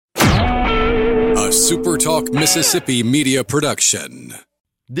SuperTalk Mississippi media production.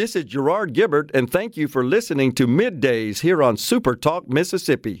 This is Gerard Gibbert, and thank you for listening to Middays here on SuperTalk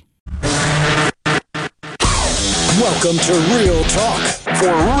Mississippi. Welcome to Real Talk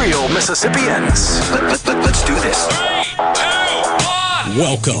for real Mississippians. Let's do this. 3, 2, 1.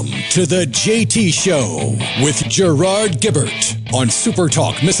 Welcome to the JT Show with Gerard Gibbert on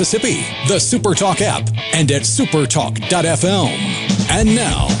SuperTalk Mississippi, the SuperTalk app, and at supertalk.fm. And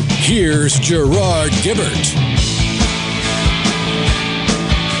now, here's Gerard Gibbert.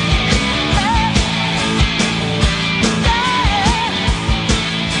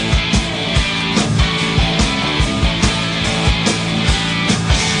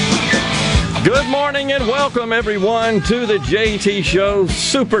 Good morning and welcome, everyone, to the JT Show,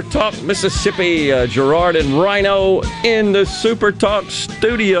 Super Talk Mississippi. Gerard and Rhino in the Super Talk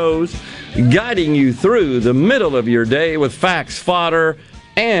studios, guiding you through the middle of your day with facts, fodder,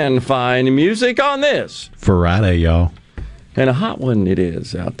 and fine music on this Friday, y'all. And a hot one it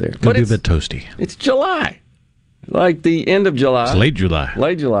is out there. But it's a bit toasty. It's July, like the end of July. It's late July.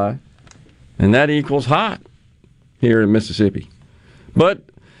 Late July. And that equals hot here in Mississippi. But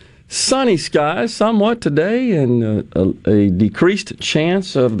sunny skies somewhat today, and a decreased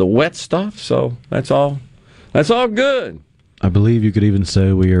chance of the wet stuff. So that's all good. I believe you could even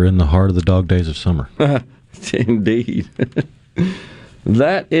say we are in the heart of the dog days of summer. Indeed.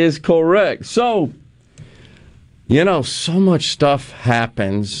 That is correct. So, so much stuff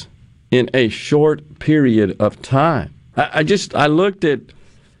happens in a short period of time. I looked at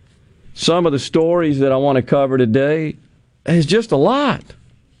some of the stories that I want to cover today. It's just a lot.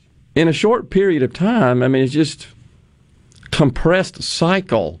 In a short period of time, it's just compressed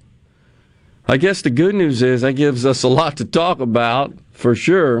cycle. I guess the good news is that gives us a lot to talk about, for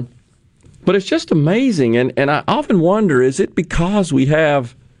sure. But it's just amazing. And I often wonder, is it because we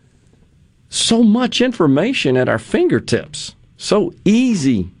have so much information at our fingertips, so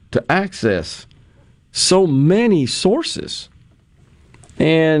easy to access, so many sources?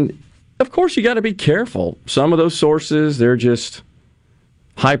 And, of course, you got to be careful. Some of those sources, they're just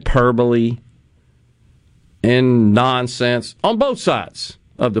hyperbole and nonsense on both sides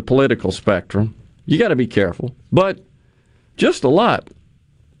of the political spectrum. You got to be careful, but just a lot.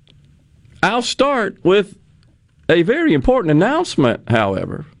 I'll start with a very important announcement,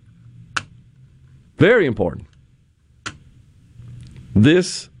 however. Very important.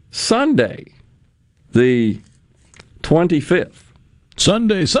 This Sunday, the 25th.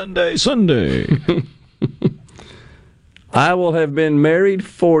 Sunday. I will have been married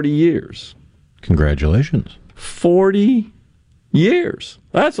 40 years. Congratulations. 40 years.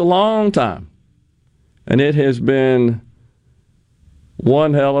 That's a long time. And it has been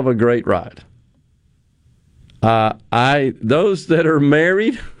one hell of a great ride. Those that are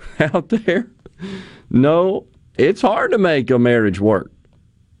married out there know it's hard to make a marriage work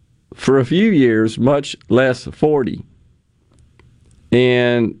for a few years, much less 40.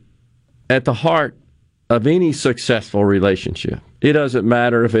 And at the heart of any successful relationship, it doesn't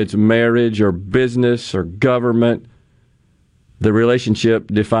matter if it's marriage or business or government, the relationship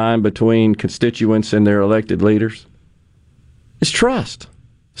defined between constituents and their elected leaders, is trust.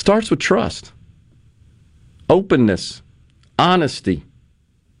 Starts with trust. Openness. Honesty.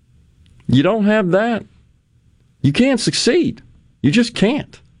 You don't have that, you can't succeed. You just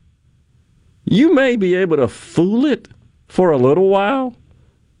can't. You may be able to fool it for a little while.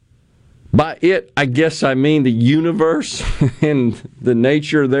 By it, I guess I mean the universe and the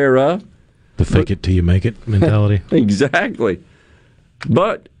nature thereof. The fake it till you make it mentality. Exactly.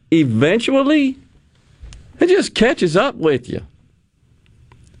 But eventually, it just catches up with you.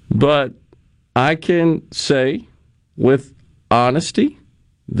 But I can say with honesty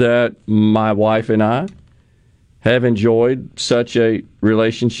that my wife and I have enjoyed such a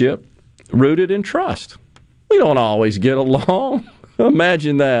relationship rooted in trust. We don't always get along.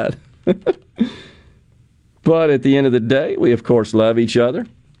 Imagine that. But at the end of the day, we, of course, love each other,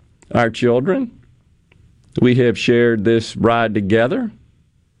 our children. We have shared this ride together.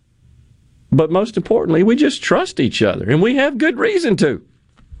 But most importantly, we just trust each other, and we have good reason to.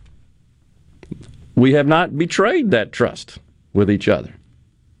 We have not betrayed that trust with each other.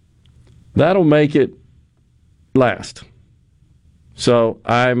 That'll make it last. So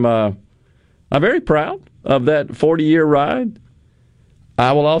I'm very proud of that 40-year ride.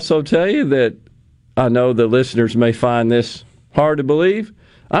 I will also tell you that I know the listeners may find this hard to believe.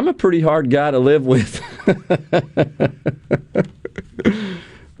 I'm a pretty hard guy to live with.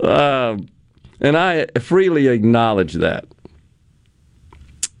 And I freely acknowledge that.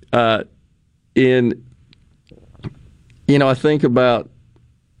 I think about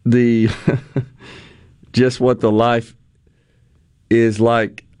the just what the life is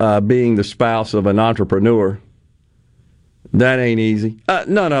like being the spouse of an entrepreneur. That ain't easy.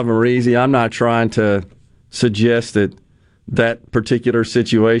 None of them are easy. I'm not trying to suggest that particular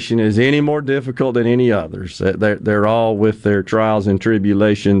situation is any more difficult than any others. They're all with their trials and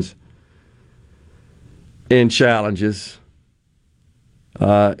tribulations and challenges.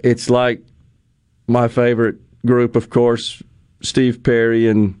 It's like my favorite group, of course, Steve Perry,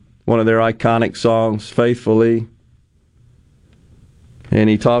 and one of their iconic songs, Faithfully. And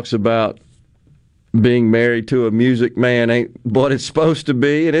he talks about being married to a music man ain't what it's supposed to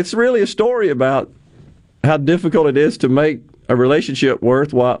be. And it's really a story about how difficult it is to make a relationship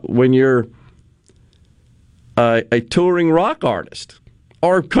worthwhile when you're a touring rock artist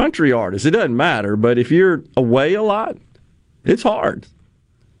or country artist. It doesn't matter. But if you're away a lot, it's hard.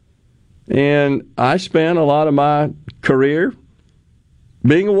 And I spent a lot of my career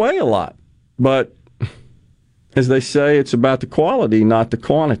being away a lot. But as they say, it's about the quality, not the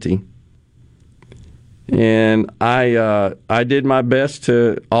quantity. And I did my best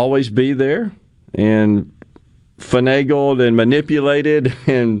to always be there, and finagled and manipulated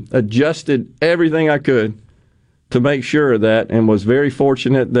and adjusted everything I could to make sure of that, and was very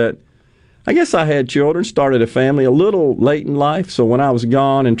fortunate that I guess I had children, started a family a little late in life. So when I was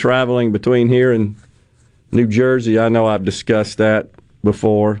gone and traveling between here and New Jersey, I know I've discussed that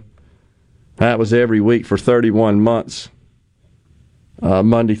before. That was every week for 31 months,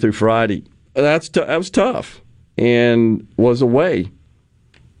 Monday through Friday. That was tough and was away.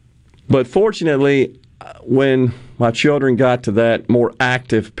 But fortunately, when my children got to that more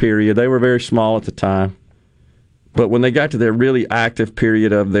active period, they were very small at the time, but when they got to their really active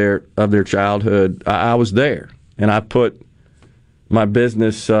period of their childhood, I was there. And I put my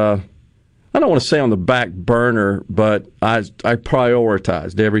business, I don't want to say on the back burner, but I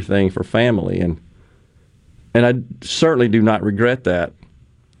prioritized everything for family. And I certainly do not regret that.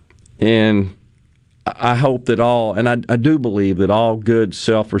 And I hope that all, and I do believe that all good,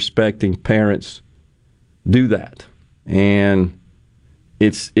 self-respecting parents do that. And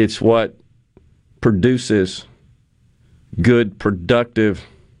it's what produces good, productive,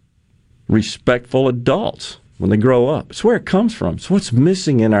 respectful adults when they grow up. It's where it comes from. It's what's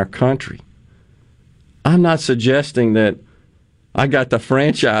missing in our country. I'm not suggesting that I got the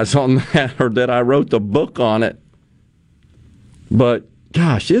franchise on that or that I wrote the book on it. But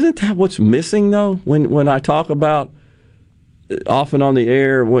gosh, isn't that what's missing, though? When I talk about, often on the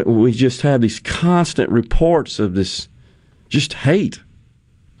air, we just have these constant reports of this just hate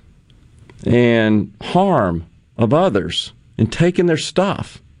and harm of others and taking their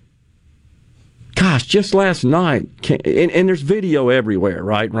stuff. Gosh, just last night, and there's video everywhere,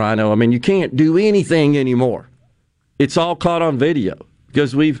 right, Rhino? I mean, you can't do anything anymore. It's all caught on video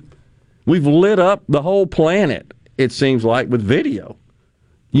because we've lit up the whole planet, it seems like, with video.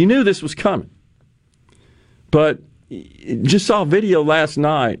 You knew this was coming. But just saw a video last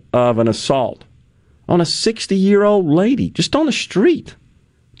night of an assault on a 60-year-old lady just on the street.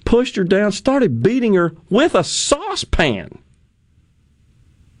 Pushed her down, started beating her with a saucepan.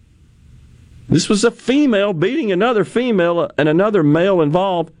 This was a female beating another female and another male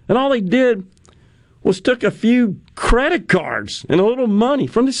involved, and all they did was took a few credit cards and a little money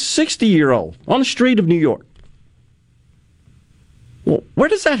from this 60-year-old on the street of New York. Well, where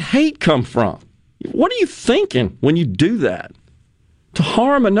does that hate come from? What are you thinking when you do that? To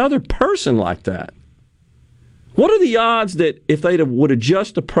harm another person like that? What are the odds that if they would have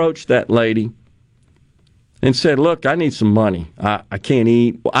just approached that lady and said, look, I need some money. I can't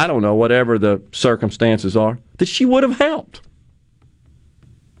eat. I don't know, whatever the circumstances are, that she would have helped?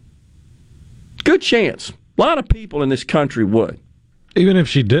 Good chance. A lot of people in this country would. Even if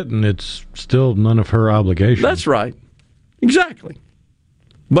she didn't, it's still none of her obligation. That's right. Exactly.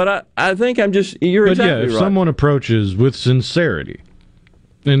 But I think you're exactly right. If someone approaches with sincerity,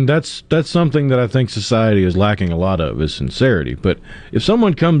 and that's something that I think society is lacking a lot of, is sincerity. But if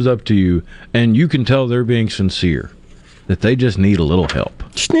someone comes up to you and you can tell they're being sincere, that they just need a little help.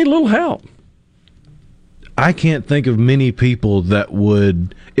 Just need a little help. I can't think of many people that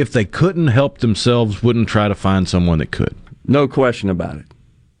would, if they couldn't help themselves, wouldn't try to find someone that could. No question about it.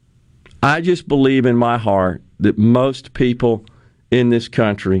 I just believe in my heart that most people in this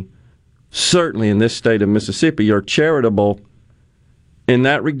country, certainly in this state of Mississippi, are charitable in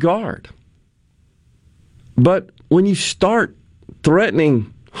that regard. But when you start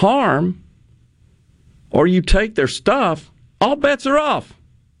threatening harm or you take their stuff, all bets are off.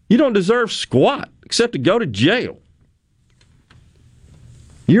 You don't deserve squat except to go to jail.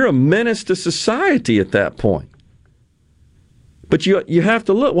 You're a menace to society at that point. But you have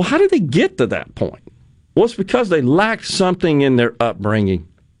to look, well, how did they get to that point? Well, it's because they lacked something in their upbringing.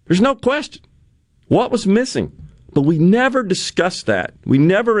 There's no question. What was missing? But we never discussed that. We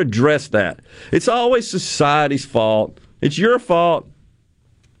never addressed that. It's always society's fault. It's your fault.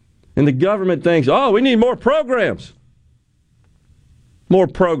 And the government thinks, oh, we need more programs. More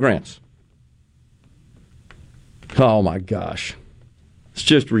programs. Oh, my gosh. It's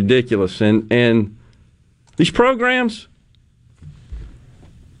just ridiculous. And these programs,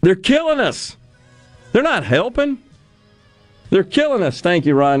 they're killing us. They're not helping. They're killing us. Thank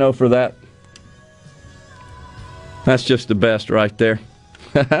you, Rhino, for that. That's just the best right there.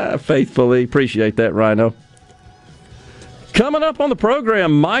 Faithfully. Appreciate that, Rhino. Coming up on the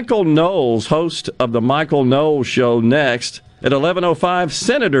program, Michael Knowles, host of the Michael Knowles Show, next. At 11:05,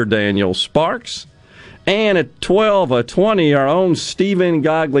 Senator Daniel Sparks. And at 12:20, our own Stephen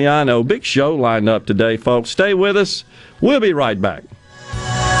Gagliano. Big show lined up today, folks. Stay with us. We'll be right back.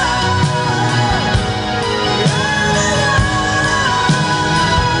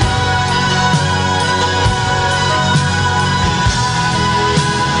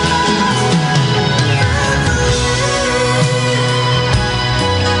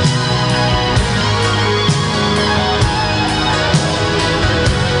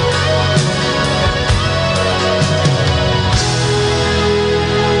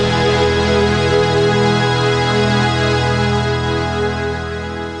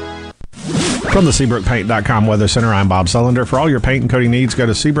 From the SeabrookPaint.com Weather Center, I'm Bob Sullender. For all your paint and coating needs, go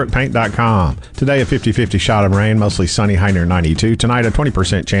to SeabrookPaint.com. Today, a 50-50 shot of rain, mostly sunny, high near 92. Tonight, a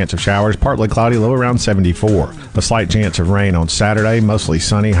 20% chance of showers, partly cloudy, low around 74. A slight chance of rain on Saturday, mostly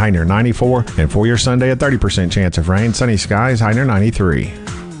sunny, high near 94. And for your Sunday, a 30% chance of rain, sunny skies, high near 93.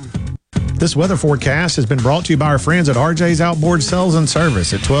 This weather forecast has been brought to you by our friends at RJ's Outboard Sales and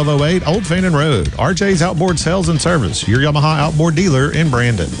Service at 1208 Old Fannin Road. RJ's Outboard Sales and Service, your Yamaha outboard dealer in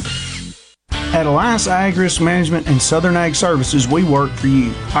Brandon. At Alliance Ag Risk Management and Southern Ag Services, we work for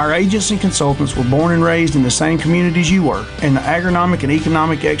you. Our agents and consultants were born and raised in the same communities you were, and the agronomic and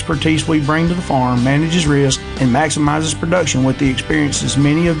economic expertise we bring to the farm manages risk and maximizes production with the experiences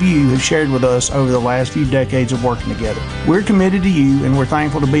many of you have shared with us over the last few decades of working together. We're committed to you, and we're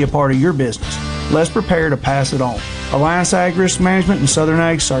thankful to be a part of your business. Let's prepare to pass it on. Alliance Ag Risk Management and Southern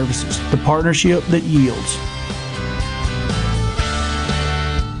Ag Services, the partnership that yields.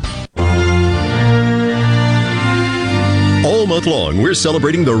 All month long, we're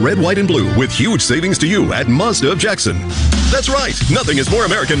celebrating the red, white, and blue with huge savings to you at Mazda of Jackson. That's right. Nothing is more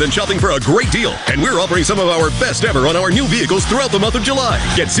American than shopping for a great deal. And we're offering some of our best ever on our new vehicles throughout the month of July.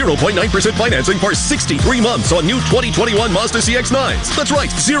 Get 0.9% financing for 63 months on new 2021 Mazda CX-9s. That's right,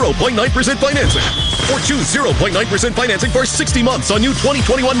 0.9% financing. Or choose 0.9% financing for 60 months on new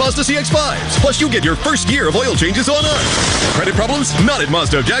 2021 Mazda CX-5s. Plus, you get your first year of oil changes on us. Credit problems? Not at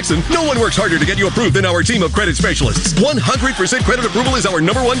Mazda of Jackson. No one works harder to get you approved than our team of credit specialists. 100% credit approval is our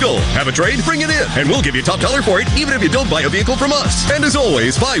 #1 goal. Have a trade? Bring it in, and we'll give you top dollar for it, even if you don't buy a vehicle from us. And as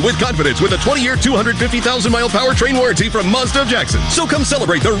always, buy with confidence with a 20-year, 250,000-mile powertrain warranty from Mazda of Jackson. So come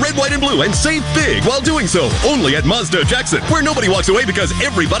celebrate the red, white, and blue and save big while doing so. Only at Mazda of Jackson, where nobody walks away because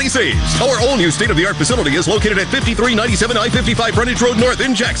everybody saves. Our all-new state-of-the-art facility is located at 5397 I-55 Frontage Road North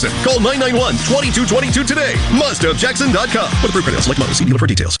in Jackson. Call 991-2222 today. MazdaofJackson.com. With approved credits, select models. See dealer for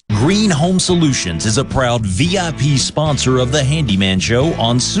details. Green Home Solutions is a proud VIP sponsor of the Handyman Show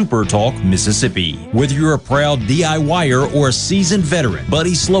on Super Talk, Mississippi. Whether you're a proud DIYer or a seasoned veteran,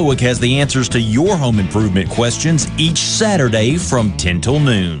 Buddy Slowick has the answers to your home improvement questions each Saturday from 10 till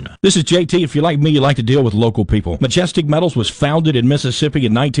noon. This is JT. If you're like me, you like to deal with local people. Majestic Metals was founded in Mississippi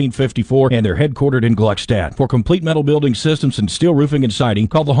in 1954, and they're headquartered in Gluckstadt. For complete metal building systems and steel roofing and siding,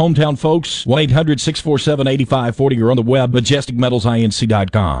 call the hometown folks, 1-800-647-8540, or on the web,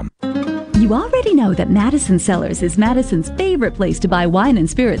 majesticmetalsinc.com. You already know that Madison Cellars is Madison's favorite place to buy wine and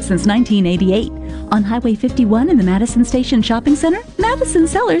spirits since 1988. On Highway 51 in the Madison Station Shopping Center, Madison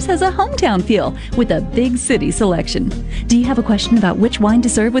Cellars has a hometown feel with a big city selection. Do you have a question about which wine to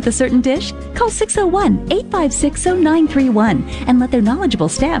serve with a certain dish? Call 601-856-0931 and let their knowledgeable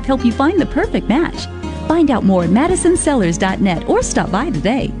staff help you find the perfect match. Find out more at MadisonCellars.net or stop by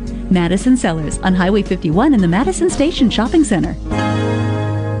today. Madison Cellars on Highway 51 in the Madison Station Shopping Center.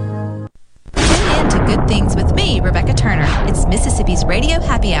 Good Things with me, Rebecca Turner. It's Mississippi's Radio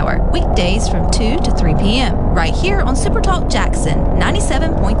Happy Hour, weekdays from 2 to 3 p.m. right here on Super Talk Jackson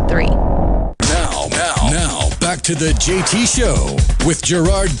 97.3. Now, back to the JT Show with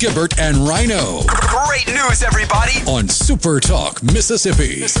Gerard Gibbert and Rhino. Great news, everybody! On Super Talk,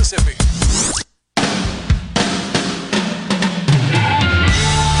 Mississippi.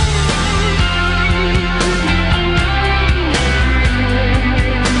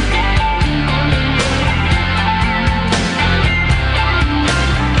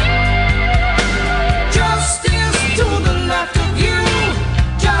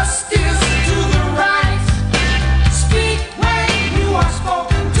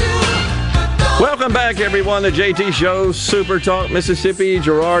 Welcome back, everyone. The JT Show, Super Talk Mississippi.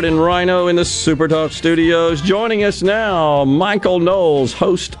 Gerard and Rhino in the Super Talk studios. Joining us now, Michael Knowles,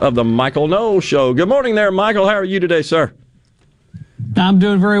 host of the Michael Knowles Show. Good morning there, Michael. How are you today, sir? I'm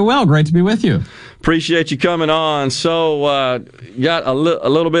doing very well. Great to be with you. Appreciate you coming on. So, got a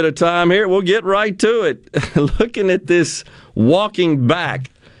little bit of time here. We'll get right to it. Looking at this walking back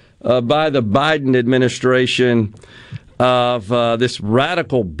by the Biden administration of this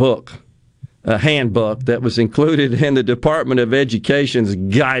radical book, a handbook that was included in the Department of Education's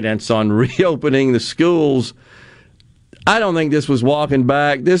guidance on reopening the schools. I don't think this was walking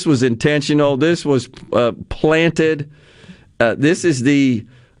back. This was intentional. This was planted. This is the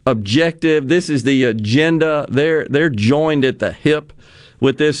objective. This is the agenda. They're joined at the hip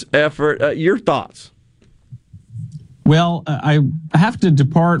with this effort. Your thoughts? Well, I have to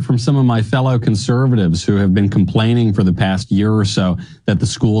depart from some of my fellow conservatives who have been complaining for the past year or so that the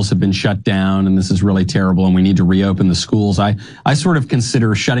schools have been shut down and this is really terrible and we need to reopen the schools. I sort of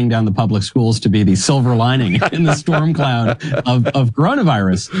consider shutting down the public schools to be the silver lining in the storm cloud of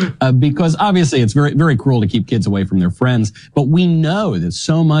coronavirus, because obviously it's very, very cruel to keep kids away from their friends. But we know that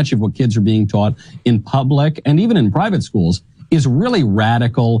so much of what kids are being taught in public and even in private schools is really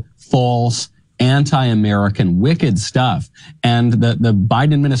radical, false, anti-American, wicked stuff. And the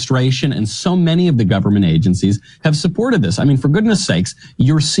Biden administration and so many of the government agencies have supported this. I mean, for goodness sakes,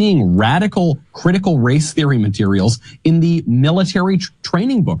 you're seeing radical critical race theory materials in the military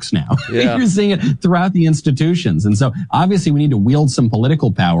training books now. Yeah. You're seeing it throughout the institutions. And so obviously we need to wield some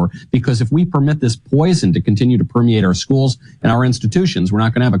political power, because if we permit this poison to continue to permeate our schools and our institutions, we're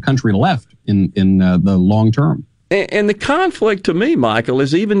not going to have a country left in the long term. And the conflict to me, Michael,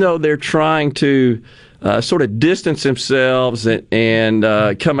 is even though they're trying to sort of distance themselves and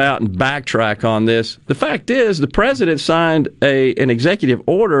come out and backtrack on this, the fact is the president signed an executive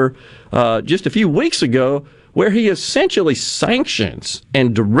order just a few weeks ago where he essentially sanctions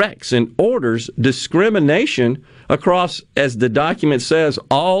and directs and orders discrimination across, as the document says,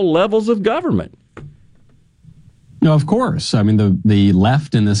 all levels of government. No, of course. I mean, the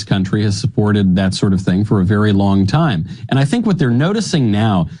left in this country has supported that sort of thing for a very long time. And I think what they're noticing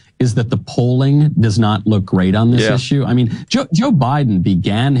now is that the polling does not look great on this issue. I mean, Joe Biden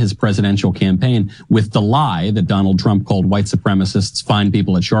began his presidential campaign with the lie that Donald Trump called white supremacists fine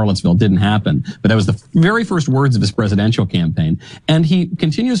people at Charlottesville. Didn't happen. But that was the very first words of his presidential campaign. And he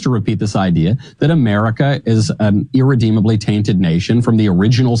continues to repeat this idea that America is an irredeemably tainted nation from the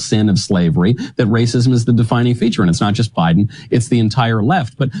original sin of slavery, that racism is the defining feature. And it's not just Biden, it's the entire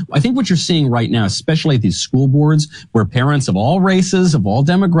left. But I think what you're seeing right now, especially at these school boards, where parents of all races, of all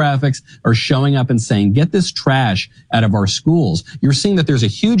demographics, are showing up and saying, get this trash out of our schools. You're seeing that there's a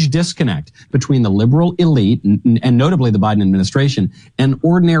huge disconnect between the liberal elite and notably the Biden administration and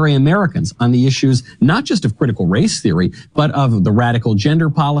ordinary Americans on the issues, not just of critical race theory, but of the radical gender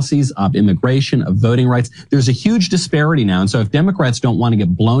policies, of immigration, of voting rights. There's a huge disparity now. And so if Democrats don't want to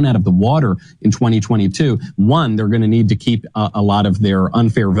get blown out of the water in 2022, one, they're going to need to keep a lot of their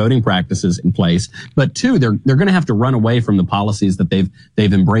unfair voting practices in place. But two, they're going to have to run away from the policies that they've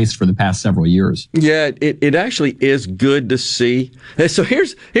embraced for the past several years. Yeah, it actually is good to see. So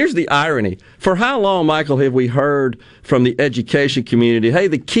here's the irony. For how long, Michael, have we heard from the education community, hey,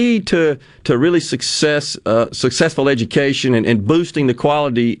 the key to really successful education and boosting the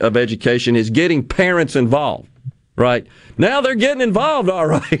quality of education is getting parents involved, right? Now they're getting involved, all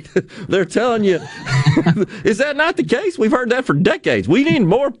right. They're telling you, is that not the case? We've heard that for decades. We need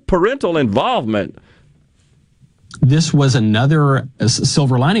more parental involvement. This was another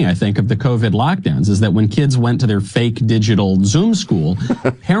silver lining, I think, of the COVID lockdowns, is that when kids went to their fake digital Zoom school,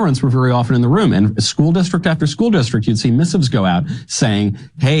 parents were very often in the room. And school district after school district, you'd see missives go out saying,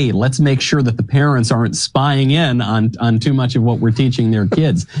 hey, let's make sure that the parents aren't spying in on too much of what we're teaching their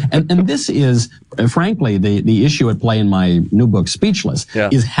kids. And this is, frankly, the issue at play in my new book, Speechless,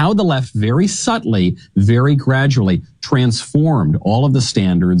 is how the left very subtly, very gradually transformed all of the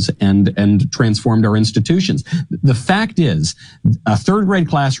standards and transformed our institutions. The fact is, a third grade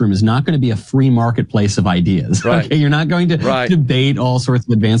classroom is not going to be a free marketplace of ideas. Right. Okay? You're not going to debate all sorts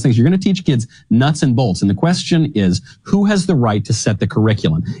of advanced things. You're going to teach kids nuts and bolts. And the question is, who has the right to set the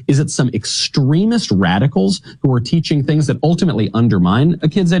curriculum? Is it some extremist radicals who are teaching things that ultimately undermine a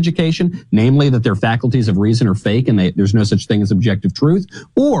kid's education, namely that their faculties of reason are fake and there's no such thing as objective truth?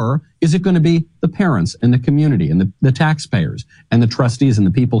 Or is it going to be the parents and the community and the taxpayers and the trustees and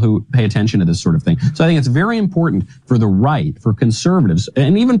the people who pay attention to this sort of thing? So I think it's very important for the right, for conservatives,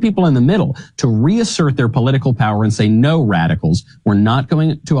 and even people in the middle to reassert their political power and say, no, radicals, we're not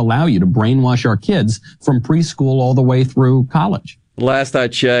going to allow you to brainwash our kids from preschool all the way through college. Last I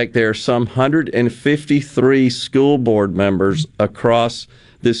checked, there are some 153 school board members across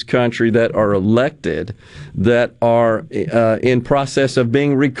this country that are elected that are in process of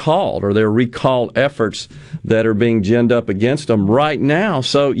being recalled, or there are recall efforts that are being ginned up against them right now.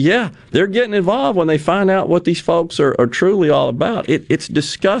 So, yeah, they're getting involved when they find out what these folks are truly all about. It's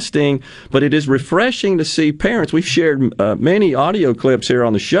disgusting, but it is refreshing to see parents. We've shared many audio clips here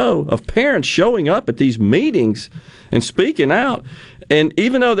on the show of parents showing up at these meetings and speaking out. And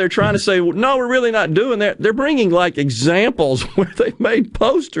even though they're trying to say, well, no, we're really not doing that, they're bringing like examples where they made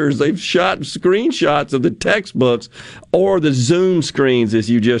posters. They've shot screenshots of the textbooks or the Zoom screens, as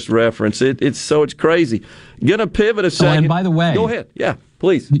you just referenced. It's crazy. Gonna pivot a second. And by the way, go ahead. Yeah,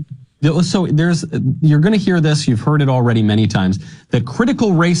 please. So you're going to hear this. You've heard it already many times. That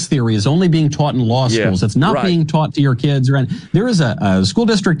critical race theory is only being taught in law schools. It's not being taught to your kids. There is a school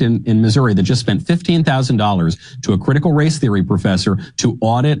district in Missouri that just spent $15,000 to a critical race theory professor to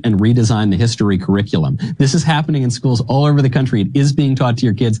audit and redesign the history curriculum. This is happening in schools all over the country. It is being taught to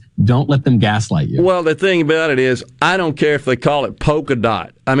your kids. Don't let them gaslight you. Well, the thing about it is, I don't care if they call it polka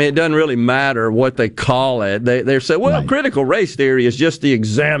dot. I mean, it doesn't really matter what they call it. They say, well, critical race theory is just the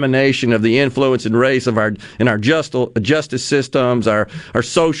examination of the influence and race of our justice systems, our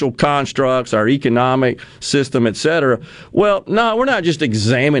social constructs, our economic system, etc. Well, no, we're not just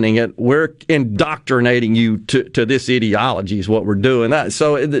examining it. We're indoctrinating you to this ideology is what we're doing.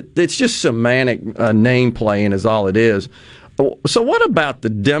 So it's just semantic name playing is all it is. So what about the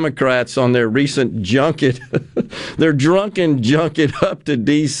Democrats on their recent junket, their drunken junket up to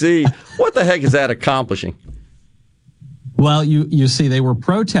D.C.? What the heck is that accomplishing? Well, you see, they were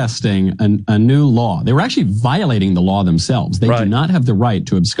protesting a new law. They were actually violating the law themselves. They do not have the right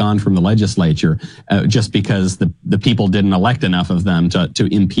to abscond from the legislature just because the people didn't elect enough of them to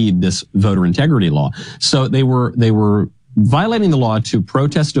impede this voter integrity law. So they were violating the law to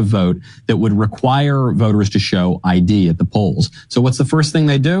protest a vote that would require voters to show ID at the polls. So what's the first thing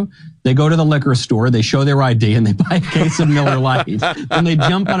they do? They go to the liquor store, they show their ID, and they buy a case of Miller Lite. And they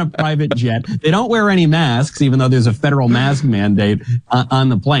jump on a private jet. They don't wear any masks, even though there's a federal mask mandate on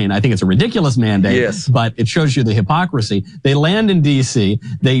the plane. I think it's a ridiculous mandate, but it shows you the hypocrisy. They land in D.C.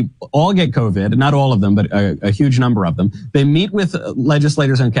 They all get COVID, not all of them, but a huge number of them. They meet with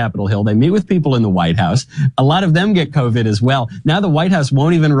legislators on Capitol Hill. They meet with people in the White House. A lot of them get COVID as well. Now the White House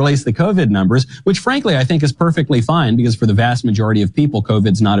won't even release the COVID numbers, which frankly I think is perfectly fine because for the vast majority of people,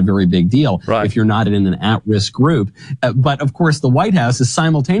 COVID's not a very big deal if you're not in an at-risk group. But of course, the White House is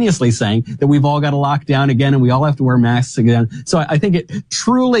simultaneously saying that we've all got to lock down again and we all have to wear masks again. So I think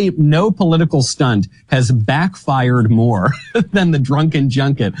truly no political stunt has backfired more than the drunken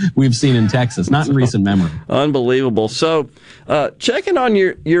junket we've seen in Texas, not in recent memory. Unbelievable. So checking on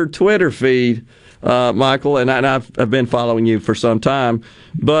your Twitter feed, Michael, and I've been following you for some time.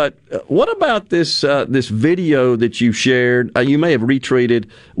 But what about this video that you shared? You may have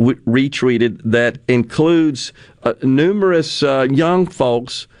retweeted that includes numerous young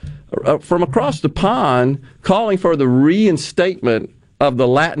folks from across the pond calling for the reinstatement of the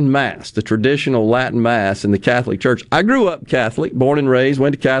Latin Mass, the traditional Latin Mass in the Catholic Church. I grew up Catholic, born and raised,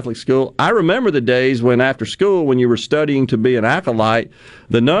 went to Catholic school. I remember the days when after school, when you were studying to be an acolyte,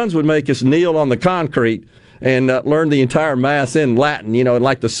 the nuns would make us kneel on the concrete and learn the entire Mass in Latin, in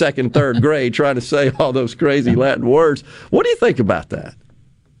like the second, third grade, trying to say all those crazy Latin words. What do you think about that?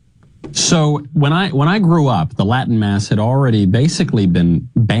 So when I grew up, the Latin Mass had already basically been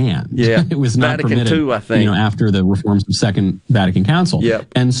banned. Yeah, it was not Vatican permitted. II, I think. After the reforms of Second Vatican Council. Yep.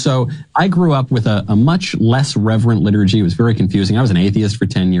 And so I grew up with a much less reverent liturgy. It was very confusing. I was an atheist for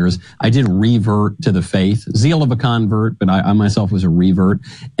 10 years. I did revert to the faith, zeal of a convert, but I myself was a revert.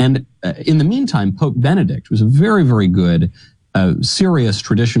 And in the meantime, Pope Benedict was a very, very good, serious,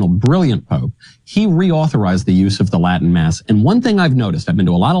 traditional, brilliant pope. He reauthorized the use of the Latin Mass. And one thing I've noticed, I've been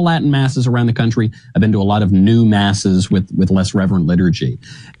to a lot of Latin Masses around the country. I've been to a lot of new Masses with less reverent liturgy.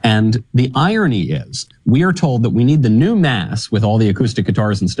 And the irony is, we are told that we need the new Mass with all the acoustic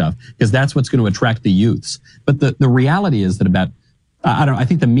guitars and stuff, because that's what's going to attract the youths. But the reality is that I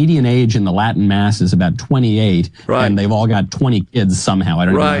think the median age in the Latin Mass is about 28, and they've all got 20 kids somehow. I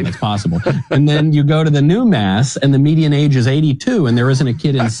don't know how that's possible. And then you go to the new Mass, and the median age is 82, and there isn't a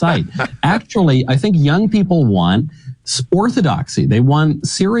kid in sight. Actually, I think young people want orthodoxy. They want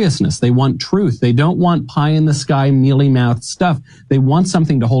seriousness. They want truth. They don't want pie-in-the-sky, mealy-mouthed stuff. They want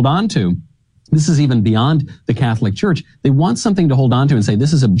something to hold on to. This is even beyond the Catholic Church. They want something to hold on to and say,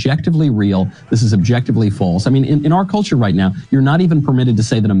 this is objectively real. This is objectively false. I mean, in our culture right now, you're not even permitted to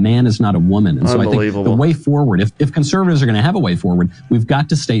say that a man is not a woman. And so I think the way forward, if conservatives are going to have a way forward, we've got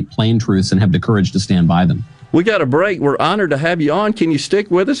to state plain truths and have the courage to stand by them. We got a break. We're honored to have you on. Can you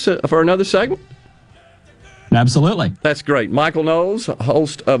stick with us for another segment? Absolutely. That's great. Michael Knowles,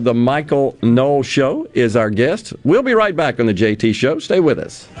 host of The Michael Knowles Show, is our guest. We'll be right back on the JT Show. Stay with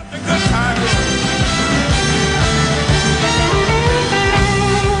us.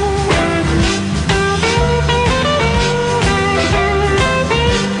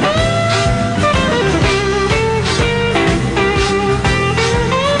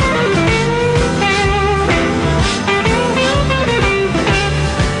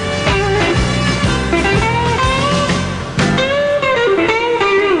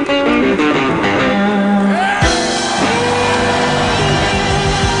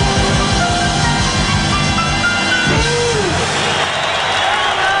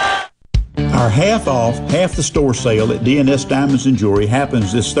 Our half off, half the store sale at DNS Diamonds and Jewelry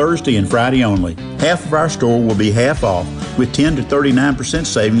happens this Thursday and Friday only. Half of our store will be half off, with 10 to 39%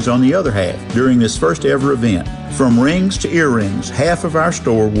 savings on the other half during this first ever event. From rings to earrings, half of our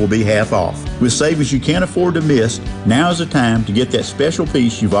store will be half off. With savings you can't afford to miss, now is the time to get that special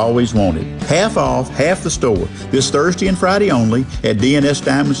piece you've always wanted. Half off, half the store, this Thursday and Friday only at DNS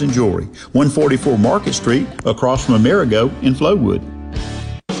Diamonds and Jewelry, 144 Market Street, across from Amerigo in Flowood.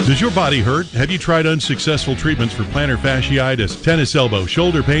 Does your body hurt? Have you tried unsuccessful treatments for plantar fasciitis, tennis elbow,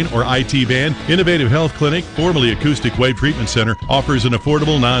 shoulder pain, or IT band? Innovative Health Clinic, formerly Acoustic Wave Treatment Center, offers an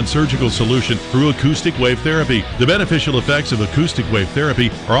affordable non-surgical solution through acoustic wave therapy. The beneficial effects of acoustic wave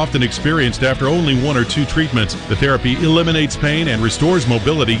therapy are often experienced after only 1 or 2 treatments. The therapy eliminates pain and restores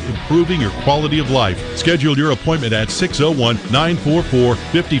mobility, improving your quality of life. Schedule your appointment at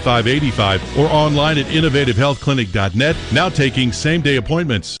 601-944-5585 or online at innovativehealthclinic.net. Now taking same-day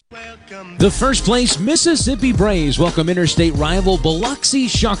appointments. The First Place Mississippi Braves welcome interstate rival Biloxi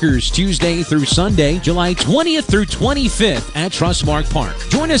Shuckers Tuesday through Sunday, July 20th through 25th at Trustmark Park.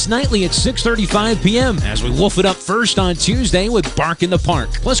 Join us nightly at 6:35 p.m. as we wolf it up first on Tuesday with Bark in the Park,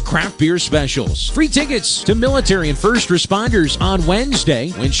 plus craft beer specials. Free tickets to military and first responders on Wednesday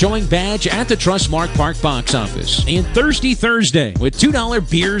when showing badge at the Trustmark Park box office. And Thirsty Thursday with $2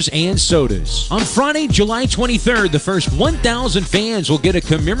 beers and sodas. On Friday, July 23rd, the first 1,000 fans will get a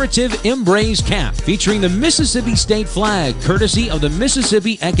commemorative Embrace cap featuring the Mississippi state flag, courtesy of the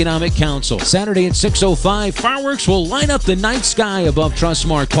Mississippi Economic Council. Saturday at 6:05, fireworks will light up the night sky above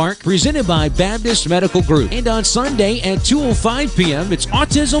Trustmark Park, presented by Baptist Medical Group. And on Sunday at 2:05 p.m., it's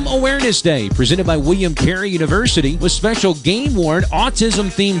Autism Awareness Day, presented by William Carey University, with special game-worn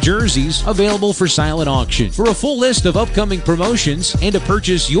autism-themed jerseys available for silent auction. For a full list of upcoming promotions and to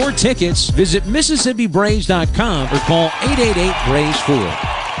purchase your tickets, visit MississippiBraves.com or call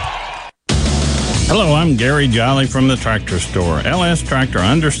 888-BRAVES-4. Hello, I'm Gary Jolly from the Tractor Store. LS Tractor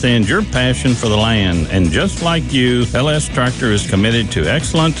understands your passion for the land, and just like you, LS Tractor is committed to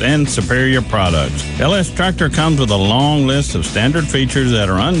excellence and superior products. LS Tractor comes with a long list of standard features that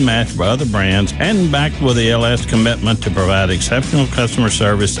are unmatched by other brands, and backed with the LS commitment to provide exceptional customer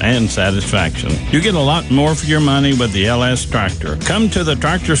service and satisfaction. You get a lot more for your money with the LS Tractor. Come to the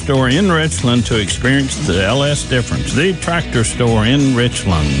Tractor Store in Richland to experience the LS difference. The Tractor Store in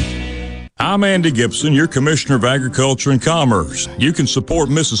Richland. I'm Andy Gibson, your Commissioner of Agriculture and Commerce. You can support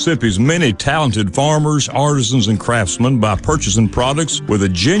Mississippi's many talented farmers, artisans, and craftsmen by purchasing products with a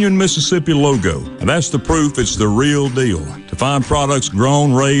genuine Mississippi logo. And that's the proof it's the real deal. To find products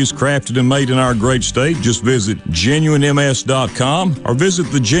grown, raised, crafted, and made in our great state, just visit GenuineMS.com or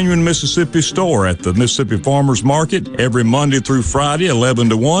visit the Genuine Mississippi store at the Mississippi Farmers Market every Monday through Friday, 11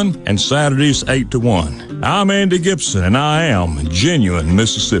 to 1, and Saturdays, 8 to 1. I'm Andy Gibson, and I am Genuine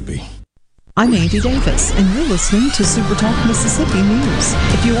Mississippi. I'm Andy Davis, and you're listening to Super Talk Mississippi News.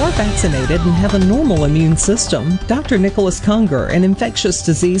 If you are vaccinated and have a normal immune system, Dr. Nicholas Conger, an infectious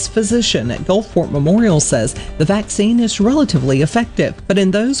disease physician at Gulfport Memorial, says the vaccine is relatively effective. But in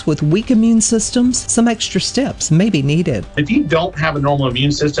those with weak immune systems, some extra steps may be needed. If you don't have a normal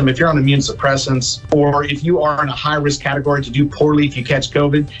immune system, if you're on immune suppressants, or if you are in a high-risk category to do poorly if you catch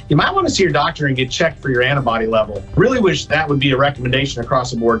COVID, you might want to see your doctor and get checked for your antibody level. Really wish that would be a recommendation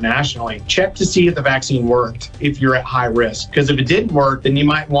across the board nationally. Check to see if the vaccine worked if you're at high risk. Because if it didn't work, then you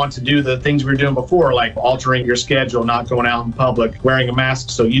might want to do the things we were doing before, like altering your schedule, not going out in public, wearing a mask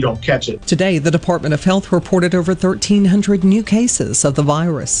so you don't catch it. Today, the Department of Health reported over 1,300 new cases of the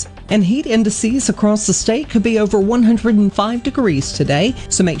virus. And heat indices across the state could be over 105 degrees today,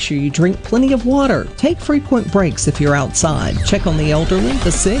 so make sure you drink plenty of water. Take frequent breaks if you're outside. Check on the elderly,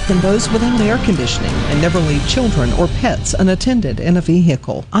 the sick, and those without air conditioning, and never leave children or pets unattended in a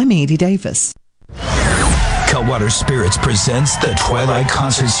vehicle. I'm Andy Davis. Cutwater Spirits presents the Twilight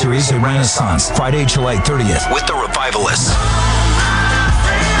Concert Series at Renaissance, Friday, July 30th, with the Revivalists.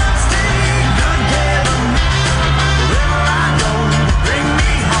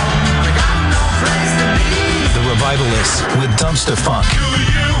 This with Dumpster Funk,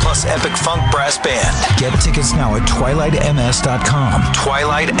 plus Epic Funk Brass Band. Get tickets now at twilightms.com.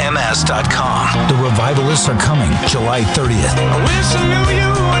 twilightms.com. The Revivalists are coming July 30th. I wish I knew you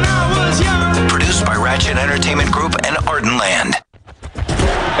when I was young. Produced by Ratchet Entertainment Group and Ardenland.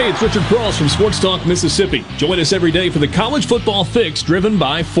 Hey, it's Richard Cross from Sports Talk Mississippi. Join us every day for the College Football Fix driven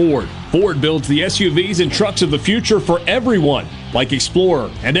by Ford. Ford builds the SUVs and trucks of the future for everyone, like Explorer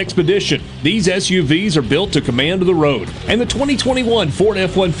and Expedition. These SUVs are built to command the road. And the 2021 Ford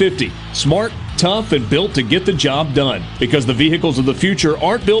F-150, smart, tough, and built to get the job done. Because the vehicles of the future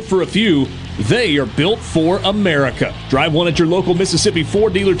aren't built for a few, they are built for America. Drive one at your local Mississippi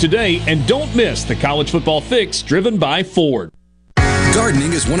Ford dealer today, and don't miss the College Football Fix driven by Ford.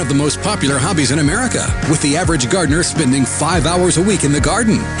 Gardening is one of the most popular hobbies in America, with the average gardener spending 5 hours a week in the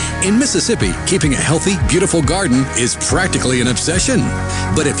garden. In Mississippi, keeping a healthy, beautiful garden is practically an obsession.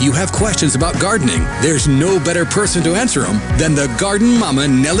 But if you have questions about gardening, there's no better person to answer them than the garden mama,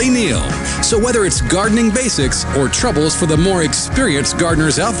 Nellie Neal. So whether it's gardening basics or troubles for the more experienced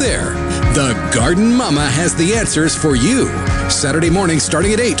gardeners out there, the Garden Mama has the answers for you. Saturday morning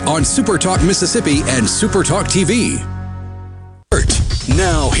starting at 8 on Super Talk Mississippi and Super Talk TV.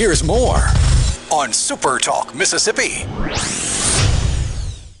 Now, here's more on Super Talk Mississippi.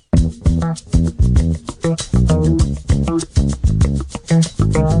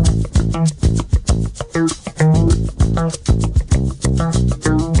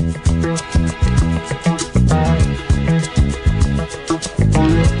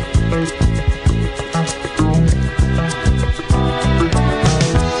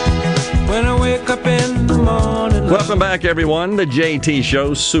 Welcome back, everyone. The JT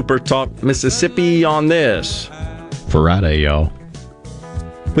Show, Super Talk Mississippi on this Friday, y'all.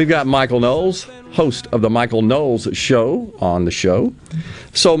 We've got Michael Knowles, host of the Michael Knowles Show, on the show.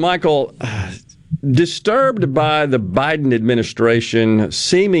 So, Michael, disturbed by the Biden administration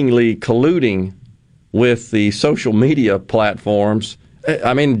seemingly colluding with the social media platforms.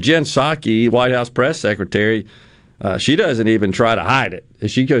 I mean, Jen Psaki, White House press secretary, she doesn't even try to hide it.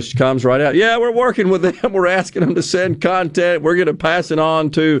 She just comes right out. Yeah, we're working with them. We're asking them to send content. We're going to pass it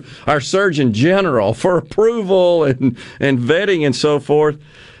on to our Surgeon General for approval and vetting and so forth.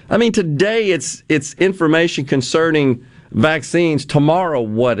 I mean, today it's information concerning vaccines. Tomorrow,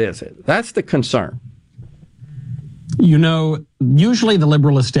 what is it? That's the concern. You know, usually the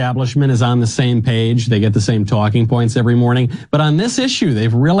liberal establishment is on the same page. They get the same talking points every morning. But on this issue,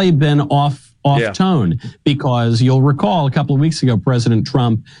 they've really been off tone, because you'll recall a couple of weeks ago, President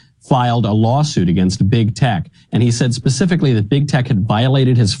Trump filed a lawsuit against big tech. And he said specifically that big tech had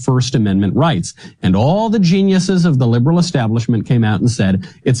violated his First Amendment rights. And all the geniuses of the liberal establishment came out and said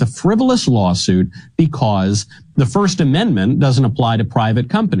it's a frivolous lawsuit because the First Amendment doesn't apply to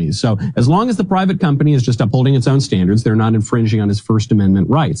private companies. So as long as the private company is just upholding its own standards, they're not infringing on his First Amendment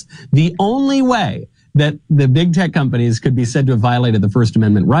rights. The only way that the big tech companies could be said to have violated the First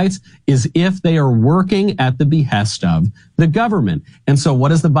Amendment rights is if they are working at the behest of the government. And so what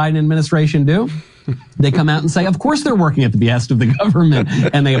does the Biden administration do? They come out and say, of course they're working at the behest of the government,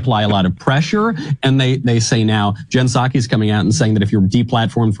 and they apply a lot of pressure. And they say now, Jen Psaki's coming out and saying that if you're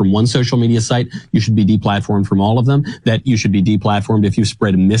deplatformed from one social media site, you should be deplatformed from all of them, that you should be deplatformed if you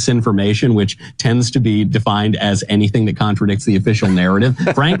spread misinformation, which tends to be defined as anything that contradicts the official narrative.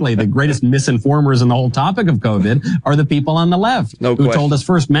 Frankly, the greatest misinformers in the whole topic of COVID are the people on the left who told us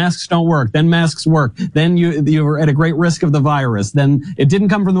first masks don't work, then masks work, then you were at a great risk of the virus, then it didn't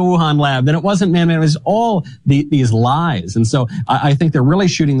come from the Wuhan lab, then it wasn't man-made. It was all these lies. And so I think they're really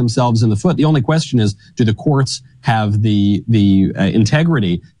shooting themselves in the foot. The only question is, do the courts have the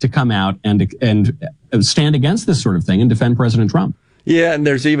integrity to come out and stand against this sort of thing and defend President Trump? Yeah, and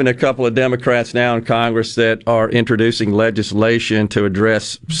there's even a couple of Democrats now in Congress that are introducing legislation to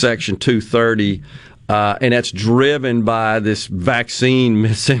address Section 230, and that's driven by this vaccine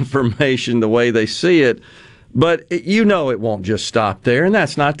misinformation, the way they see it. But you know it won't just stop there, and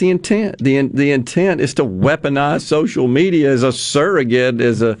that's not the intent. The intent is to weaponize social media as a surrogate,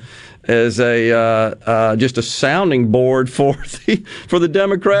 as just a sounding board for the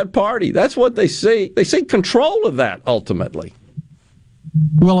Democrat Party. That's what they see. They see control of that ultimately.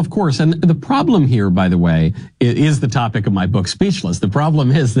 Well, of course. And the problem here, by the way, is the topic of my book, Speechless. The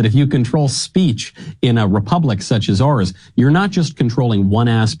problem is that if you control speech in a republic such as ours, you're not just controlling one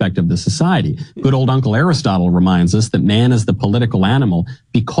aspect of the society. Good old Uncle Aristotle reminds us that man is the political animal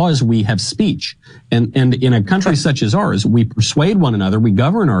because we have speech. And in a country such as ours, we persuade one another, we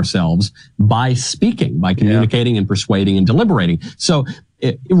govern ourselves by speaking, by communicating and persuading and deliberating. So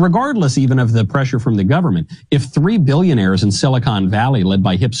regardless even of the pressure from the government, if 3 billionaires in Silicon Valley, led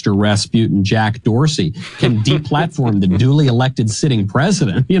by hipster Rasputin Jack Dorsey, can deplatform the duly elected sitting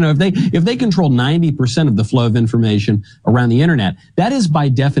president, if they control 90% of the flow of information around the internet, that is by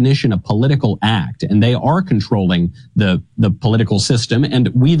definition a political act, and they are controlling the political system, and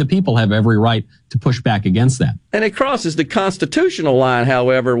we the people have every right to push back against that. And it crosses the constitutional line,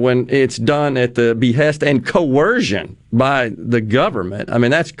 however, when it's done at the behest and coercion by the government. I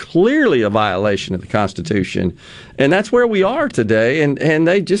mean, that's clearly a violation of the Constitution. And that's where we are today. And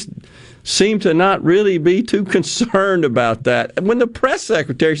they just seem to not really be too concerned about that. And when the press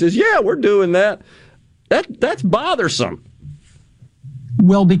secretary says, yeah, we're doing that, that's bothersome.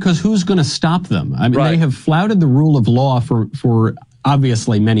 Well, because who's going to stop them? I mean, They have flouted the rule of law for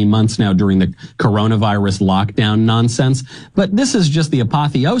obviously many months now during the coronavirus lockdown nonsense. But this is just the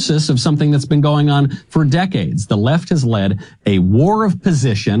apotheosis of something that's been going on for decades. The left has led a war of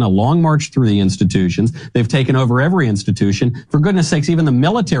position, a long march through the institutions. They've taken over every institution. For goodness sakes, even the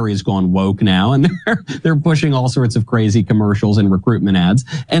military has gone woke now, and they're pushing all sorts of crazy commercials and recruitment ads.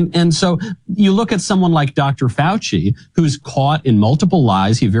 And so you look at someone like Dr. Fauci, who's caught in multiple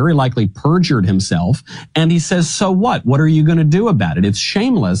lies. He very likely perjured himself. And he says, so what? What are you going to do about it? It's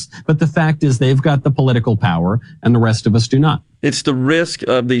shameless, but the fact is they've got the political power and the rest of us do not. It's the risk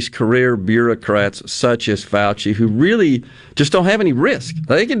of these career bureaucrats such as Fauci who really just don't have any risk.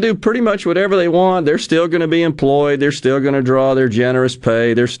 They can do pretty much whatever they want. They're still going to be employed. They're still going to draw their generous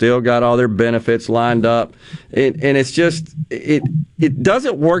pay. They're still got all their benefits lined up. And it's just, it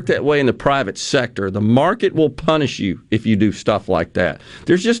doesn't work that way in the private sector. The market will punish you if you do stuff like that.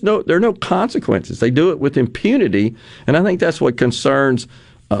 There are no consequences. They do it with impunity. And I think that's what concerns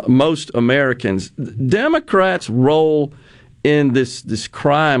most Americans. Democrats roll in this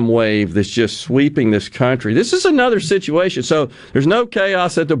crime wave that's just sweeping this country. This is another situation. So there's no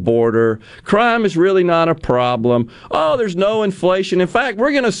chaos at the border. Crime is really not a problem. Oh, there's no inflation. In fact,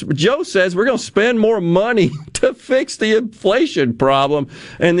 Joe says we're going to spend more money to fix the inflation problem.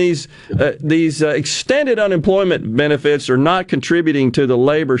 And these extended unemployment benefits are not contributing to the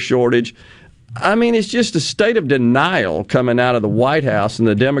labor shortage. I mean, it's just a state of denial coming out of the White House and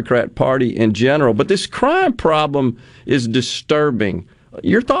the Democrat Party in general. But this crime problem is disturbing.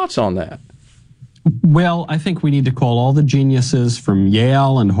 Your thoughts on that? Well, I think we need to call all the geniuses from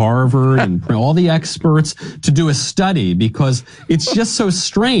Yale and Harvard and all the experts to do a study because it's just so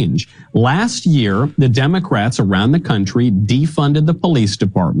strange. Last year, the Democrats around the country defunded the police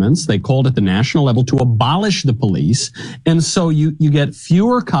departments. They called at the national level to abolish the police. And so you get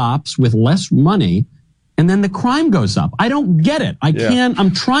fewer cops with less money. And then the crime goes up. I don't get it.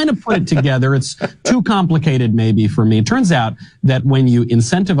 I'm trying to put it together. It's too complicated maybe for me. It turns out that when you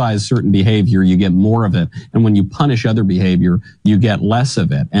incentivize certain behavior, you get more of it. And when you punish other behavior, you get less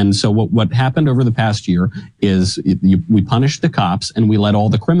of it. And so what happened over the past year is we punished the cops and we let all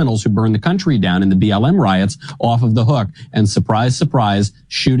the criminals who burned the country down in the BLM riots off of the hook. And surprise, surprise,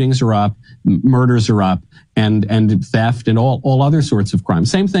 shootings are up, murders are up. And theft and all other sorts of crime.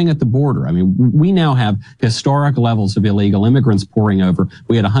 Same thing at the border. I mean, we now have historic levels of illegal immigrants pouring over.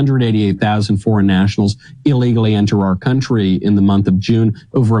 We had 188,000 foreign nationals illegally enter our country in the month of June,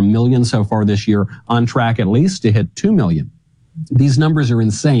 over 1 million so far this year, on track at least to hit 2 million. These numbers are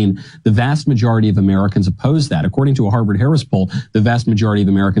insane. The vast majority of Americans oppose that. According to a Harvard-Harris poll, the vast majority of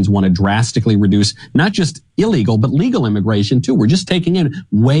Americans want to drastically reduce not just illegal, but legal immigration too. We're just taking in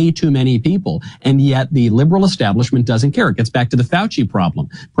way too many people. And yet the liberal establishment doesn't care. It gets back to the Fauci problem.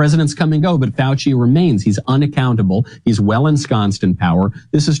 Presidents come and go, but Fauci remains. He's unaccountable. He's well ensconced in power.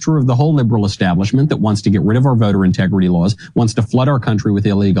 This is true of the whole liberal establishment that wants to get rid of our voter integrity laws, wants to flood our country with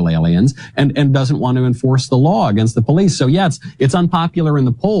illegal aliens, and doesn't want to enforce the law against the police. So yeah, it's unpopular in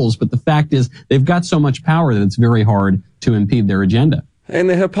the polls, but the fact is they've got so much power that it's very hard to impede their agenda. And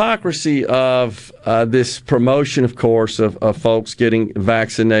the hypocrisy of this promotion, of course, of folks getting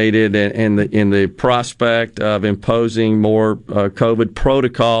vaccinated and in the prospect of imposing more COVID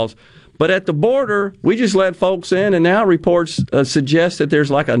protocols. But at the border, we just let folks in, and now reports suggest that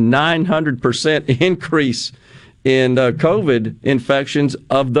there's like a 900% increase in COVID infections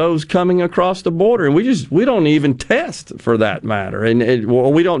of those coming across the border. And we don't even test for that matter. And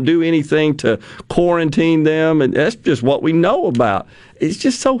we don't do anything to quarantine them. And that's just what we know about. It's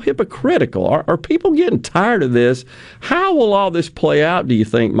just so hypocritical. Are people getting tired of this? How will all this play out, do you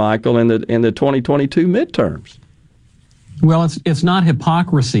think, Michael, in the 2022 midterms? Well, it's not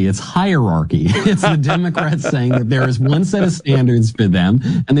hypocrisy, it's hierarchy. It's the Democrats saying that there is one set of standards for them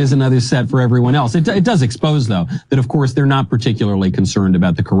and there's another set for everyone else. It does expose, though, that, of course, they're not particularly concerned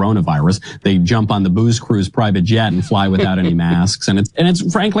about the coronavirus. They jump on the Booze Cruise private jet and fly without any masks. And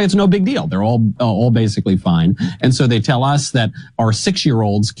it's frankly, it's no big deal. They're all basically fine. And so they tell us that our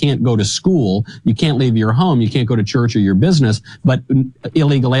 6-year-olds can't go to school. You can't leave your home. You can't go to church or your business, but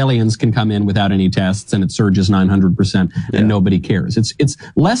illegal aliens can come in without any tests and it surges 900%. And nobody cares. It's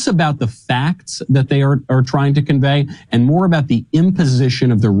less about the facts that they are trying to convey and more about the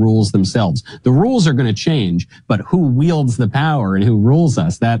imposition of the rules themselves. The rules are going to change, but who wields the power and who rules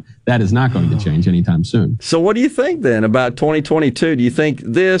us, that is not going to change anytime soon. So what do you think then about 2022? Do you think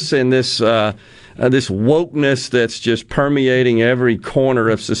this and this wokeness that's just permeating every corner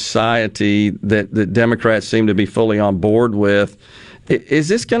of society that the Democrats seem to be fully on board with, is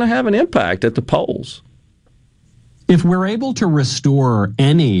this going to have an impact at the polls? If we're able to restore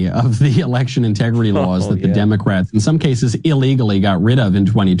any of the election integrity laws that the Democrats, in some cases illegally, got rid of in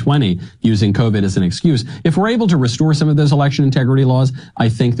 2020 using COVID as an excuse, if we're able to restore some of those election integrity laws, I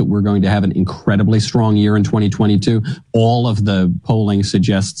think that we're going to have an incredibly strong year in 2022. All of the polling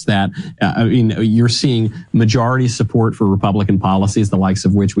suggests that. You're seeing majority support for Republican policies, the likes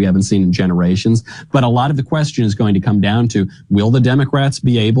of which we haven't seen in generations. But a lot of the question is going to come down to, will the Democrats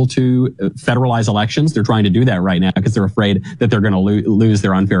be able to federalize elections? They're trying to do that right now because they're afraid that they're going to lose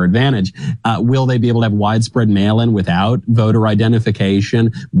their unfair advantage. Will they be able to have widespread mail-in without voter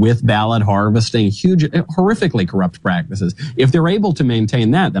identification, with ballot harvesting, huge, horrifically corrupt practices? If they're able to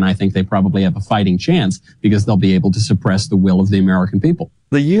maintain that, then I think they probably have a fighting chance because they'll be able to suppress the will of the American people.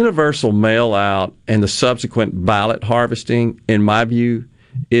 The universal mail-out and the subsequent ballot harvesting, in my view,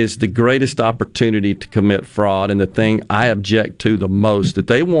 is the greatest opportunity to commit fraud and the thing I object to the most, that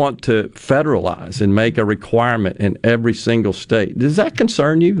they want to federalize and make a requirement in every single state. Does that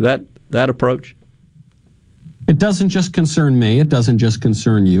concern you, that approach? It doesn't just concern me. It doesn't just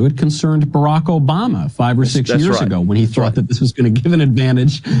concern you. It concerned Barack Obama 5 or 6 years ago when he thought that this was going to give an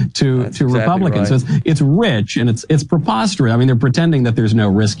advantage to Republicans. Right. So it's rich and it's preposterous. I mean, they're pretending that there's no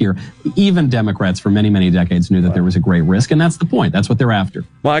risk here. Even Democrats for many, many decades knew that there was a great risk, and that's the point. That's what they're after.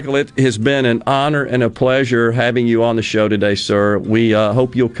 Michael, it has been an honor and a pleasure having you on the show today, sir. We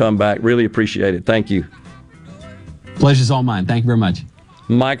hope you'll come back. Really appreciate it. Thank you. Pleasure's all mine. Thank you very much.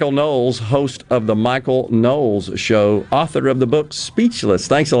 Michael Knowles, host of The Michael Knowles Show, author of the book Speechless.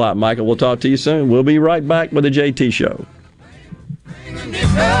 Thanks a lot, Michael. We'll talk to you soon. We'll be right back with the JT Show.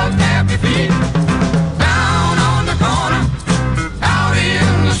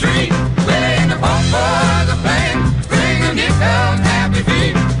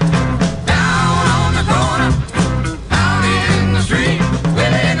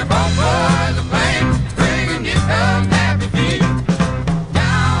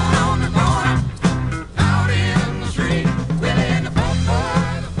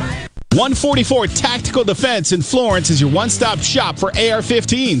 .144 Tactical Defense in Florence is your one-stop shop for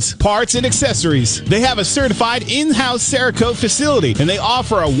AR-15s, parts, and accessories. They have a certified in-house Cerakote facility, and they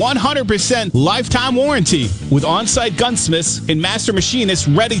offer a 100% lifetime warranty with on-site gunsmiths and master machinists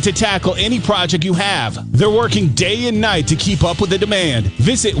ready to tackle any project you have. They're working day and night to keep up with the demand.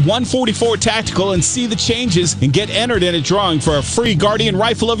 Visit 144 Tactical and see the changes and get entered in a drawing for a free Guardian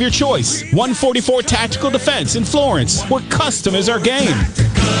rifle of your choice. 144 Tactical Defense in Florence, where custom is our game.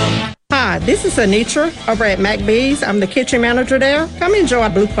 Hi, this is Anitra over at McBee's. I'm the kitchen manager there. Come enjoy our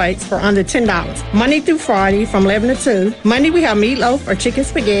blue plates for under $10. Monday through Friday from 11 to 2. Monday we have meatloaf or chicken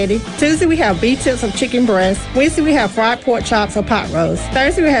spaghetti. Tuesday we have beef tips or chicken breast. Wednesday we have fried pork chops or pot roast.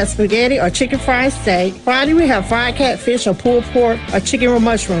 Thursday we have spaghetti or chicken fried steak. Friday we have fried catfish or pulled pork or chicken with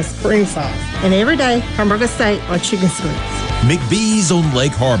mushrooms, cream sauce. And every day, hamburger steak or chicken strips. McBee's on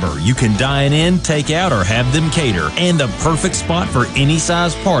Lake Harbor. You can dine in, take out, or have them cater. And the perfect spot for any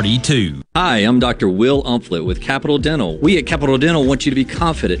size party, too. Hi, I'm Dr. Will Umflett with Capital Dental. We at Capital Dental want you to be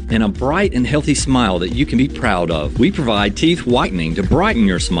confident in a bright and healthy smile that you can be proud of. We provide teeth whitening to brighten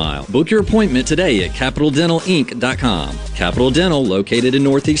your smile. Book your appointment today at CapitalDentalInc.com. Capital Dental, located in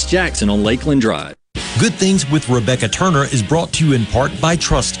Northeast Jackson on Lakeland Drive. Good Things with Rebecca Turner is brought to you in part by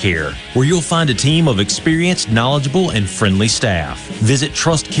TrustCare, where you'll find a team of experienced, knowledgeable, and friendly staff. Visit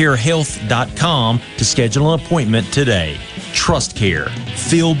TrustCareHealth.com to schedule an appointment today. TrustCare.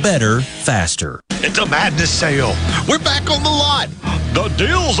 Feel better, faster. It's a madness sale. We're back on the lot. The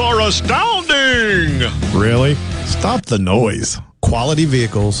deals are astounding. Really? Stop the noise. Quality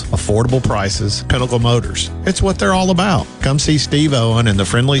vehicles, affordable prices, Pinnacle Motors. It's what they're all about. Come see Steve Owen and the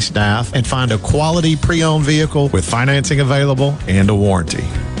friendly staff and find a quality pre-owned vehicle with financing available and a warranty.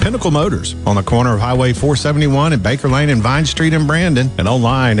 Pinnacle Motors on the corner of Highway 471 and Baker Lane and Vine Street in Brandon, and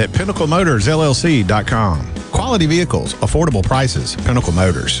online at PinnacleMotorsLLC.com. Quality vehicles, affordable prices, Pinnacle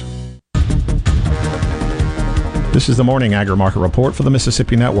Motors. This is the Morning Agri-Market Report for the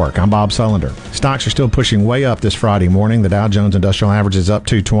Mississippi Network. I'm Bob Sullender. Stocks are still pushing way up this Friday morning. The Dow Jones Industrial Average is up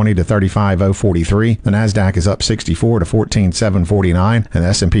 220 to 35,043. The Nasdaq is up 64 to 14,749, and the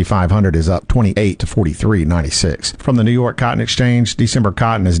S&P 500 is up 28 to 43.96. From the New York Cotton Exchange, December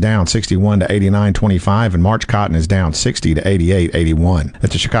cotton is down 61 to 89.25, and March cotton is down 60 to 88.81.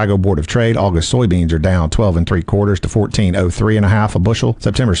 At the Chicago Board of Trade, August soybeans are down 12 3/4 to 14.03 a bushel.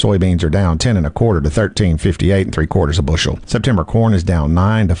 September soybeans are down 10 1/4 to 13.58 3/4 a bushel. September corn is down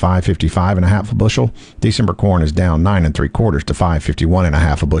 9 to 5.55 a bushel. December corn is down 9 3/4 to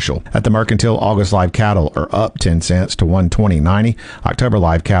 5.51 a bushel. At the Mercantile, August live cattle are up 10 cents to 120.90. October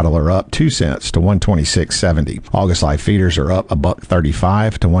live cattle are up 2 cents to 126.70. August live feeders are up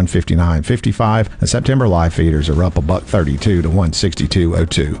 $1.35 to 159.55, and September live feeders are up $1.32 to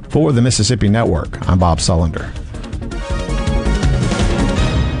 162.02. For the Mississippi Network, I'm Bob Sullender.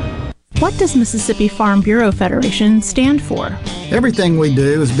 What does Mississippi Farm Bureau Federation stand for? Everything we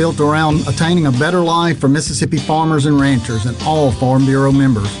do is built around attaining a better life for Mississippi farmers and ranchers and all Farm Bureau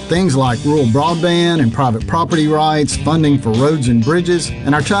members. Things like rural broadband and private property rights, funding for roads and bridges,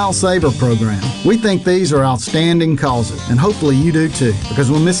 and our Child Saver program. We think these are outstanding causes, and hopefully you do too,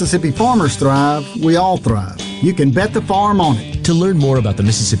 because when Mississippi farmers thrive, we all thrive. You can bet the farm on it. To learn more about the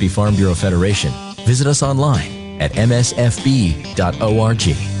Mississippi Farm Bureau Federation, visit us online at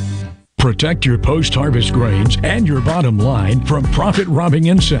msfb.org. Protect your post-harvest grains and your bottom line from profit-robbing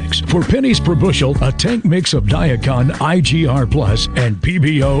insects. For pennies per bushel, a tank mix of Diacon IGR Plus and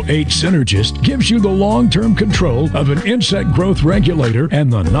PBO-8 Synergist gives you the long-term control of an insect growth regulator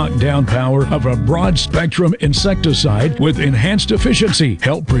and the knockdown power of a broad-spectrum insecticide with enhanced efficiency.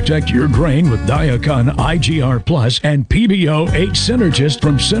 Help protect your grain with Diacon IGR Plus and PBO-8 Synergist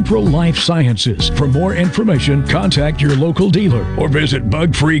from Central Life Sciences. For more information, contact your local dealer or visit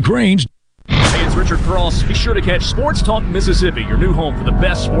bugfreegrains.com. Hey, it's Richard Cross. Be sure to catch Sports Talk Mississippi, your new home for the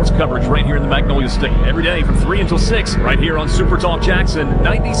best sports coverage right here in the Magnolia State. Every day from 3 until 6, right here on Super Talk Jackson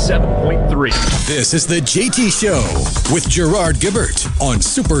 97.3. This is the JT Show with Gerard Gibbert on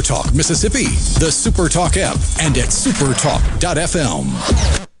Super Talk Mississippi, the Super Talk app, and at supertalk.fm.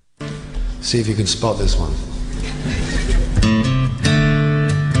 See if you can spot this one.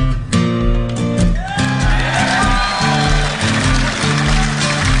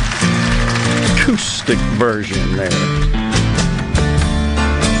 Acoustic version there.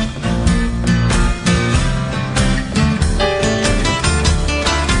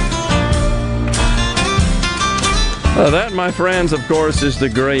 That, my friends, of course, is the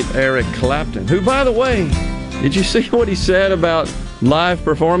great Eric Clapton, who, by the way, did you see what he said about live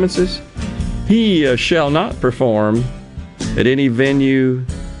performances? He shall not perform at any venue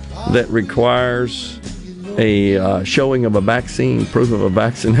that requires a showing of a vaccine, proof of a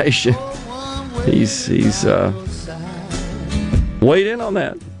vaccination. He's weighed in on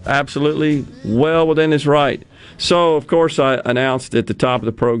that. Absolutely well within his right. So, of course, I announced at the top of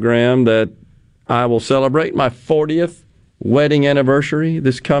the program that I will celebrate my 40th wedding anniversary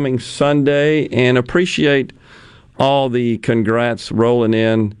this coming Sunday and appreciate all the congrats rolling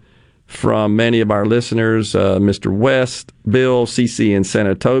in from many of our listeners, Mr. West, Bill, CC in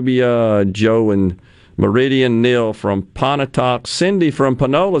Senatobia, Joe and Meridian, Neil from Pontotoc. Cindy from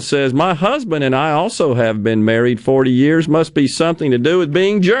Panola says, my husband and I also have been married 40 years. Must be something to do with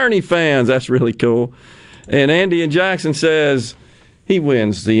being Journey fans. That's really cool. And Andy in Jackson says, he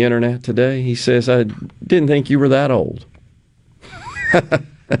wins the internet today. He says, I didn't think you were that old.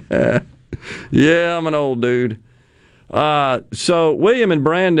 Yeah, I'm an old dude. So William and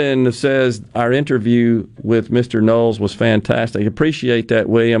Brandon says our interview with Mr. Knowles was fantastic. Appreciate that,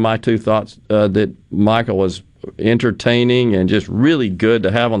 William. I too thought that Michael was entertaining and just really good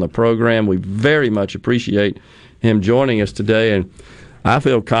to have on the program. We very much appreciate him joining us today, and I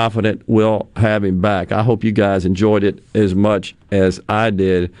feel confident we'll have him back. I hope you guys enjoyed it as much as I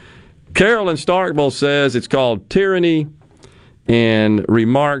did. Carolyn Starkville says it's called Tyranny and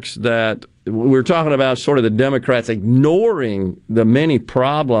remarks that we're talking about sort of the Democrats ignoring the many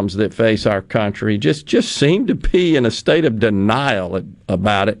problems that face our country, just seem to be in a state of denial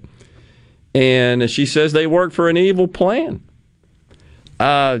about it. And she says they work for an evil plan.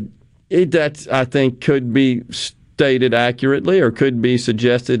 That, I think, could be stated accurately or could be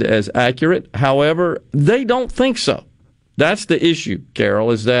suggested as accurate. However, they don't think so. That's the issue,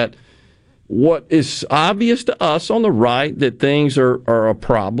 Carol, is that what is obvious to us on the right that things are a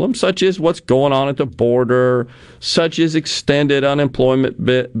problem, such as what's going on at the border, such as extended unemployment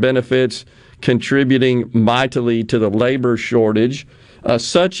benefits contributing mightily to the labor shortage,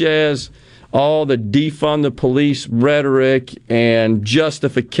 such as all the defund the police rhetoric and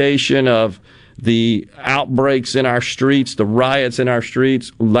justification of the outbreaks in our streets, the riots in our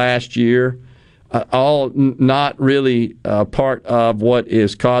streets last year, all not really part of what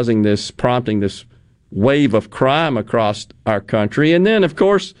is causing this, prompting this wave of crime across our country. And then, of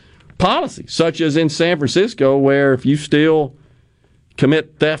course, policy, such as in San Francisco, where if you still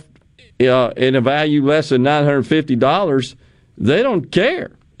commit theft in a value less than $950, they don't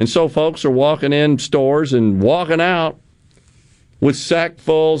care. And so folks are walking in stores and walking out with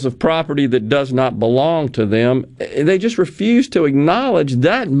sackfuls of property that does not belong to them. They just refuse to acknowledge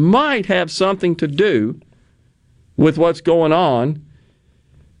that might have something to do with what's going on.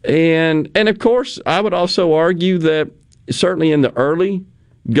 And of course, I would also argue that certainly in the early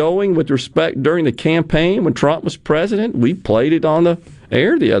going with respect during the campaign when Trump was president, we played it on the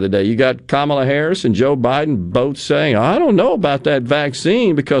air the other day. You got Kamala Harris and Joe Biden both saying, I don't know about that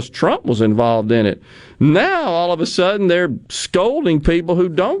vaccine because Trump was involved in it. Now, all of a sudden, they're scolding people who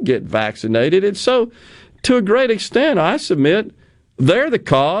don't get vaccinated. And so, to a great extent, I submit, they're the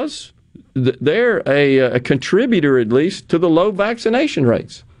cause. They're a contributor, at least, to the low vaccination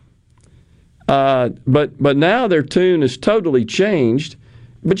rates. But now their tune is totally changed.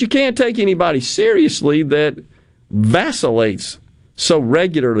 But you can't take anybody seriously that vacillates so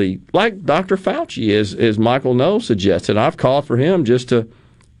regularly, like Dr. Fauci, as Michael Knowles suggested. I've called for him just to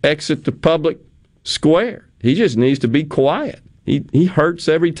exit the public square. He just needs to be quiet. He hurts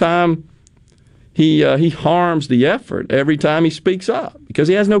every time he harms the effort every time he speaks up because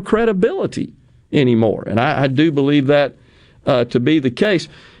he has no credibility anymore. And I do believe that to be the case.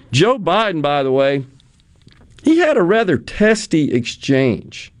 Joe Biden, by the way, he had a rather testy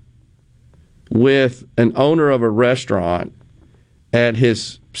exchange with an owner of a restaurant at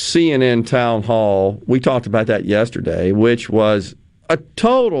his CNN town hall. We talked about that yesterday, which was a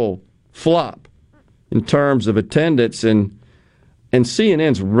total flop in terms of attendance, and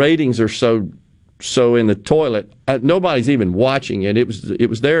CNN's ratings are so in the toilet. Nobody's even watching it. It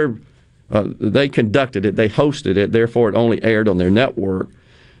was their they conducted it, they hosted it, therefore it only aired on their network.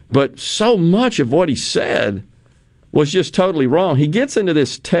 But so much of what he said was just totally wrong. He gets into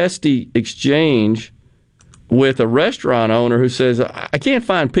this testy exchange with a restaurant owner who says, I can't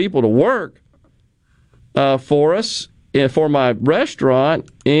find people to work for us and for my restaurant,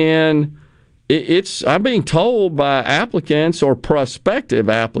 and I'm being told by applicants or prospective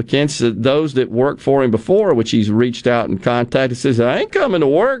applicants, that those that worked for him before, which he's reached out and contacted, says, I ain't coming to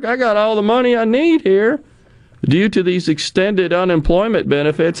work. I got all the money I need here due to these extended unemployment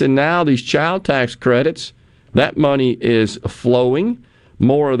benefits and now these child tax credits. That money is flowing.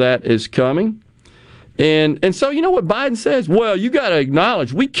 More of that is coming. And so you know what Biden says? Well, you got to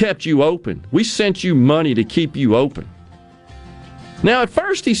acknowledge we kept you open. We sent you money to keep you open. Now, at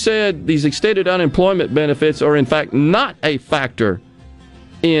first he said these extended unemployment benefits are in fact not a factor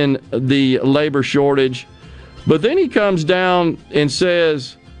in the labor shortage. But then he comes down and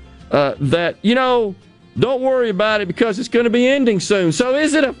says that, don't worry about it because it's going to be ending soon. So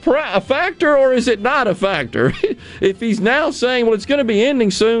is it a factor or is it not a factor? If he's now saying, well, it's going to be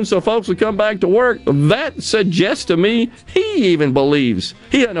ending soon so folks will come back to work, that suggests to me he even believes.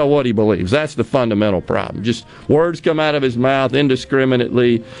 He doesn't know what he believes. That's the fundamental problem. Just words come out of his mouth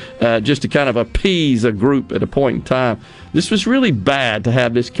indiscriminately just to kind of appease a group at a point in time. This was really bad to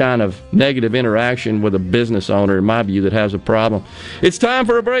have this kind of negative interaction with a business owner, in my view, that has a problem. It's time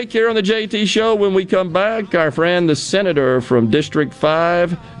for a break here on the JT Show. When we come back, our friend, the senator from District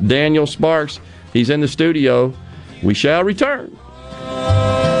 5, Daniel Sparks, he's in the studio. We shall return.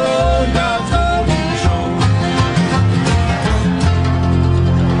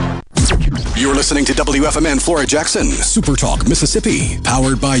 You're listening to WFMN Flora Jackson, Super Talk, Mississippi,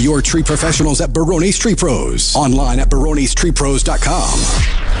 powered by your tree professionals at Barone's Tree Pros. Online at baronestreepros.com.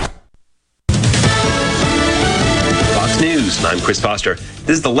 Fox News, I'm Chris Foster.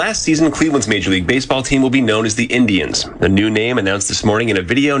 This is the last season Cleveland's Major League Baseball team will be known as the Indians. The new name announced this morning in a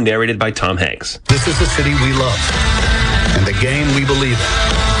video narrated by Tom Hanks. This is the city we love and the game we believe in.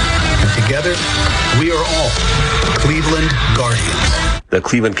 And together, we are all Cleveland Guardians. The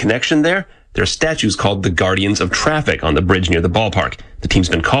Cleveland connection there? There are statues called the Guardians of Traffic on the bridge near the ballpark. The team's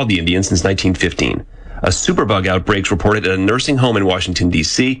been called the Indians since 1915. A superbug outbreak's reported at a nursing home in Washington,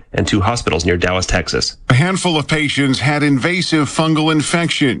 D.C., and 2 hospitals near Dallas, Texas. A handful of patients had invasive fungal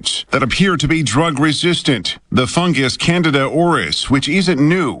infections that appear to be drug-resistant. the fungus Candida auris, which isn't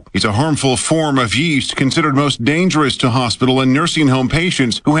new. It's a harmful form of yeast considered most dangerous to hospital and nursing home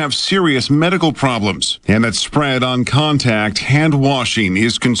patients who have serious medical problems. And that spread on contact, hand washing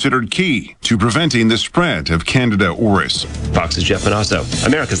is considered key to preventing the spread of Candida auris. Fox's Jeff Manasso.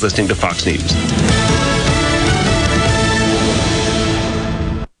 America's listening to Fox News.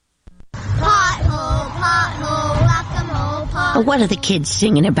 What are the kids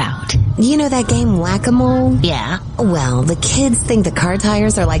singing about? You know that game Whack-A-Mole? Yeah. Well, the kids think the car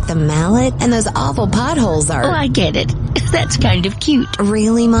tires are like the mallet, and those awful potholes are... Oh, I get it. That's kind of cute.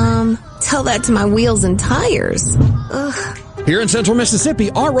 Really, Mom? Tell that to my wheels and tires. Ugh. Here in Central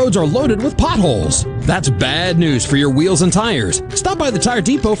Mississippi, our roads are loaded with potholes. That's bad news for your wheels and tires. Stop by the Tire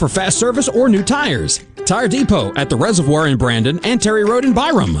Depot for fast service or new tires. Tire Depot at the Reservoir in Brandon and Terry Road in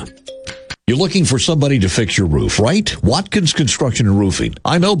Byram. You're looking for somebody to fix your roof, right? Watkins Construction and Roofing.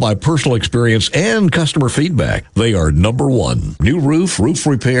 I know by personal experience and customer feedback, they are number one. New roof, roof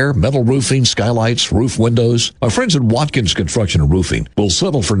repair, metal roofing, skylights, roof windows. Our friends at Watkins Construction and Roofing will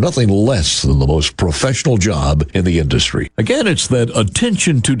settle for nothing less than the most professional job in the industry. Again, it's that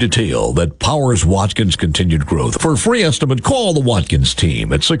attention to detail that powers Watkins' continued growth. For a free estimate, call the Watkins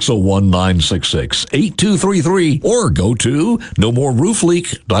team at 601-966-8233 or go to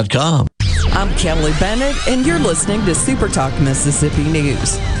nomoreroofleak.com. I'm Kelly Bennett, and you're listening to Super Talk Mississippi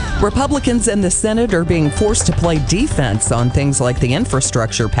News. Republicans in the Senate are being forced to play defense on things like the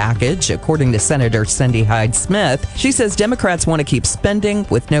infrastructure package, according to Senator Cindy Hyde-Smith. She says Democrats want to keep spending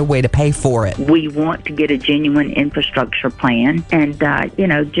with no way to pay for it. We want to get a genuine infrastructure plan and,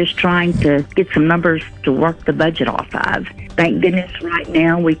 just trying to get some numbers to work the budget off of. Thank goodness right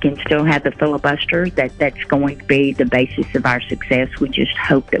now we can still have the filibuster. That's going to be the basis of our success. We just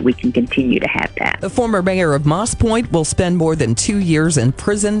hope that we can continue to have that. The former mayor of Moss Point will spend more than 2 years in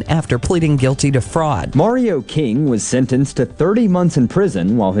prison after pleading guilty to fraud. Mario King was sentenced to 30 months in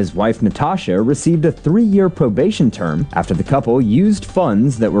prison while his wife Natasha received a 3-year probation term after the couple used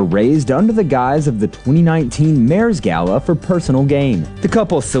funds that were raised under the guise of the 2019 Mayor's Gala for personal gain. The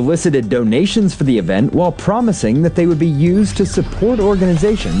couple solicited donations for the event while promising that they would be used to support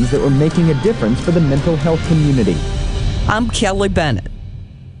organizations that were making a difference for the mental health community. I'm Kelly Bennett.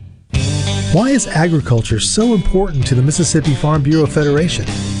 Why is agriculture so important to the Mississippi Farm Bureau Federation?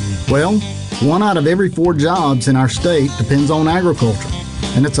 Well, 1 out of every 4 jobs in our state depends on agriculture,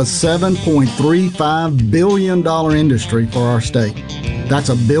 and it's a $7.35 billion industry for our state. That's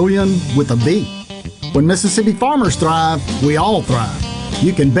a billion with a B. When Mississippi farmers thrive, we all thrive.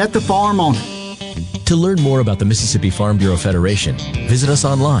 You can bet the farm on it. To learn more about the Mississippi Farm Bureau Federation, visit us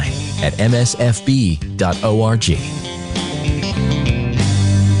online at msfb.org.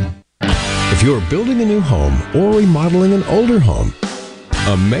 If you're building a new home or remodeling an older home,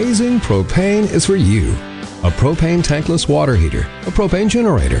 Amazing Propane is for you. A propane tankless water heater, a propane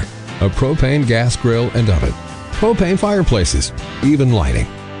generator, a propane gas grill and oven, propane fireplaces, even lighting.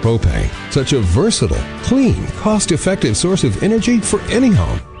 Propane, such a versatile, clean, cost-effective source of energy for any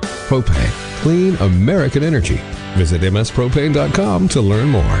home. Propane, clean American energy. Visit mspropane.com to learn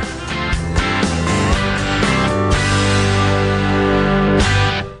more.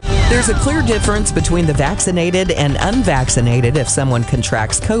 There's a clear difference between the vaccinated and unvaccinated if someone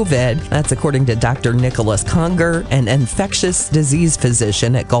contracts COVID. That's according to Dr. Nicholas Conger, an infectious disease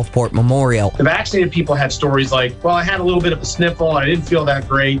physician at Gulfport Memorial. The vaccinated people had stories like, well, I had a little bit of a sniffle and I didn't feel that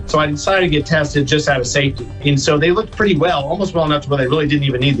great, so I decided to get tested just out of safety. And so they looked pretty well, almost well enough to where they really didn't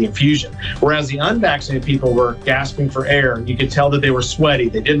even need the infusion. Whereas the unvaccinated people were gasping for air. You could tell that they were sweaty.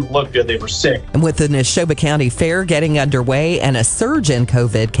 They didn't look good. They were sick. And with the Neshoba County Fair getting underway and a surge in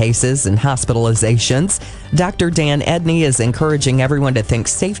COVID cases and hospitalizations, Dr. Dan Edney is encouraging everyone to think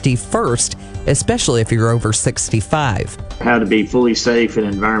safety first, especially if you're over 65. How to be fully safe in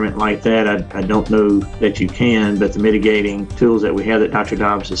an environment like that, I don't know that you can, but the mitigating tools that we have that Dr.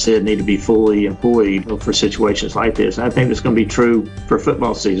 Dobbs has said need to be fully employed for situations like this. I think it's going to be true for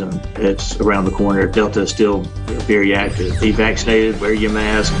football season. It's around the corner. Delta is still very active. Be vaccinated, wear your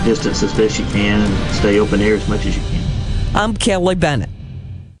mask, distance as best you can, and stay open air as much as you can. I'm Kelly Bennett.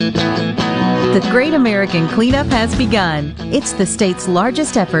 The Great American Cleanup has begun. It's the state's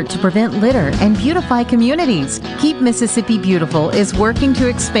largest effort to prevent litter and beautify communities. Keep Mississippi Beautiful is working to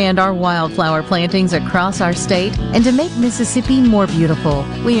expand our wildflower plantings across our state and to make Mississippi more beautiful.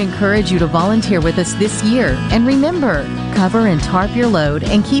 We encourage you to volunteer with us this year. And remember, cover and tarp your load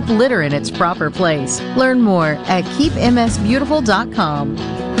and keep litter in its proper place. Learn more at keepmsbeautiful.com.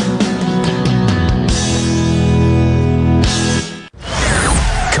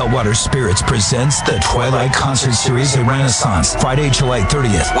 Cutwater Spirits presents the Twilight Concert Series at Renaissance, Friday, July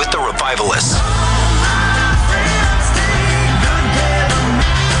 30th, with the Revivalists.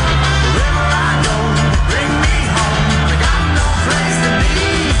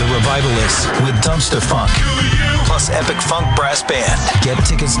 Revivalists with Dumpster Funk, plus Epic Funk Brass Band. Get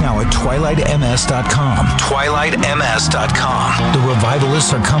tickets now at twilightms.com. twilightms.com. The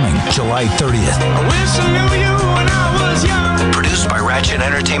Revivalists are coming July 30th. I wish I knew you when I was young. Produced by Ratchet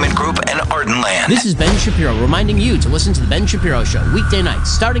Entertainment Group and Ardenland. This is Ben Shapiro reminding you to listen to The Ben Shapiro Show weekday nights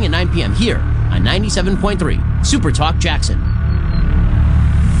starting at 9 p.m. here on 97.3 Super Talk Jackson.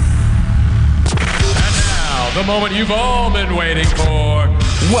 The moment you've all been waiting for.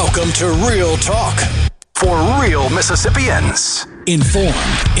 Welcome to Real Talk for real Mississippians. Informed,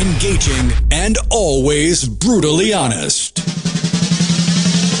 engaging, and always brutally honest.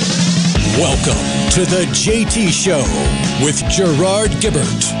 Welcome to the JT Show with Gerard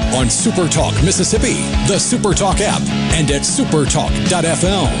Gibbert on Supertalk Mississippi, the Supertalk app, and at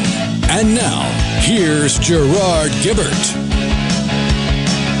supertalk.fm. And now, here's Gerard Gibbert.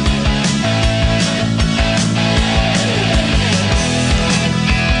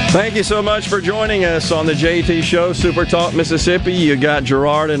 Thank you so much for joining us on the JT Show, Super Talk Mississippi. You got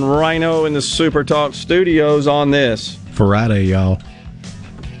Gerard and Rhino in the Super Talk studios on this Friday, y'all.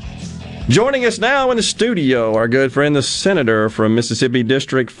 Joining us now in the studio, our good friend, the senator from Mississippi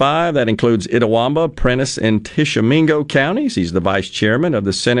District 5. That includes Itawamba, Prentiss, and Tishomingo counties. He's the vice chairman of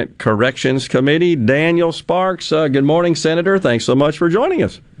the Senate Corrections Committee, Daniel Sparks. Good morning, Senator. Thanks so much for joining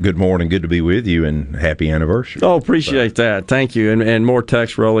us. Good morning. Good to be with you, and happy anniversary. Oh, appreciate that. Thank you. And more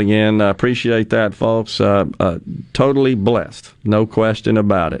text rolling in. Appreciate that, folks. Totally blessed, no question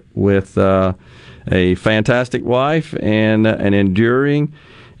about it, with a fantastic wife and an enduring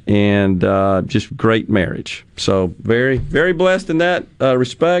and just great marriage. So very, very blessed in that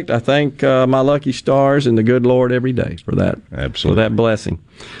respect. I thank my lucky stars and the good Lord every day for that. Absolutely. For that blessing.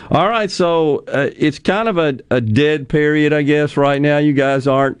 All right, so it's kind of a dead period, I guess, right now. You guys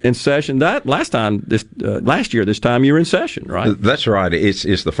aren't in session. That last year, this time you were in session, right? That's right.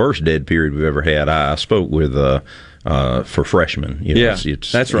 It's the first dead period we've ever had. I spoke with for freshmen.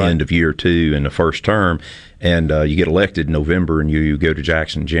 It's that's the right. End of year 2 in the first term. And you get elected in November, and you go to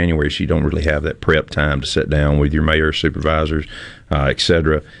Jackson in January, so you don't really have that prep time to sit down with your mayor, supervisors, et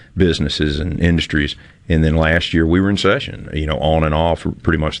cetera, businesses and industries. And then last year we were in session, on and off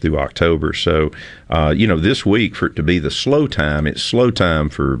pretty much through October. So, this week, for it to be the slow time, it's slow time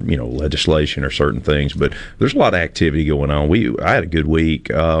for, legislation or certain things, but there's a lot of activity going on. I had a good week.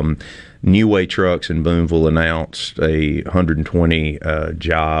 New Way Trucks in Boonville announced a 120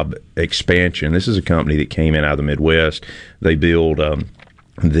 job expansion. This is a company that came in out of the Midwest. They build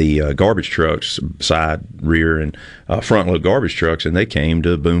the garbage trucks, side, rear, and front load garbage trucks, and they came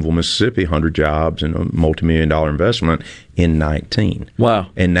to Boonville, Mississippi, 100 jobs and a multi-million-dollar investment in 19. Wow.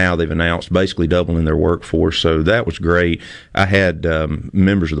 And now they've announced basically doubling their workforce, so that was great. I had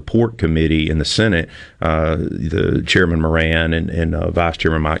members of the Port Committee in the Senate, the Chairman Moran and Vice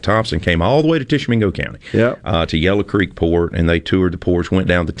Chairman Mike Thompson came all the way to Tishomingo County, to Yellow Creek Port, and they toured the ports, went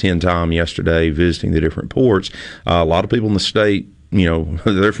down to Tin Tom yesterday, visiting the different ports. A lot of people in the state,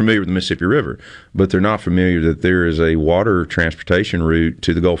 they're familiar with the Mississippi River, but they're not familiar that there is a water transportation route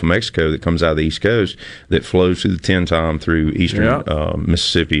to the Gulf of Mexico that comes out of the East Coast that flows through the Tin Tom through eastern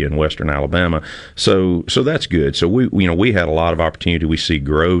Mississippi and western Alabama. So that's good. So we had a lot of opportunity. We see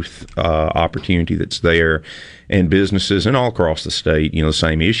growth opportunity that's there, and businesses and all across the state. The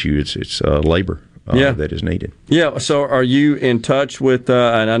same issue. It's labor. That is needed. Yeah, so are you in touch with,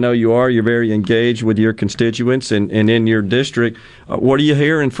 and I know you are, you're very engaged with your constituents and in your district. What are you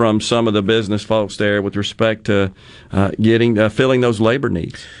hearing from some of the business folks there with respect to filling those labor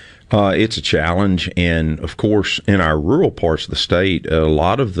needs? It's a challenge, and of course, in our rural parts of the state, a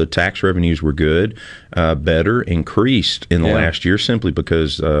lot of the tax revenues were good, better, increased in the last year simply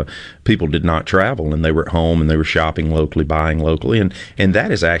because people did not travel and they were at home and they were shopping locally, buying locally, and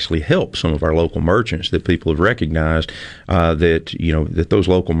that has actually helped some of our local merchants. That people have recognized that those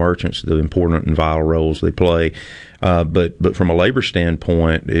local merchants, the important and vital roles they play. But from a labor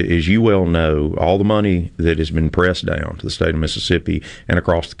standpoint, as you well know, all the money that has been pressed down to the state of Mississippi and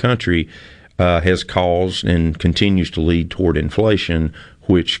across the country has caused and continues to lead toward inflation,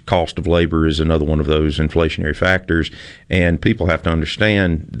 which cost of labor is another one of those inflationary factors. And people have to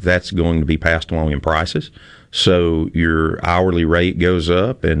understand that's going to be passed along in prices. So your hourly rate goes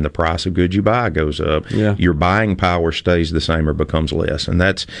up and the price of goods you buy goes up. Yeah. Your buying power stays the same or becomes less. And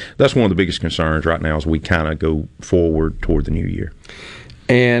that's one of the biggest concerns right now as we kind of go forward toward the new year.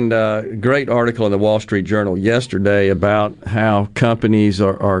 And a great article in the Wall Street Journal yesterday about how companies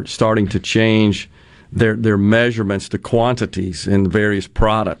are starting to change their measurements, the quantities in various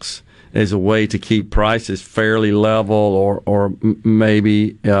products. as a way to keep prices fairly level or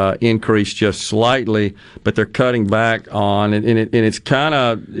maybe increase just slightly, but they're cutting back on and it's kind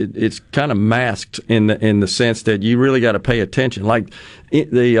of masked in the sense that you really got to pay attention. Like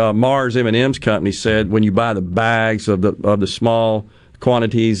the Mars M&M's company said, when you buy the bags of the small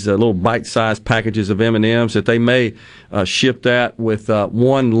quantities, little bite-sized packages of M&Ms, that they may ship that with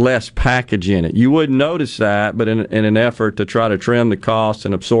one less package in it. You wouldn't notice that, but in an effort to try to trim the costs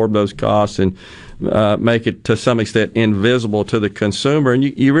and absorb those costs and make it to some extent invisible to the consumer. And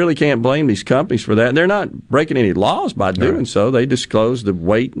you really can't blame these companies for that. They're not breaking any laws by doing so. They disclose the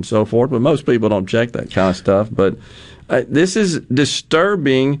weight and so forth, but most people don't check that kind of stuff. But this is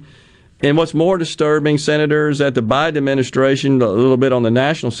disturbing. And what's more disturbing, senators at the Biden administration, a little bit on the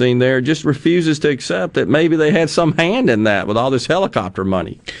national scene there, just refuses to accept that maybe they had some hand in that with all this helicopter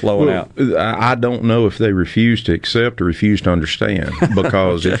money flowing out. I don't know if they refuse to accept or refuse to understand,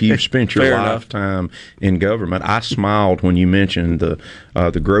 because if you've spent your lifetime in government, I smiled when you mentioned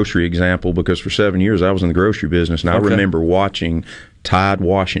the grocery example, because for 7 years I was in the grocery business, and I remember watching Tide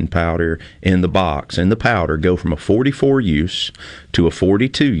washing powder in the box and the powder go from a 44 use to a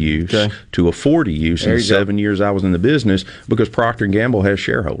 42 use to a 40 use in 7 years I was in the business, because Procter & Gamble has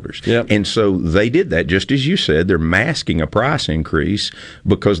shareholders. And so they did that, just as you said. They're masking a price increase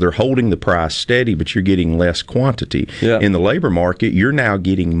because they're holding the price steady, but you're getting less quantity. In the labor market, you're now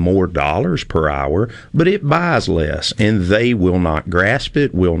getting more dollars per hour, but it buys less, and they will not grasp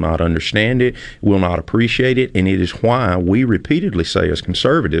it, will not understand it, will not appreciate it, and it is why we repeatedly say as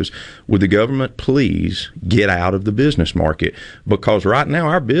conservatives, would the government please get out of the business market? Because right now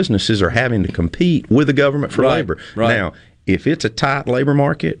our businesses are having to compete with the government for labor. Now, if it's a tight labor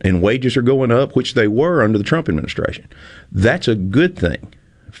market and wages are going up, which they were under the Trump administration, that's a good thing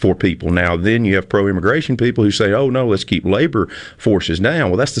for people. Now, then you have pro-immigration people who say, oh, no, let's keep labor forces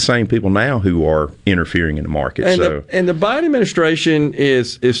down. Well, that's the same people now who are interfering in the market. And the Biden administration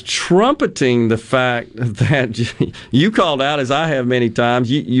is trumpeting the fact that you called out, as I have many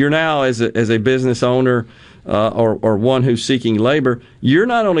times, you're now, as a business owner or one who's seeking labor, you're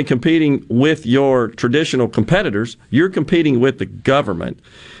not only competing with your traditional competitors, you're competing with the government.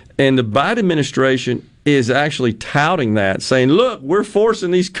 And the Biden administration is actually touting that, saying, look, we're forcing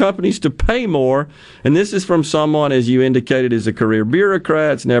these companies to pay more. And this is from someone, as you indicated, is a career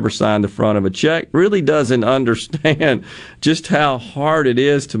bureaucrat, has never signed the front of a check, really doesn't understand just how hard it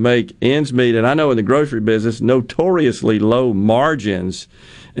is to make ends meet. And I know in the grocery business, notoriously low margins,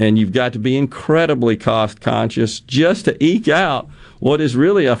 and you've got to be incredibly cost conscious just to eke out what is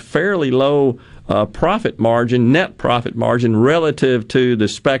really a fairly low profit margin, net profit margin, relative to the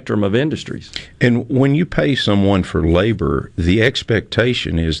spectrum of industries. And when you pay someone for labor, the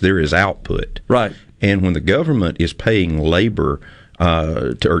expectation is there is output. Right. And when the government is paying labor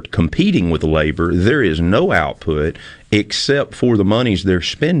or competing with labor, there is no output except for the monies they're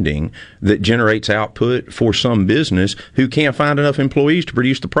spending that generates output for some business who can't find enough employees to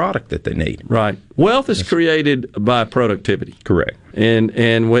produce the product that they need. Right. Wealth is created by productivity. Correct.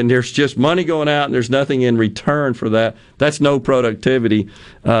 And when there's just money going out and there's nothing in return for that, that's no productivity.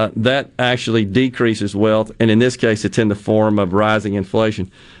 That actually decreases wealth, and in this case, it's in the form of rising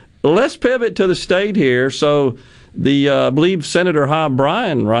inflation. Let's pivot to the state here. So I believe Senator Hob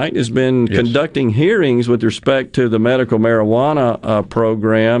Bryan, right, has been conducting hearings with respect to the medical marijuana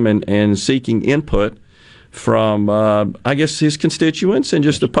program and seeking input from, I guess, his constituents and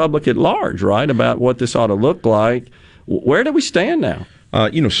just the public at large, right, about what this ought to look like. Where do we stand now?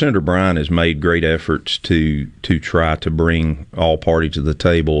 Senator Bryan has made great efforts to try to bring all parties to the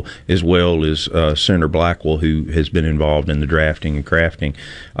table, as well as Senator Blackwell, who has been involved in the drafting and crafting.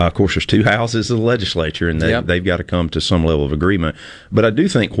 Of course, there's two houses of the legislature, and they've got to come to some level of agreement. But I do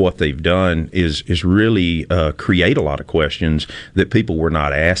think what they've done is really create a lot of questions that people were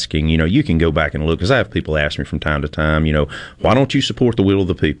not asking. You can go back and look, because I have people ask me from time to time, why don't you support the will of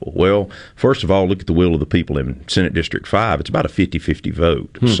the people? Well, first of all, look at the will of the people in Senate District 5. It's about a 50-50 vote.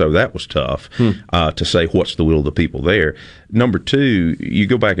 So that was tough to say what's the will of the people there. Number two, you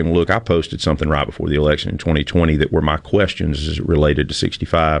go back and look, I posted something right before the election in 2020 that were my questions as related to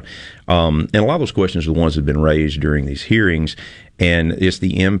 65. And a lot of those questions are the ones that have been raised during these hearings. And it's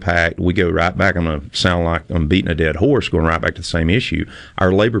the impact. We go right back. I'm going to sound like I'm beating a dead horse, going right back to the same issue.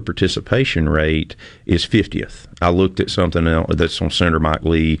 Our labor participation rate is 50th. I looked at something else that's on Senator Mike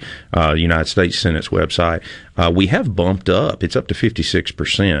Lee, United States Senate's website. We have bumped up. It's up to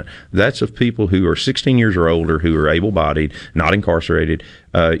 56%. That's of people who are 16 years or older, who are able-bodied, not incarcerated,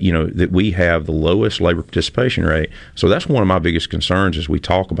 that we have the lowest labor participation rate. So that's one of my biggest concerns as we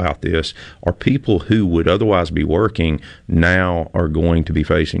talk about this, are people who would otherwise be working now are going to be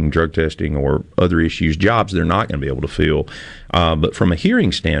facing drug testing or other issues, jobs they're not going to be able to fill. But from a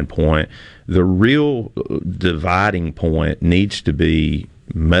hearing standpoint, the real dividing point needs to be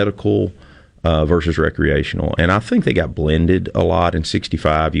medical versus recreational. And I think they got blended a lot. In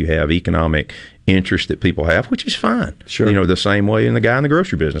 65, you have economic interest that people have, which is fine. Sure. The same way in the guy in the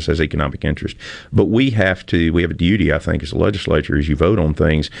grocery business has economic interest. But we have a duty, I think, as a legislature, as you vote on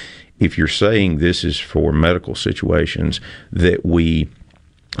things, if you're saying this is for medical situations, that we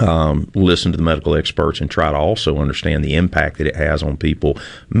listen to the medical experts and try to also understand the impact that it has on people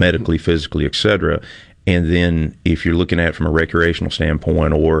medically, physically, et cetera. And then if you're looking at it from a recreational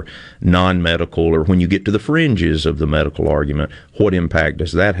standpoint or non-medical, or when you get to the fringes of the medical argument, what impact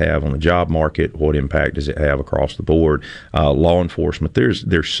does that have on the job market? What impact does it have across the board? Law enforcement,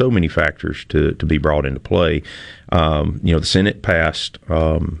 there's so many factors to be brought into play. The Senate passed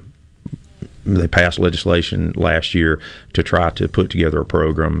legislation last year to try to put together a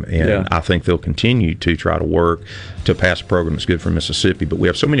program, and I think they'll continue to try to work to pass a program that's good for Mississippi. But we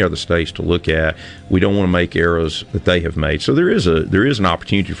have so many other states to look at. We don't want to make errors that they have made. So there is an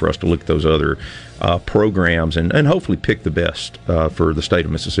opportunity for us to look at those other programs and hopefully pick the best for the state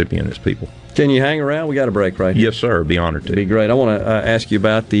of Mississippi and its people. Can you hang around? We got a break right here. Yes, sir. Be honored to. Be great. I want to ask you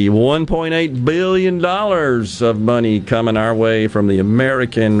about the $1.8 billion of money coming our way from the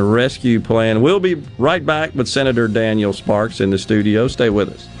American Rescue Plan. We'll be right back with Senator Daniel Sparks in the studio. Stay with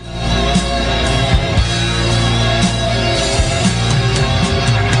us.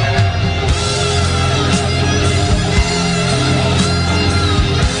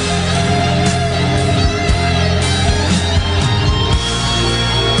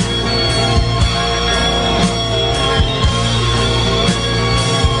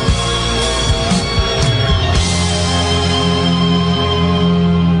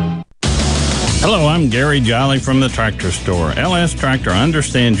 Hello, I'm Gary Jolly from the Tractor Store. LS Tractor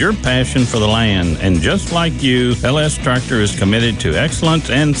understands your passion for the land, and just like you, LS Tractor is committed to excellence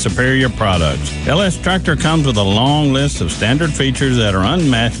and superior products. LS Tractor comes with a long list of standard features that are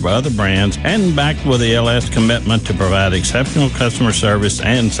unmatched by other brands and backed with the LS commitment to provide exceptional customer service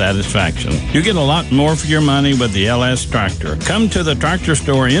and satisfaction. You get a lot more for your money with the LS Tractor. Come to the Tractor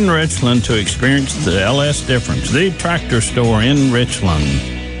Store in Richland to experience the LS difference. The Tractor Store in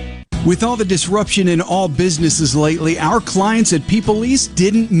Richland. With all the disruption in all businesses lately, our clients at People East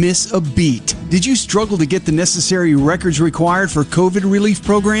didn't miss a beat. Did you struggle to get the necessary records required for COVID relief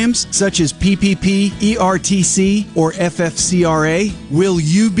programs, such as PPP, ERTC, or FFCRA? Will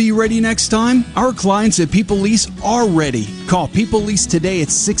you be ready next time? Our clients at People East are ready. Call People East today at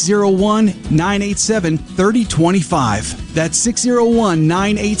 601-987-3025. That's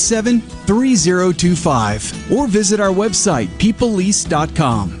 601-987-3025. Or visit our website,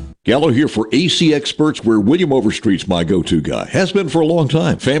 peopleeast.com. Gallo here for AC Experts, where William Overstreet's my go-to guy. Has been for a long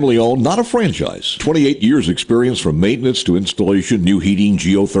time. Family-owned, not a franchise. 28 years experience from maintenance to installation, new heating,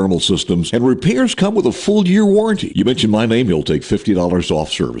 geothermal systems, and repairs come with a full-year warranty. You mention my name, he'll take $50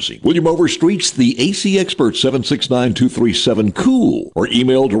 off servicing. William Overstreet's the AC Expert, 769-237-COOL, or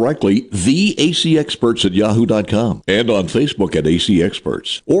email directly theacexperts@yahoo.com, and on Facebook at AC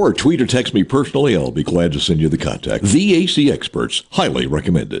Experts. Or tweet or text me personally, I'll be glad to send you the contact. The AC Experts, highly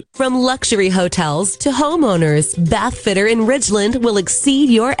recommended. From luxury hotels to homeowners, Bath Fitter in Ridgeland will exceed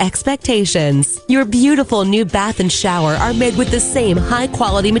your expectations. Your beautiful new bath and shower are made with the same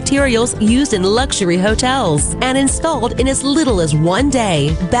high-quality materials used in luxury hotels and installed in as little as 1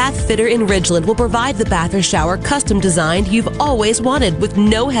 day. Bath Fitter in Ridgeland will provide the bath or shower custom designed you've always wanted with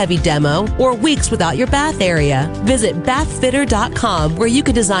no heavy demo or weeks without your bath area. Visit bathfitter.com where you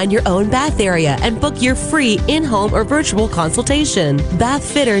can design your own bath area and book your free in-home or virtual consultation.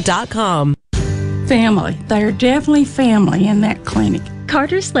 Bathfitter.com. Family. They're definitely family in that clinic.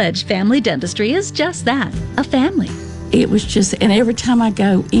 Carter Sledge Family Dentistry is just that, a family. It was just, and every time I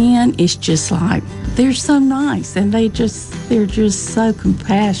go in, it's just like, they're so nice and they're just so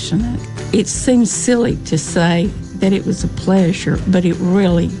compassionate. It seems silly to say that it was a pleasure, but it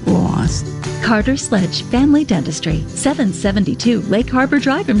really was. Carter Sledge Family Dentistry, 772 Lake Harbor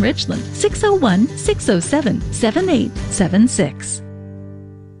Drive in Richland, 601-607-7876.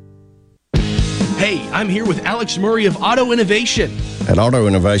 Hey, I'm here with Alex Murray of Auto Innovation. At Auto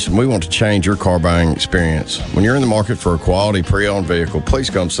Innovation, we want to change your car buying experience. When you're in the market for a quality pre-owned vehicle, please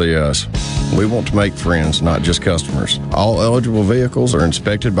come see us. We want to make friends, not just customers. All eligible vehicles are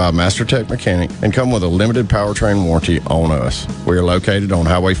inspected by a MasterTech mechanic and come with a limited powertrain warranty on us. We are located on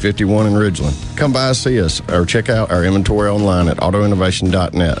Highway 51 in Ridgeland. Come by and see us or check out our inventory online at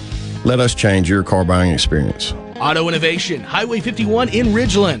autoinnovation.net. Let us change your car buying experience. Auto Innovation, Highway 51 in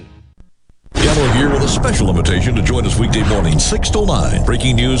Ridgeland. Gallo here with a special invitation to join us weekday morning, 6 to 9.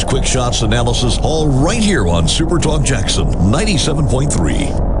 Breaking news, quick shots, analysis, all right here on Super Talk Jackson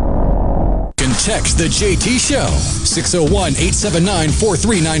 97.3. Can text the JT Show,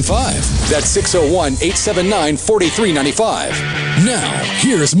 601-879-4395. That's 601-879-4395. Now,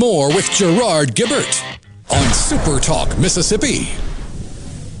 here's more with Gerard Gibbert on Super Talk Mississippi.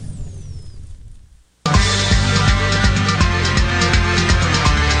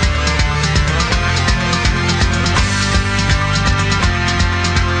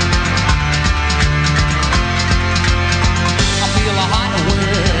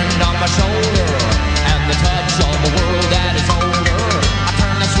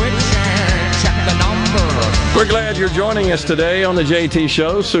 We're glad you're joining us today on the JT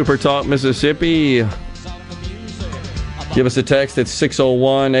Show, Super Talk Mississippi. Give us a text at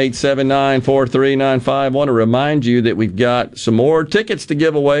 601-879-4395. I want to remind you that we've got some more tickets to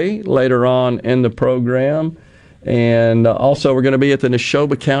give away later on in the program. And also we're going to be at the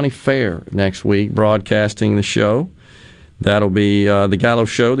Neshoba County Fair next week broadcasting the show. That'll be the Gallo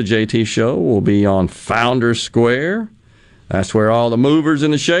Show, the JT Show, will be on Founders Square. That's where all the movers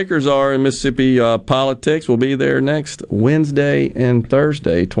and the shakers are in Mississippi politics. We'll be there next Wednesday and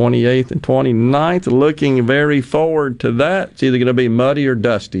Thursday, 28th and 29th. Looking very forward to that. It's either going to be muddy or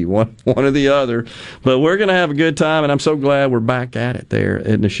dusty, one or the other. But we're going to have a good time, and I'm so glad we're back at it there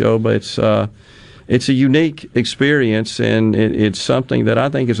in Neshoba. It's a unique experience, and it's something that I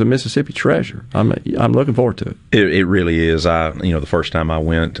think is a Mississippi treasure. I'm looking forward to it. It really is. The first time I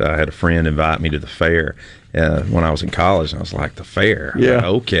went, I had a friend invite me to the fair. When I was in college, and I was like, the fair? Yeah. Like,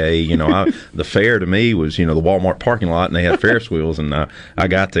 okay. The fair to me was, the Walmart parking lot, and they had Ferris wheels, and I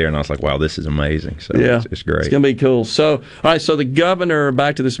got there, and I was like, wow, this is amazing. So yeah, it's great. It's going to be cool. So, all right, so the governor,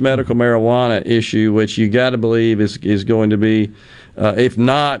 back to this medical marijuana issue, which you got to believe is going to be, if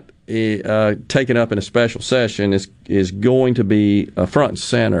not taken up in a special session, is going to be front and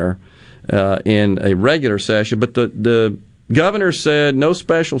center in a regular session. But the governor said no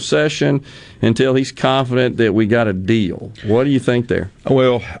special session until he's confident that we got a deal. What do you think there?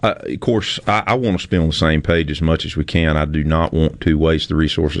 Well, of course, I want us to be on the same page as much as we can. I do not want to waste the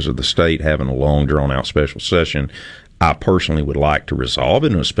resources of the state having a long, drawn-out special session. I personally would like to resolve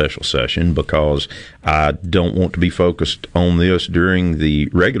it in a special session because I don't want to be focused on this during the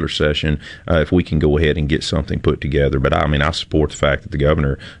regular session if we can go ahead and get something put together. But I support the fact that the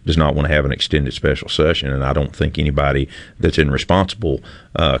governor does not want to have an extended special session, and I don't think anybody that's in responsible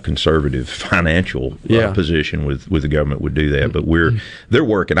conservative financial position with the government would do that. But they're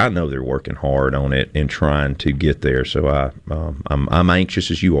working. I know they're working hard on it and trying to get there. So I'm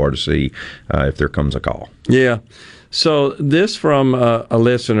anxious as you are to see if there comes a call. Yeah. So this from a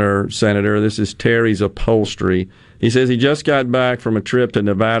listener, Senator. This is Terry's Upholstery. He says he just got back from a trip to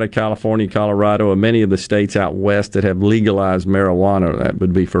Nevada, California, Colorado, and many of the states out west that have legalized marijuana. That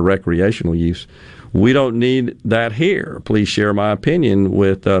would be for recreational use. We don't need that here. Please share my opinion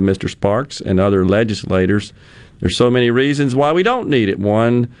with Mr. Sparks and other legislators. There's so many reasons why we don't need it.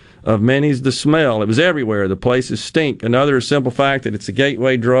 One of many is the smell. It was everywhere. The places stink. Another is simple fact that it's a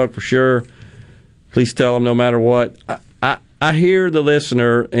gateway drug for sure. Please tell them no matter what. I hear the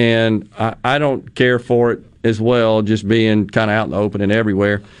listener, and I don't care for it as well, just being kind of out in the open and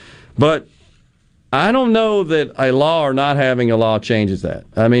everywhere. But I don't know that a law or not having a law changes that.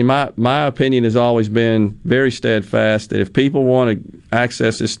 I mean, my opinion has always been very steadfast that if people want to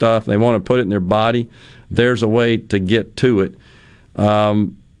access this stuff, they want to put it in their body, there's a way to get to it.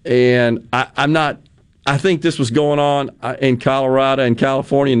 And I think this was going on in Colorado and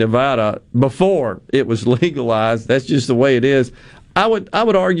California and Nevada before it was legalized. That's just the way it is. I would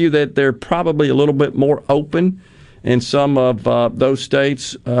argue that they're probably a little bit more open in some of those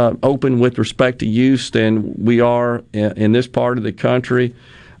states, open with respect to use than we are in this part of the country.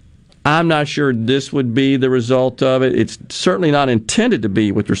 I'm not sure this would be the result of it. It's certainly not intended to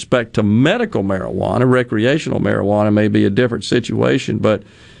be with respect to medical marijuana. Recreational marijuana may be a different situation, but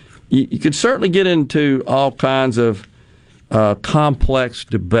you could certainly get into all kinds of complex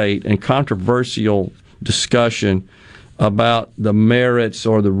debate and controversial discussion about the merits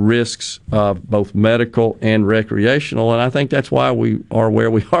or the risks of both medical and recreational, and I think that's why we are where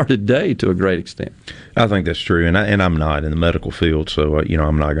we are today to a great extent. I think that's true, and I'm not in the medical field, so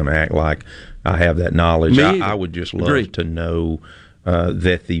I'm not going to act like I have that knowledge. I would just love to know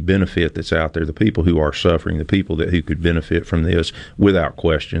that the benefit that's out there, the people who are suffering, the people who could benefit from this, without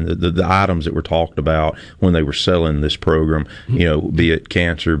question, the items that were talked about when they were selling this program, be it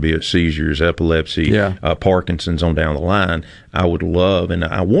cancer, be it seizures, epilepsy, Parkinson's on down the line, I would love, and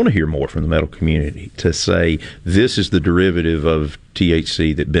I want to hear more from the medical community to say this is the derivative of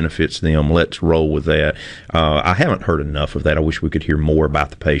THC that benefits them. Let's roll with that. I haven't heard enough of that. I wish we could hear more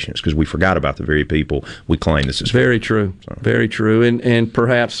about the patients because we forgot about the very people we claim this is for. Very true. So. Very true. And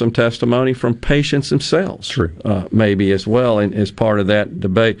perhaps some testimony from patients themselves. True. Maybe as well and as part of that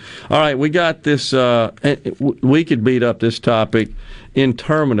debate. All right, we got this. We could beat up this topic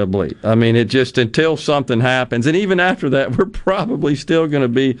interminably. I mean, it just until something happens, and even after that, we're probably still going to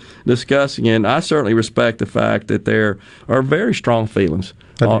be discussing it. And I certainly respect the fact that there are very strong feelings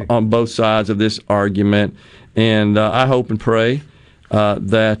on both sides of this argument, and I hope and pray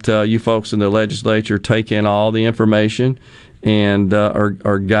that you folks in the legislature take in all the information and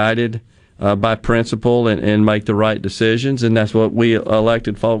are guided by principle and make the right decisions, and that's what we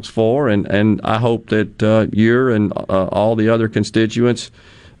elected folks for. And I hope that you and all the other constituents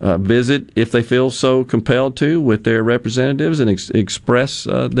visit, if they feel so compelled to, with their representatives and express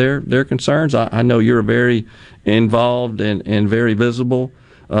their concerns. I know you're a very involved and very visible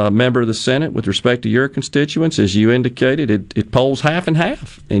member of the Senate with respect to your constituents. As you indicated, it polls half and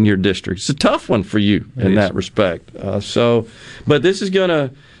half in your district. It's a tough one for you in that respect. But this is going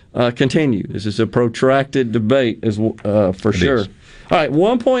to continue. This is a protracted debate, for sure. All right,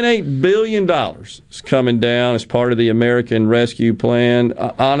 $1.8 billion is coming down as part of the American Rescue Plan.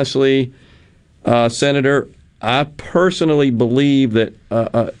 Honestly, Senator, I personally believe that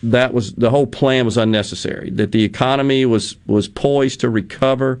that was the whole plan was unnecessary. That the economy was poised to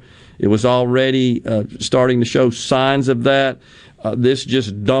recover. It was already starting to show signs of that. This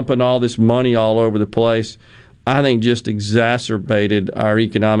just dumping all this money all over the place, I think, just exacerbated our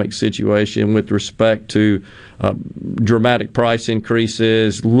economic situation with respect to dramatic price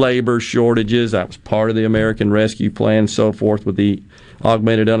increases, labor shortages. That was part of the American Rescue Plan, and so forth, with the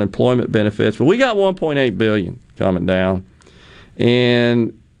augmented unemployment benefits. But we got $1.8 billion coming down,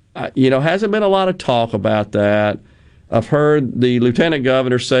 and hasn't been a lot of talk about that. I've heard the lieutenant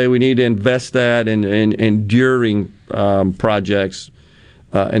governor say we need to invest that in enduring projects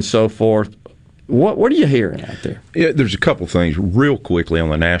and so forth. What are you hearing out there? Yeah, there's a couple of things real quickly on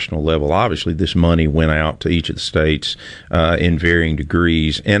the national level. Obviously, this money went out to each of the states in varying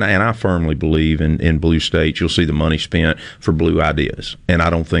degrees, and I firmly believe in blue states you'll see the money spent for blue ideas, and I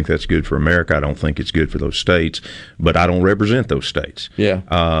don't think that's good for America. I don't think it's good for those states, but I don't represent those states. Yeah.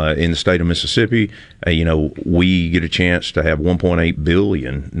 In the state of Mississippi, we get a chance to have $1.8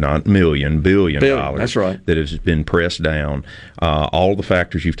 billion, not million, billion dollars. That's right. That has been pressed down. All the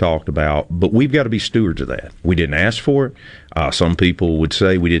factors you've talked about, but we've got to be stewards of that. We didn't ask for it. Some people would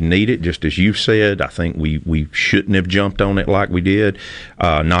say we didn't need it, just as you've said. I think we shouldn't have jumped on it like we did.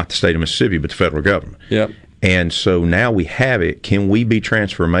 Not the state of Mississippi, but the federal government. Yep. And so now we have it. Can we be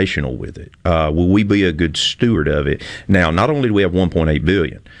transformational with it? Will we be a good steward of it? Now, not only do we have $1.8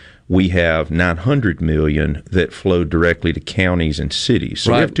 billion, we have $900 million that flowed directly to counties and cities.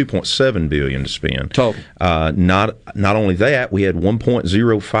 So we have $2.7 billion to spend. Total. Not only that, we had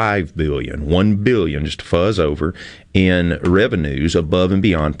 $1.05 billion, $1 billion, just to fuzz over, in revenues above and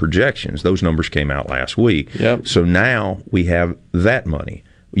beyond projections. Those numbers came out last week. Yep. So now we have that money.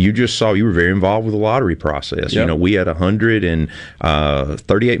 You just saw, you were very involved with the lottery process. Yep. We had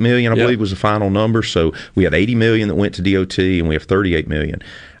 $138 million, I believe, was the final number. So we had $80 million that went to DOT, and we have $38 million.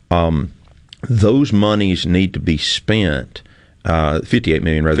 Those monies need to be spent. $58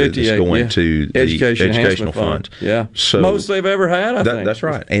 million rather than just going to the educational funds. Yeah, so most they've ever had. I think that's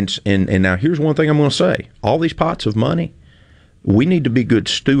right. And now here's one thing I'm going to say: all these pots of money, we need to be good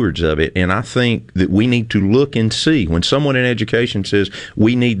stewards of it. And I think that we need to look and see when someone in education says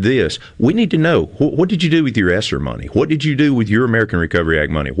we need this, we need to know what did you do with your ESSER money? What did you do with your American Recovery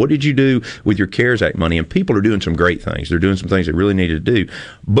Act money? What did you do with your CARES Act money? And people are doing some great things. They're doing some things they really needed to do.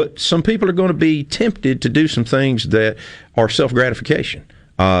 But some people are going to be tempted to do some things that are self-gratification.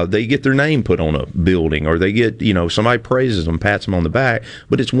 They get their name put on a building, or they get, somebody praises them, pats them on the back,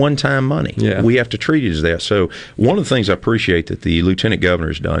 but it's one-time money. Yeah. We have to treat it as that. So one of the things I appreciate that the lieutenant governor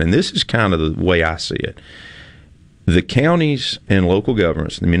has done, and this is kind of the way I see it, the counties and local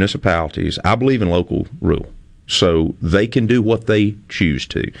governments, the municipalities, I believe in local rule. So they can do what they choose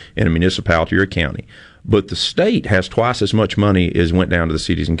to in a municipality or a county. but the state has twice as much money as went down to the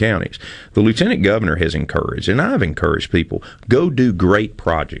cities and counties. The lieutenant governor has encouraged, and I've encouraged people, go do great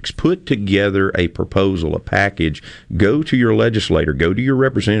projects. Put together a proposal, a package. Go to your legislator, go to your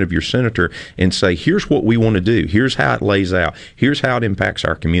representative, your senator, and say, here's what we want to do. Here's how it lays out. Here's how it impacts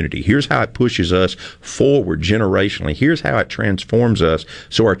our community. Here's how it pushes us forward generationally. Here's how it transforms us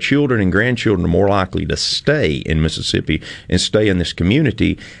so our children and grandchildren are more likely to stay in Mississippi and stay in this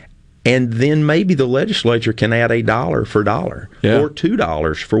community. And then maybe the legislature can add $1 for $1 or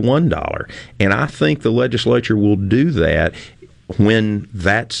 $2 for $1. And I think the legislature will do that when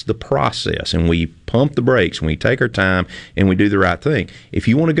that's the process and we pump the brakes and we take our time and we do the right thing. If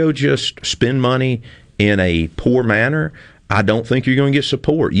you want to go just spend money in a poor manner, I don't think you're going to get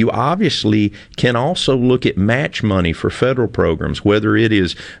support. You obviously can also look at match money for federal programs, whether it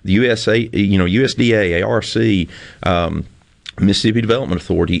is the USDA, ARC, Mississippi Development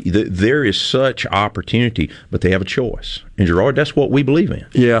Authority. There is such opportunity, but they have a choice. And Gerard, that's what we believe in.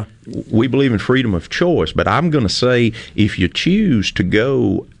 Yeah. We believe in freedom of choice, but I'm going to say if you choose to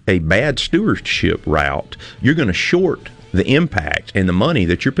go a bad stewardship route, you're going to short the impact and the money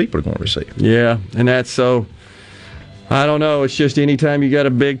that your people are going to receive. Yeah, and that's so... I don't know. It's just anytime you got a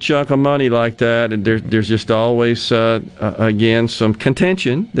big chunk of money like that, and there's just always, again, some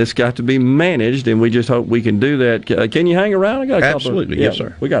contention that's got to be managed, and we just hope we can do that. Can you hang around? I got a couple. Absolutely, yes,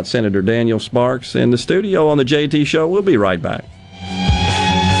 sir. We got Senator Daniel Sparks in the studio on the JT Show. We'll be right back.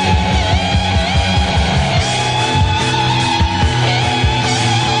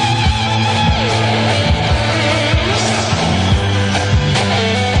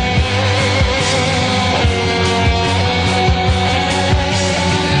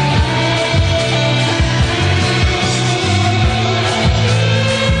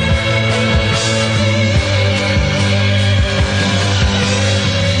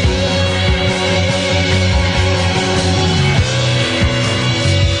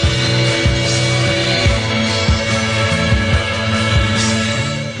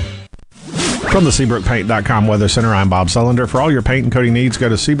 From the SeabrookPaint.com Weather Center, I'm Bob Sullender. For all your paint and coating needs, go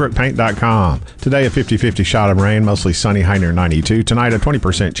to SeabrookPaint.com. Today, a 50-50 shot of rain, mostly sunny, high near 92. Tonight, a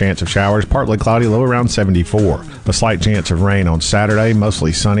 20% chance of showers, partly cloudy, low around 74. A slight chance of rain on Saturday,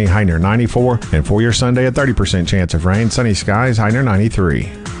 mostly sunny, high near 94. And for your Sunday, a 30% chance of rain, sunny skies, high near 93.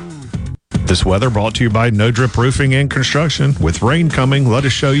 This weather brought to you by No Drip Roofing and Construction. With rain coming, let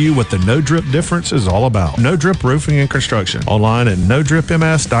us show you what the No Drip difference is all about. No Drip Roofing and Construction. Online at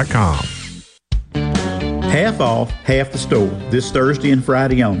NoDripMS.com. Half off, half the store, this Thursday and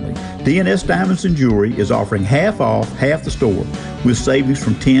Friday only. D&S Diamonds and Jewelry is offering half off, half the store, with savings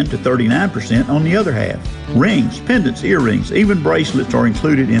from 10 to 39% on the other half. Rings, pendants, earrings, even bracelets are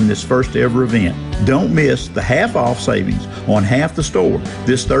included in this first ever event. Don't miss the half off savings on half the store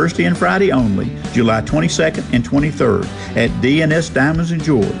this Thursday and Friday only, July 22nd and 23rd at D&S Diamonds and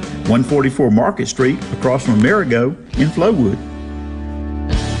Jewelry, 144 Market Street, across from Amerigo in Flowood.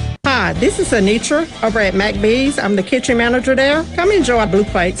 Hi, this is Anitra over at McBee's. I'm the kitchen manager there. Come enjoy our blue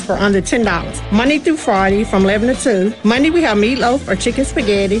plates for under $10. Monday through Friday from 11 to 2. Monday we have meatloaf or chicken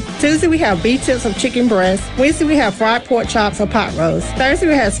spaghetti. Tuesday we have beef tips or chicken breast. Wednesday we have fried pork chops or pot roast. Thursday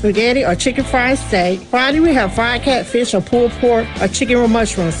we have spaghetti or chicken fried steak. Friday we have fried catfish or pulled pork or chicken with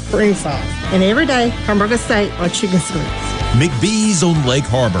mushrooms, cream sauce. And every day, hamburger steak or chicken strips. McBee's on Lake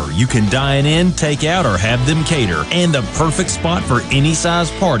Harbor. You can dine in, take out, or have them cater. And the perfect spot for any size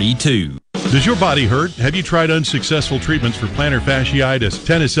party, too. Does your body hurt? Have you tried unsuccessful treatments for plantar fasciitis,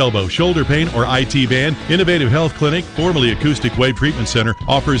 tennis elbow, shoulder pain, or IT band? Innovative Health Clinic, formerly Acoustic Wave Treatment Center,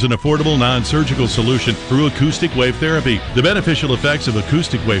 offers an affordable non-surgical solution through acoustic wave therapy. The beneficial effects of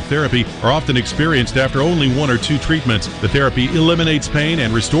acoustic wave therapy are often experienced after only 1 or 2 treatments. The therapy eliminates pain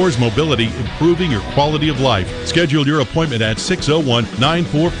and restores mobility, improving your quality of life. Schedule your appointment at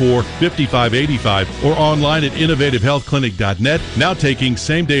 601-944-5585 or online at innovativehealthclinic.net. Now taking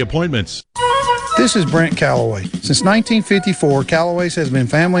same-day appointments. This is Brent Calloway. Since 1954, Calloway's has been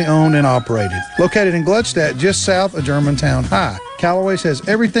family-owned and operated. Located in Gluckstadt, just south of Germantown High, Calloway's has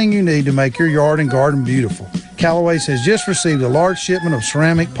everything you need to make your yard and garden beautiful. Calloway's has just received a large shipment of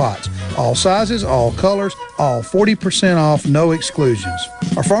ceramic pots. All sizes, all colors, all 40% off, no exclusions.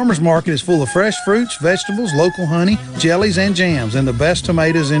 Our farmers market is full of fresh fruits, vegetables, local honey, jellies, and jams, and the best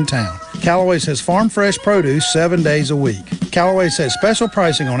tomatoes in town. Calloway's has farm fresh produce 7 days a week. Calloway's has special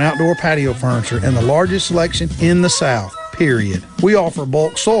pricing on outdoor patio furniture and the largest selection in the South, period. We offer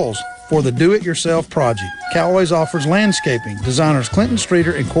bulk soils, for the do-it-yourself project. Callaway's offers landscaping. Designers Clinton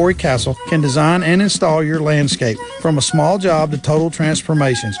Streeter and Corey Castle can design and install your landscape from a small job to total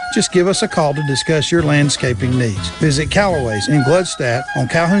transformations. Just give us a call to discuss your landscaping needs. Visit Callaway's in Gluckstadt on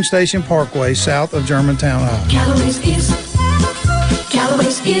Calhoun Station Parkway, south of Germantown, Iowa. Callaway's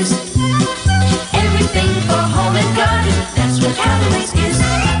is everything for home and garden. That's what Callaway's is.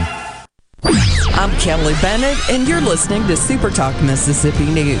 I'm Kelly Bennett, and you're listening to Super Talk Mississippi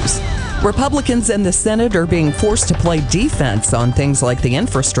News. Republicans in the Senate are being forced to play defense on things like the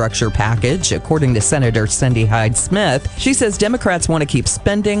infrastructure package, according to Senator Cindy Hyde-Smith. She says Democrats want to keep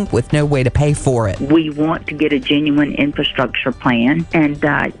spending with no way to pay for it. We want to get a genuine infrastructure plan and,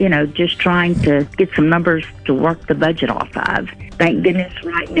 just trying to get some numbers to work the budget off of. Thank goodness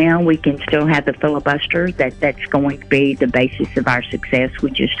right now we can still have the filibuster. That's going to be the basis of our success. We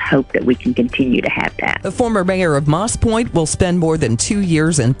just hope that we can continue to have that. The former mayor of Moss Point will spend more than 2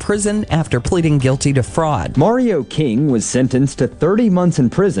 years in prison after pleading guilty to fraud. Mario King was sentenced to 30 months in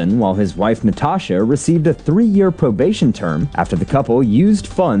prison while his wife Natasha received a 3-year probation term after the couple used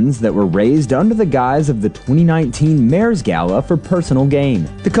funds that were raised under the guise of the 2019 Mayor's Gala for personal gain.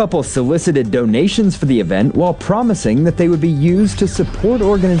 The couple solicited donations for the event while promising that they would be used to support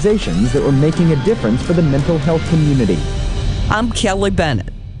organizations that were making a difference for the mental health community. I'm Kelly Bennett.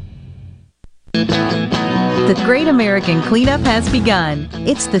 The Great American Cleanup has begun.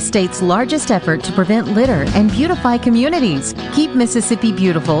 It's the state's largest effort to prevent litter and beautify communities. Keep Mississippi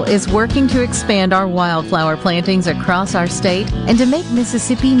Beautiful is working to expand our wildflower plantings across our state and to make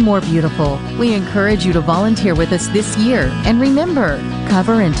Mississippi more beautiful. We encourage you to volunteer with us this year. And remember,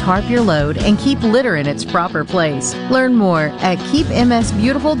 cover and tarp your load and keep litter in its proper place. Learn more at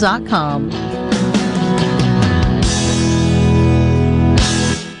keepmsbeautiful.com.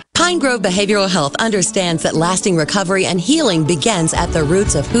 Pine Grove Behavioral Health understands that lasting recovery and healing begins at the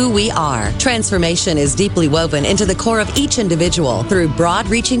roots of who we are. Transformation is deeply woven into the core of each individual through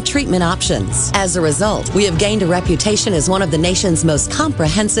broad-reaching treatment options. As a result, we have gained a reputation as one of the nation's most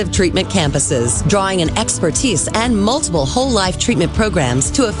comprehensive treatment campuses, drawing an expertise and multiple whole-life treatment programs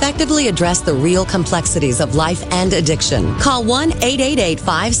to effectively address the real complexities of life and addiction. Call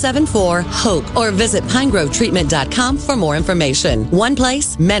 1-888-574-HOPE or visit pinegrovetreatment.com for more information. One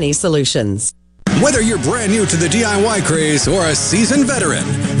place, many solutions. Whether you're brand new to the DIY craze or a seasoned veteran,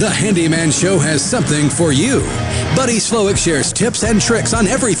 the Handyman Show has something for you. Buddy Slowick shares tips and tricks on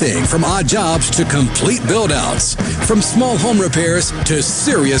everything from odd jobs to complete build-outs, from small home repairs to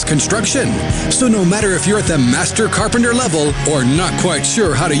serious construction. So no matter if you're at the master carpenter level or not quite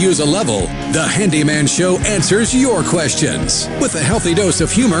sure how to use a level, the Handyman Show answers your questions with a healthy dose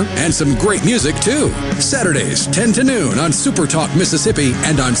of humor and some great music too. Saturdays, 10 to noon on Super Talk Mississippi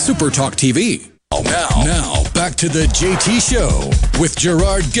and on Super Talk TV. Now, back to the JT Show with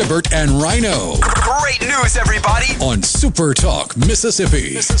Gerard Gibbert and Rhino. Great news, everybody! On Super Talk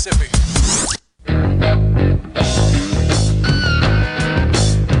Mississippi.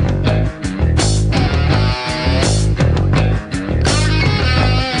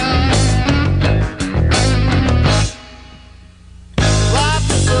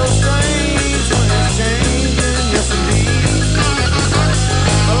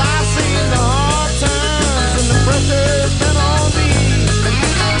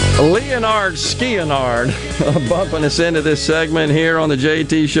 Leonard Skionard bumping us into this segment here on the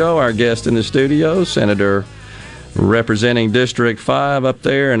JT Show. Our guest in the studio, Senator representing District 5 up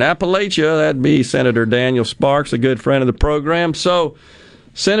there in Appalachia. That'd be Senator Daniel Sparks, a good friend of the program. So,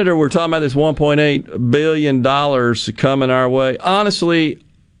 Senator, we're talking about this $1.8 billion coming our way. Honestly,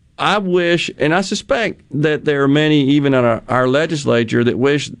 I wish, and I suspect that there are many even in our legislature that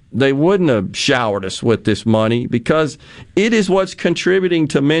wish they wouldn't have showered us with this money, because it is what's contributing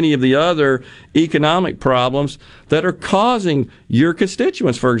to many of the other economic problems that are causing your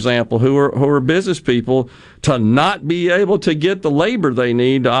constituents, for example, who are business people, to not be able to get the labor they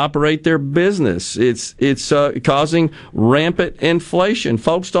need to operate their business. It's causing rampant inflation.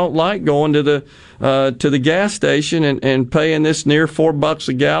 Folks don't like going to the gas station and paying this near $4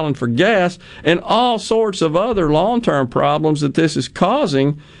 a gallon for gas, and all sorts of other long-term problems that this is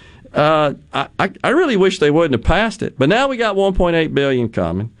causing. I really wish they wouldn't have passed it. But now we got $1.8 billion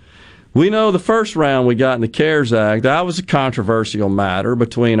coming. We know the first round we got in the CARES Act, that was a controversial matter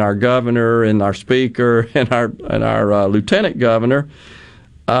between our governor and our speaker and our lieutenant governor.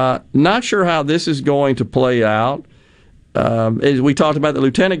 Not sure how this is going to play out. As we talked about, the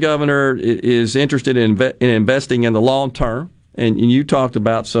lieutenant governor is interested in investing in the long term, and you talked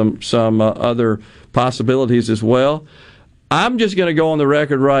about some other possibilities as well. I'm just going to go on the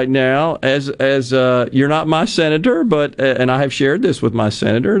record right now as you're not my senator, but and I have shared this with my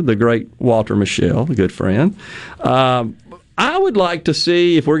senator, the great Walter Michel, a good friend. I would like to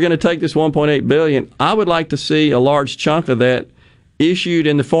see, if we're going to take this $1.8 billion, I would like to see a large chunk of that issued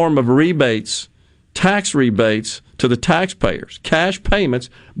in the form of rebates, tax rebates to the taxpayers, cash payments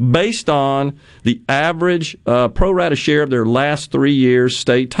based on the average pro rata share of their last 3 years'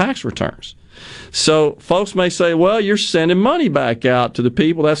 state tax returns. So folks may say, well, you're sending money back out to the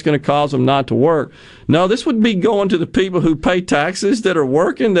people. That's going to cause them not to work. No, this would be going to the people who pay taxes, that are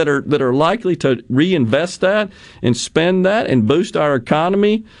working, that are likely to reinvest that and spend that and boost our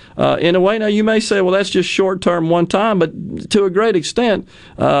economy in a way. Now, you may say, well, that's just short-term, one time, but to a great extent,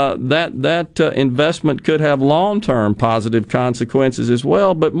 that investment could have long-term positive consequences as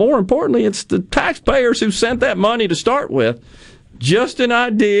well. But more importantly, it's the taxpayers who sent that money to start with. Just an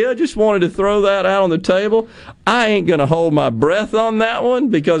idea. Just wanted to throw that out on the table. I ain't going to hold my breath on that one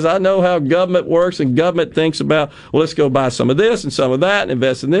because I know how government works, and government thinks about, well, let's go buy some of this and some of that and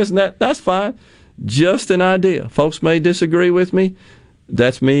invest in this and that. That's fine. Just an idea. Folks may disagree with me.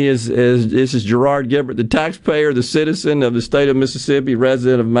 That's me. This is Gerard Gibert, the taxpayer, the citizen of the state of Mississippi,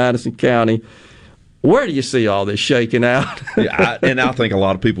 resident of Madison County. Where do you see all this shaking out? I think a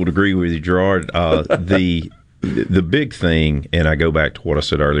lot of people would agree with you, Gerard. The big thing, and I go back to what I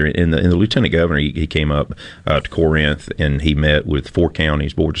said earlier, in the lieutenant governor, he came up to Corinth and he met with 4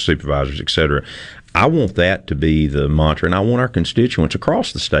 counties, board of supervisors, et cetera. I want that to be the mantra, and I want our constituents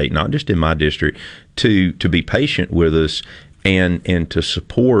across the state, not just in my district, to be patient with us and to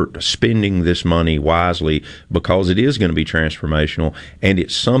support spending this money wisely, because it is going to be transformational, and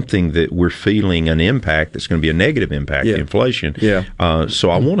it's something that we're feeling an impact that's going to be a negative impact, inflation. So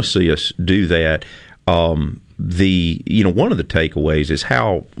I want to see us do that. One of the takeaways is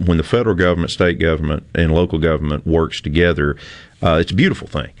how, when the federal government, state government, and local government works together, it's a beautiful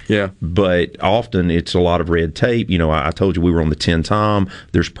thing. Yeah. But often it's a lot of red tape. I told you we were on the 10 Tom.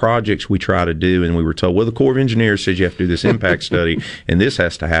 There's projects we try to do, and we were told, well, the Corps of Engineers says you have to do this impact study, and this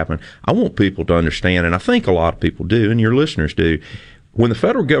has to happen. I want people to understand, and I think a lot of people do, and your listeners do, when the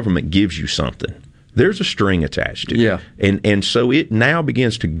federal government gives you something, there's a string attached to it. Yeah. And so it now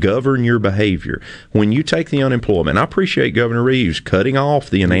begins to govern your behavior. When you take the unemployment, and I appreciate Governor Reeves cutting off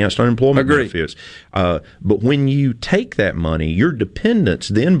the enhanced unemployment benefits, but when you take that money, your dependence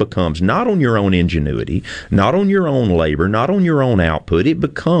then becomes not on your own ingenuity, not on your own labor, not on your own output. It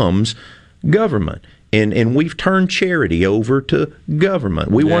becomes government. And we've turned charity over to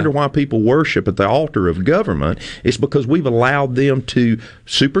government. We wonder why people worship at the altar of government. It's because we've allowed them to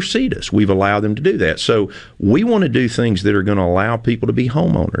supersede us. We've allowed them to do that. So we want to do things that are going to allow people to be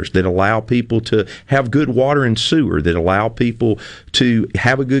homeowners, that allow people to have good water and sewer, that allow people to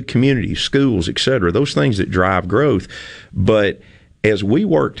have a good community, schools, et cetera, those things that drive growth. But as we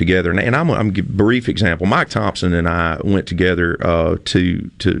work together, and I'm going to give a brief example. Mike Thompson and I went together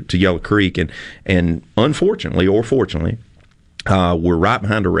to Yellow Creek, and unfortunately or fortunately, we're right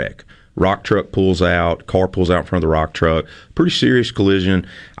behind a wreck. Rock truck pulls out, car pulls out in front of the rock truck, pretty serious collision.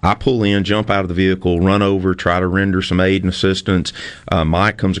 I pull in, jump out of the vehicle, run over, try to render some aid and assistance.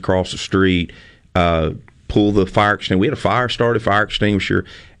 Mike comes across the street, pull the fire extinguisher. We had a fire-started fire extinguisher.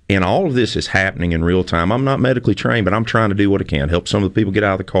 And all of this is happening in real time. I'm not medically trained, but I'm trying to do what I can. Help some of the people get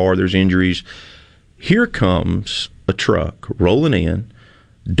out of the car. There's injuries. Here comes a truck rolling in.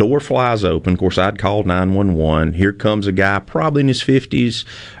 Door flies open. Of course, I'd called 911. Here comes a guy probably in his 50s,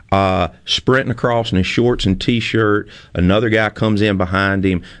 sprinting across in his shorts and T-shirt. Another guy comes in behind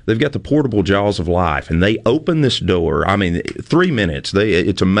him. They've got the portable jaws of life, and they open this door. 3 minutes.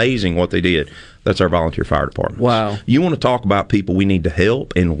 It's amazing what they did. That's our volunteer fire department. Wow. You want to talk about people we need to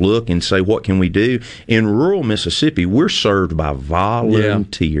help and look and say, what can we do? In rural Mississippi, we're served by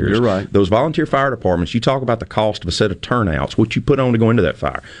volunteers. Yeah, you're right. Those volunteer fire departments, you talk about the cost of a set of turnouts, what you put on to go into that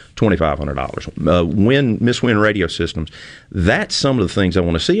fire, $2,500. Miss Win radio systems. That's some of the things I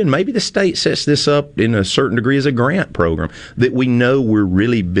want to see. And maybe the state sets this up in a certain degree as a grant program that we know we're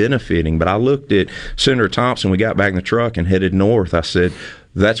really benefiting. But I looked at Senator Thompson. We got back in the truck and headed north. I said,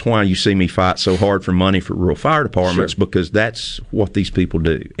 that's why you see me fight so hard for money for rural fire departments, because that's what these people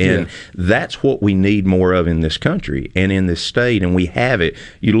do. And that's what we need more of in this country and in this state, and we have it.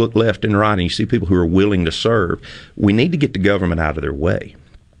 You look left and right and you see people who are willing to serve. We need to get the government out of their way,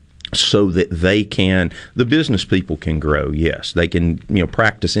 so that the business people can grow. Yes, they can,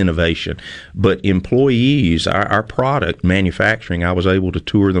 practice innovation. But employees, our product manufacturing, I was able to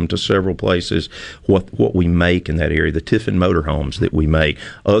tour them to several places, what we make in that area, the Tiffin motorhomes that we make,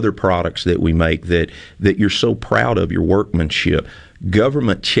 other products that we make that you're so proud of, your workmanship.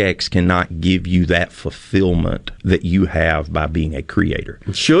 Government checks cannot give you that fulfillment that you have by being a creator,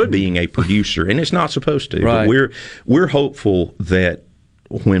 being a producer, and it's not supposed to. Right. But we're hopeful that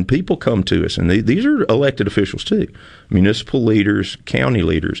when people come to us, and these are elected officials too, municipal leaders, county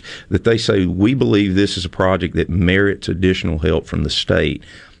leaders, that they say, we believe this is a project that merits additional help from the state,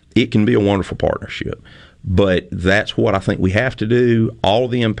 it can be a wonderful partnership. But that's what I think we have to do. All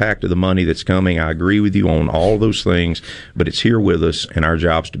the impact of the money that's coming, I agree with you on all those things, but it's here with us, and our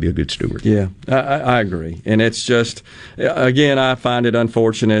job's to be a good steward. Yeah, I agree. And it's just, again, I find it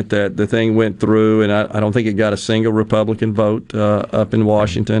unfortunate that the thing went through, and I don't think it got a single Republican vote up in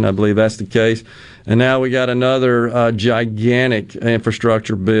Washington. I believe that's the case. And now we got another gigantic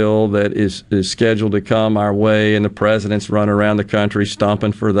infrastructure bill that is scheduled to come our way, and the president's running around the country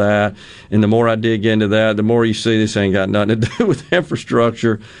stomping for that. And the more I dig into that, the more you see this ain't got nothing to do with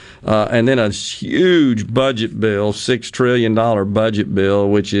infrastructure. And then a huge budget bill, $6 trillion budget bill,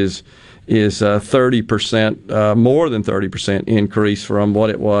 which is 30%, more than 30% increase from what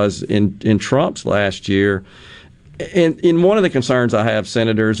it was in Trump's last year. And in one of the concerns I have,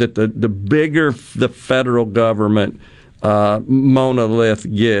 Senator, is that the bigger the federal government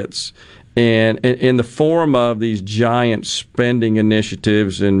monolith gets, and in the form of these giant spending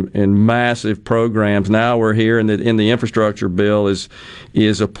initiatives and massive programs, now we're here in the infrastructure bill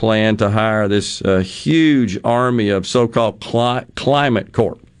is a plan to hire this huge army of so-called climate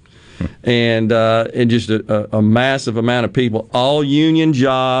corp. And just a massive amount of people, all union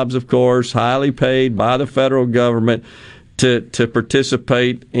jobs, of course, highly paid by the federal government to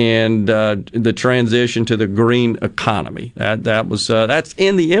participate in the transition to the green economy. That's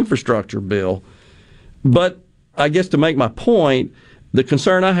in the infrastructure bill. But I guess to make my point, the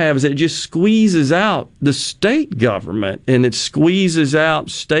concern I have is that it just squeezes out the state government, and it squeezes out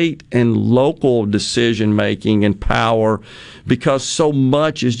state and local decision-making and power because so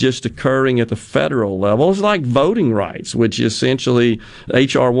much is just occurring at the federal level. It's like voting rights, which essentially,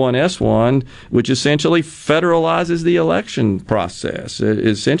 H.R. 1S1, which essentially federalizes the election process,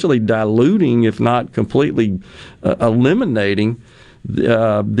 essentially diluting, if not completely eliminating,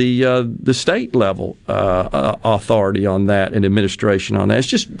 the state level authority on that and administration on that. It's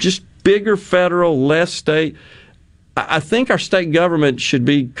just bigger federal, less state. I think our state government should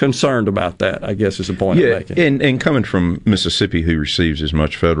be concerned about that, I guess is the point I'm making. And coming from Mississippi, who receives as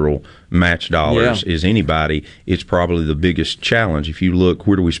much federal match dollars as anybody, it's probably the biggest challenge. If you look,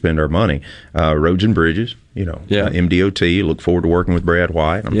 where do we spend our money? Roads and bridges, MDOT. Look forward to working with Brad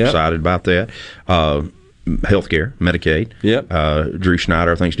White. I'm excited about that. Healthcare, Medicaid. Drew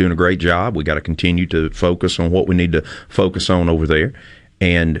Schneider, I think, is doing a great job. We got to continue to focus on what we need to focus on over there.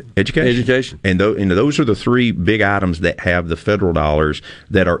 And education. And those are the three big items that have the federal dollars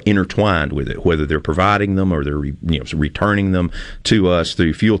that are intertwined with it, whether they're providing them or they're returning them to us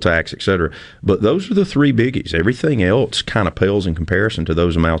through fuel tax, et cetera. But those are the three biggies. Everything else kind of pales in comparison to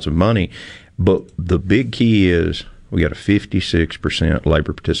those amounts of money. But the big key is we got a 56%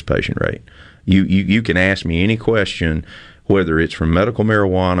 labor participation rate. You can ask me any question, whether it's from medical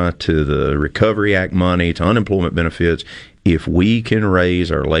marijuana to the Recovery Act money to unemployment benefits. If we can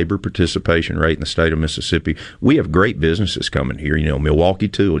raise our labor participation rate in the state of Mississippi, we have great businesses coming here. Milwaukee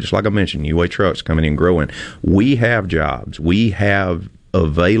Tool, just like I mentioned, UA Trucks coming in growing. We have jobs. We have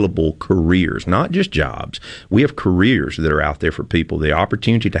available careers, not just jobs. We have careers that are out there for people, the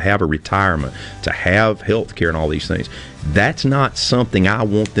opportunity to have a retirement, to have health care and all these things. That's not something I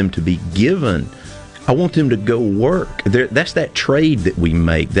want them to be given. I want them to go work. That's that trade that we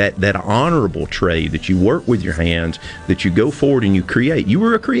make, that honorable trade that you work with your hands, that you go forward and you create. You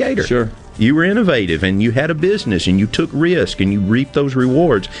were a creator. Sure. You were innovative, and you had a business, and you took risk, and you reaped those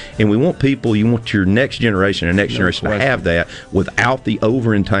rewards. And we want you want your next generation and next generation to have that without the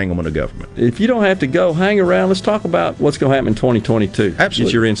over-entanglement of government. If you don't have to go, hang around. Let's talk about what's going to happen in 2022.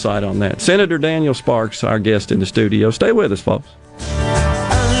 Absolutely. Get your insight on that. Senator Daniel Sparks, our guest in the studio. Stay with us, folks.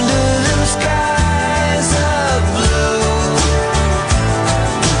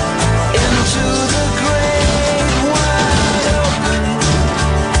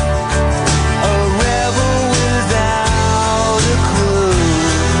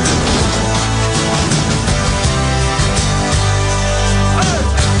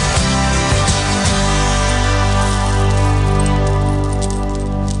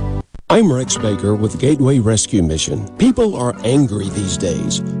 I'm Rex Baker with Gateway Rescue Mission. People are angry these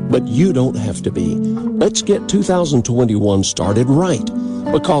days, but you don't have to be. Let's get 2021 started right,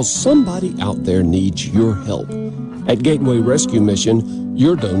 because somebody out there needs your help. At Gateway Rescue Mission,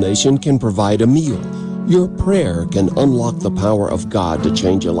 your donation can provide a meal. Your prayer can unlock the power of God to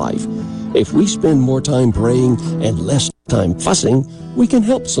change a life. If we spend more time praying and less time fussing, we can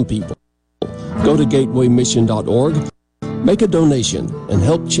help some people. Go to gatewaymission.org, make a donation, and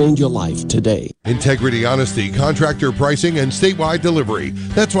help change your life today. Integrity, honesty, contractor pricing, and statewide delivery.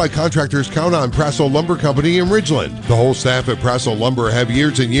 That's why contractors count on Prassel Lumber Company in Ridgeland. The whole staff at Prassel Lumber have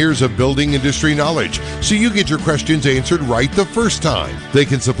years and years of building industry knowledge, so you get your questions answered right the first time. They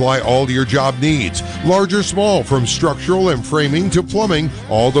can supply all your job needs, large or small, from structural and framing to plumbing,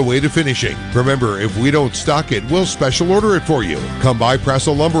 all the way to finishing. Remember, if we don't stock it, we'll special order it for you. Come by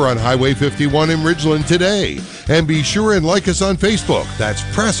Prassel Lumber on Highway 51 in Ridgeland today. And be sure and like us on Facebook. That's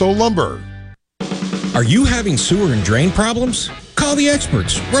Prassel Lumber. Are you having sewer and drain problems? Call the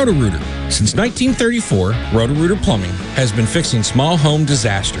experts, Roto-Rooter. Since 1934, Roto-Rooter Plumbing has been fixing small home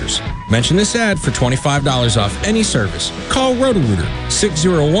disasters. Mention this ad for $25 off any service. Call Roto-Rooter,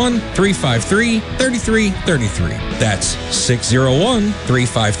 601-353-3333. That's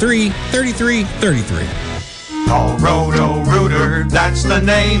 601-353-3333. Call Roto-Rooter, that's the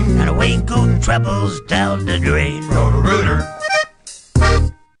name. Got away good troubles down the drain. Roto-Rooter.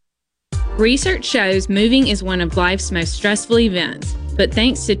 Research shows moving is one of life's most stressful events, but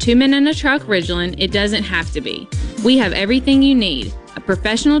thanks to Two Men and a Truck Ridgeland, it doesn't have to be. We have everything you need. A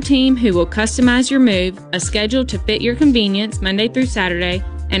professional team who will customize your move, a schedule to fit your convenience Monday through Saturday,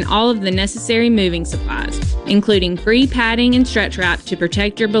 and all of the necessary moving supplies, including free padding and stretch wrap to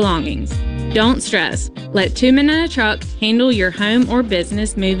protect your belongings. Don't stress. Let Two Men and a Truck handle your home or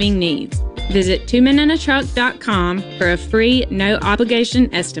business moving needs. Visit twomenandatruck.com for a free,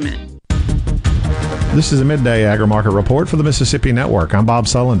 no-obligation estimate. This is a midday agri-market report for the Mississippi Network. I'm Bob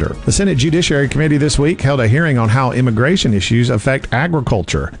Sullender. The Senate Judiciary Committee this week held a hearing on how immigration issues affect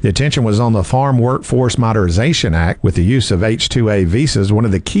agriculture. The attention was on the Farm Workforce Modernization Act, with the use of H-2A visas one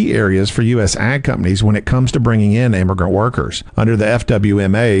of the key areas for U.S. ag companies when it comes to bringing in immigrant workers. Under the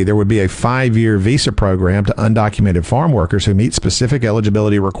FWMA, there would be a 5-year visa program to undocumented farm workers who meet specific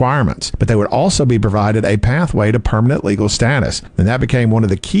eligibility requirements, but they would also be provided a pathway to permanent legal status. And that became one of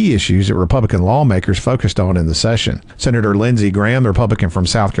the key issues that Republican lawmakers focused on in the session. Senator Lindsey Graham, the Republican from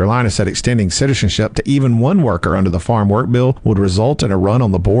South Carolina, said extending citizenship to even one worker under the Farm Work Bill would result in a run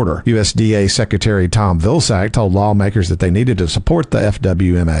on the border. USDA Secretary Tom Vilsack told lawmakers that they needed to support the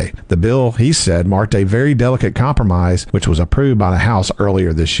FWMA. The bill, he said, marked a very delicate compromise, which was approved by the House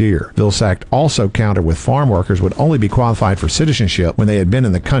earlier this year. Vilsack also countered with farm workers would only be qualified for citizenship when they had been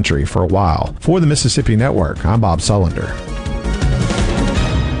in the country for a while. For the Mississippi Network, I'm Bob Sullender.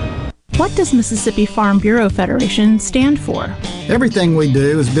 What does Mississippi Farm Bureau Federation stand for? Everything we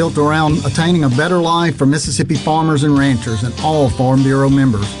do is built around attaining a better life for Mississippi farmers and ranchers and all Farm Bureau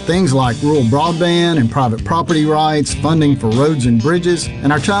members. Things like rural broadband and private property rights, funding for roads and bridges,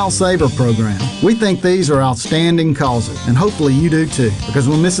 and our Child Saver program. We think these are outstanding causes, and hopefully you do too, because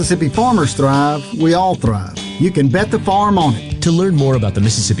when Mississippi farmers thrive, we all thrive. You can bet the farm on it. To learn more about the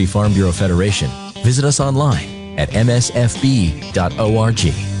Mississippi Farm Bureau Federation, visit us online at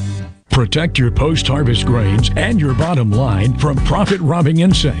msfb.org. Protect your post-harvest grains and your bottom line from profit-robbing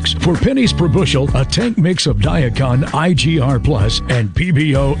insects. For pennies per bushel, a tank mix of Diacon IGR Plus and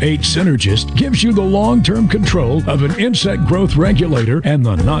PBO 8 Synergist gives you the long-term control of an insect growth regulator and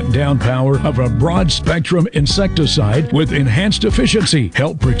the knockdown power of a broad-spectrum insecticide with enhanced efficiency.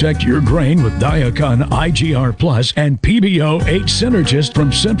 Help protect your grain with Diacon IGR Plus and PBO 8 Synergist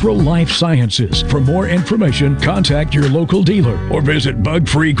from Central Life Sciences. For more information, contact your local dealer or visit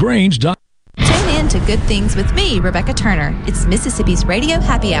bugfreegrains.com. Tune in to Good Things with me, Rebecca Turner. It's Mississippi's Radio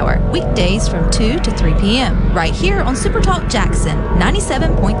Happy Hour, weekdays from 2 to 3 p.m. right here on Super Talk Jackson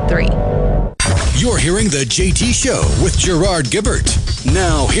 97.3. You're hearing The JT Show with Gerard Gibbert.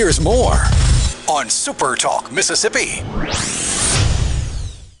 Now here's more on Super Talk Mississippi.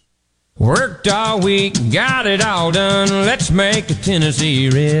 Worked all week, got it all done. Let's make the Tennessee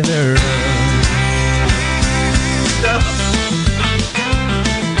River run.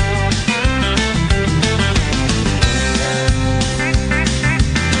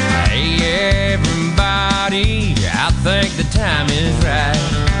 I think the time is right.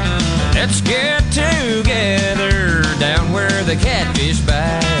 Let's get together down where the catfish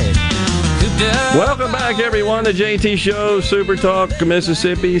bite. Welcome back, everyone, to JT Show, Super Talk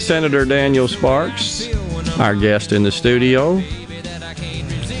Mississippi. Senator Daniel Sparks, our guest in the studio.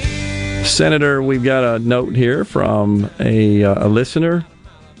 Senator, we've got a note here from a listener.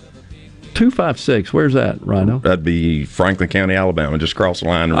 256, where's that, Rhino? That'd be Franklin County, Alabama, just across the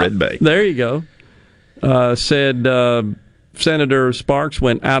line in Red Bay. There you go. Said Senator Sparks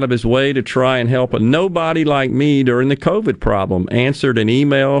went out of his way to try and help a nobody like me during the COVID problem. Answered an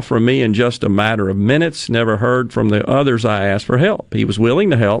email from me in just a matter of minutes. Never heard from the others I asked for help. He was willing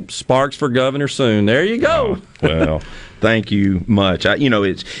to help. Sparks for governor soon. There you go. Well, Thank you much.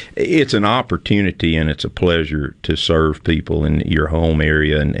 It's an opportunity and it's a pleasure to serve people in your home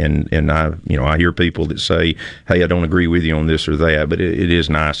area. And I hear people that say, "Hey, I don't agree with you on this or that," but it is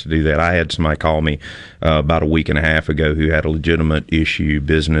nice to do that. I had somebody call me about a week and a half ago who had a legitimate issue,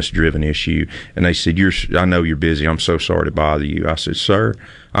 business-driven issue, and they said, "I know you're busy. I'm so sorry to bother you." I said, "Sir,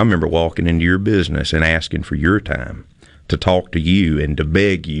 I remember walking into your business and asking for your time to talk to you and to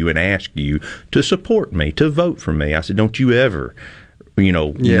beg you and ask you to support me, to vote for me." I said, "Don't you ever,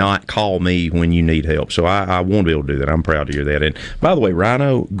 not call me when you need help." So I won't be able to do that. I'm proud to hear that. And by the way,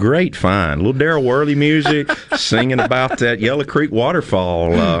 Rhino, great find. Little Darryl Worley music, singing about that Yellow Creek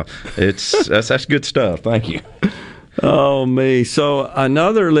waterfall. That's good stuff. Thank you. Oh, me. So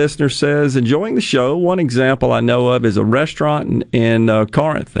another listener says, enjoying the show. One example I know of is a restaurant in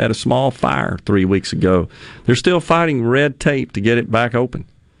Corinth. They had a small fire 3 weeks ago. They're still fighting red tape to get it back open.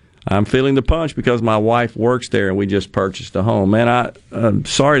 I'm feeling the punch because my wife works there and we just purchased a home. Man, I'm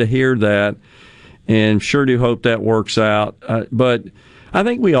sorry to hear that and sure do hope that works out. But I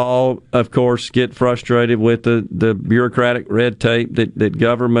think we all, of course, get frustrated with the bureaucratic red tape that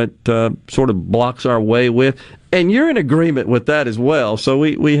government sort of blocks our way with. And you're in agreement with that as well. So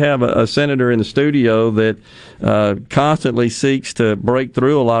we have a senator in the studio that constantly seeks to break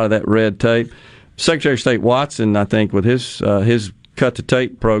through a lot of that red tape. Secretary of State Watson, I think, with his Cut the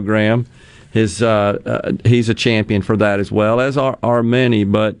Tape program, he's a champion for that as well, as are many.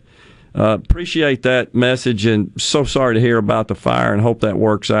 But appreciate that message, and so sorry to hear about the fire, and hope that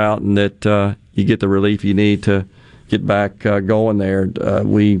works out and that you get the relief you need to get back going there.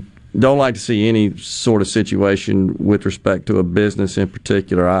 We don't like to see any sort of situation with respect to a business in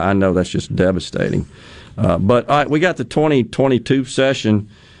particular. I know that's just devastating. But all right, we got the 2022 session.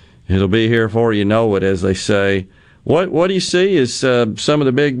 It'll be here before you know it, as they say. What do you see as some of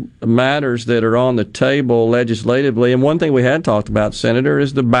the big matters that are on the table legislatively? And one thing we had talked about, Senator,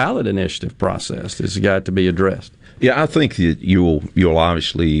 is the ballot initiative process that's got to be addressed. Yeah, I think that you'll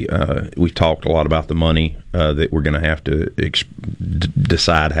obviously, we talked a lot about the money that we're going to have to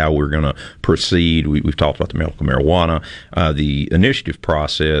decide how we're going to proceed. We've talked about the medical marijuana. The initiative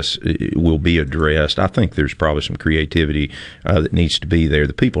process will be addressed. I think there's probably some creativity that needs to be there.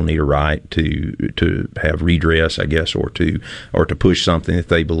 The people need a right to have redress, I guess, or to push something that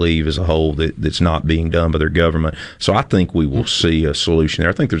they believe as a whole that's not being done by their government. So I think we will see a solution there.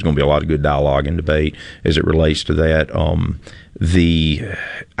 I think there's going to be a lot of good dialogue and debate as it relates to that.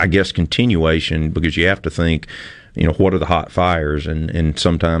 I guess, continuation, because you have to think, what are the hot fires? And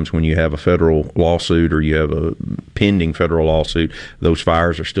sometimes when you have a federal lawsuit or you have a pending federal lawsuit, those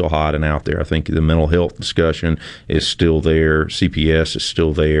fires are still hot and out there. I think the mental health discussion is still there. CPS is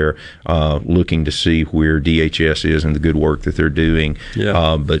still there, looking to see where DHS is and the good work that they're doing.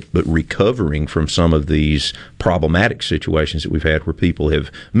 Yeah. But recovering from some of these problematic situations that we've had where people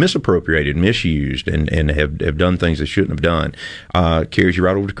have misappropriated, misused, and have done things they shouldn't have done. Carries you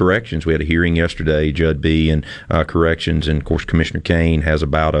right over to corrections. We had a hearing yesterday, Judd B. and corrections, and of course Commissioner Kane has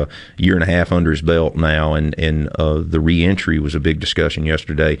about a year and a half under his belt now, and the reentry was a big discussion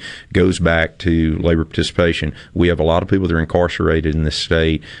yesterday. Goes back to labor participation. We have a lot of people that are incarcerated in this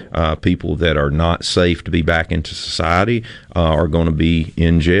state, people that are not safe to be back into society, are going to be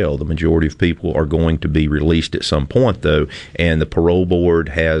in jail. The majority of people are going to be released at some point, though, and the parole board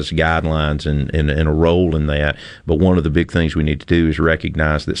has guidelines and a role in that. But one of the big things we need to do is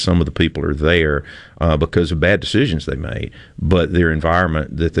recognize that some of the people are there because of bad decisions they made, but their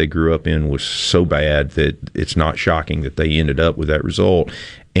environment that they grew up in was so bad that it's not shocking that they ended up with that result.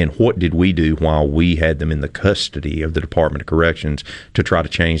 And what did we do while we had them in the custody of the Department of Corrections to try to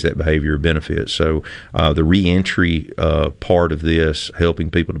change that behavior or benefit? So the reentry part of this, helping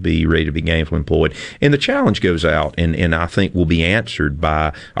people to be ready to be gainfully employed. And the challenge goes out, and I think will be answered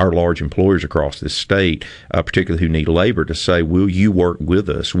by our large employers across this state, particularly who need labor, to say, will you work with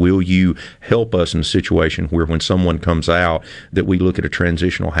us? Will you help us in a situation where when someone comes out that we look at a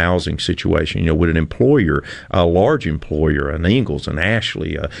transitional housing situation, would an employer, a large employer, an Ingalls, an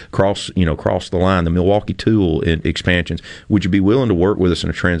Ashley, cross the line, the Milwaukee Tool expansions, would you be willing to work with us in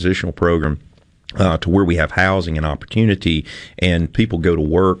a transitional program to where we have housing and opportunity, and people go to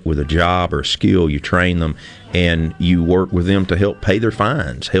work with a job or a skill, you train them, and you work with them to help pay their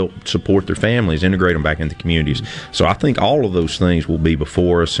fines, help support their families, integrate them back into communities. So I think all of those things will be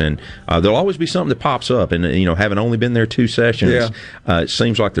before us, and there'll always be something that pops up. And, having only been there 2 sessions, it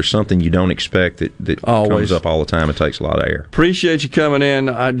seems like there's something you don't expect that comes up all the time. It takes a lot of air. Appreciate you coming in.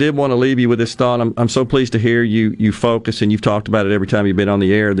 I did want to leave you with this thought. I'm so pleased to hear you focus, and you've talked about it every time you've been on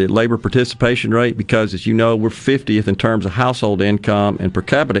the air, the labor participation rate, because, as you know, we're 50th in terms of household income and per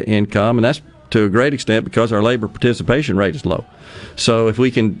capita income, and that's to a great extent because our labor participation rate is low. So if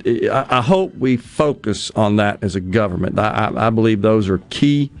we can, I hope we focus on that as a government. I believe those are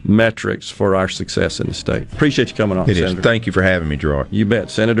key metrics for our success in the state. Appreciate you coming on, Senator. Thank you for having me, Gerard. You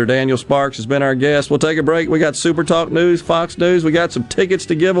bet. Senator Daniel Sparks has been our guest. We'll take a break. We got Super Talk News, Fox News. We got some tickets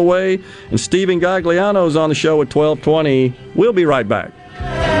to give away. And Stephen Gagliano is on the show at 12:20. We'll be right back.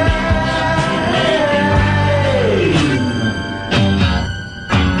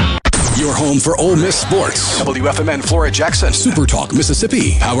 Your home for Ole Miss sports. WFMN Flora Jackson. Super Talk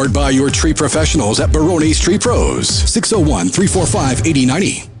Mississippi. Powered by your tree professionals at Barone's Tree Pros.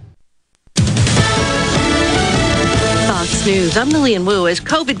 601-345-8090. Fox News. I'm Lillian Wu. As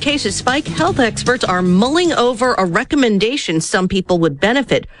COVID cases spike, health experts are mulling over a recommendation some people would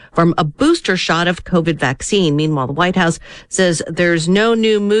benefit from a booster shot of COVID vaccine. Meanwhile, the White House says there's no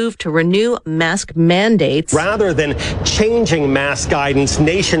new move to renew mask mandates. Rather than changing mask guidance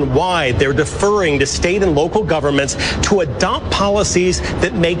nationwide, they're deferring to state and local governments to adopt policies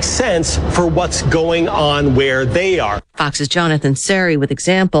that make sense for what's going on where they are. Fox's Jonathan Seri with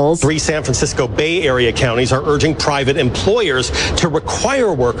examples. 3 San Francisco Bay Area counties are urging private employers to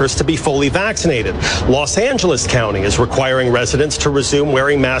require workers to be fully vaccinated. Los Angeles County is requiring residents to resume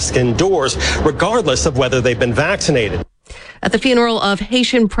wearing masks indoors, regardless of whether they've been vaccinated. At the funeral of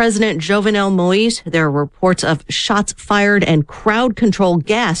Haitian President Jovenel Moïse, there are reports of shots fired and crowd control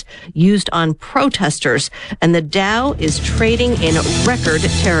gas used on protesters. And the Dow is trading in record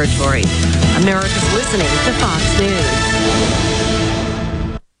territory. America's listening to Fox News.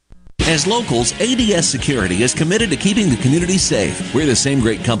 As locals, ADS Security is committed to keeping the community safe. We're the same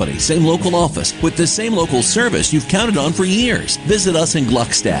great company, same local office, with the same local service you've counted on for years. Visit us in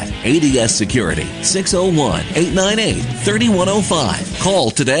Gluckstadt. ADS Security, 601-898-3105.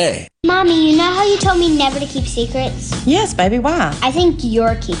 Call today. Mommy, you know how you told me never to keep secrets? Yes, baby, why? I think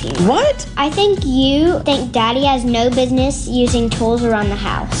you're keeping them. What? I think you think Daddy has no business using tools around the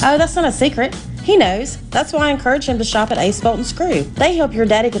house. Oh, that's not a secret. He knows. That's why I encourage him to shop at Ace Bolt & Screw. They help your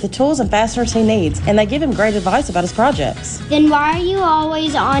daddy get the tools and fasteners he needs, and they give him great advice about his projects. Then why are you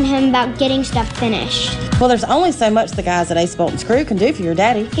always on him about getting stuff finished? Well, there's only so much the guys at Ace Bolt & Screw can do for your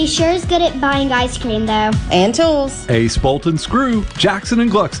daddy. He sure is good at buying ice cream, though. And tools. Ace Bolt & Screw, Jackson and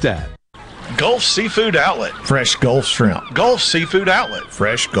Gluckstadt. Gulf Seafood Outlet. Fresh Gulf Shrimp. Gulf Seafood Outlet.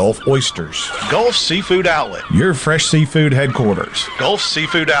 Fresh Gulf Oysters. Gulf Seafood Outlet. Your fresh seafood headquarters. Gulf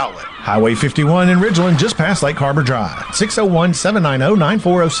Seafood Outlet. Highway 51 in Ridgeland, just past Lake Harbor Drive.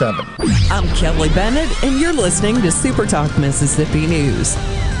 601-790-9407. I'm Kelly Bennett, and you're listening to Super Talk Mississippi News.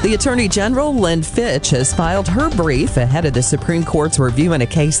 The Attorney General, Lynn Fitch, has filed her brief ahead of the Supreme Court's review in a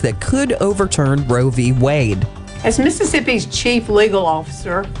case that could overturn Roe v. Wade. As Mississippi's chief legal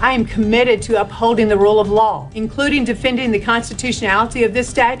officer, I am committed to upholding the rule of law, including defending the constitutionality of this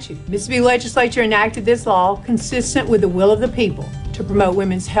statute. The Mississippi legislature enacted this law consistent with the will of the people to promote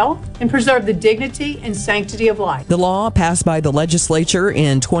women's health and preserve the dignity and sanctity of life. The law passed by the legislature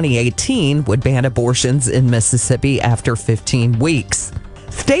in 2018 would ban abortions in Mississippi after 15 weeks.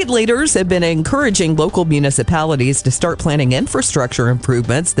 State leaders have been encouraging local municipalities to start planning infrastructure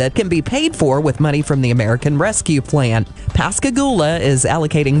improvements that can be paid for with money from the American Rescue Plan. Pascagoula is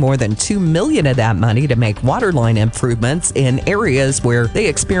allocating more than $2 million of that money to make waterline improvements in areas where they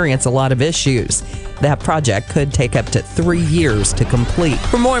experience a lot of issues. That project could take up to 3 years to complete.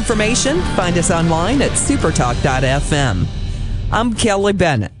 For more information, find us online at supertalk.fm. I'm Kelly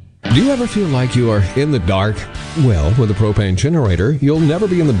Bennett. Do you ever feel like you are in the dark? Well, with a propane generator, you'll never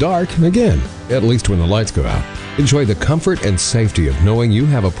be in the dark again, at least when the lights go out. Enjoy the comfort and safety of knowing you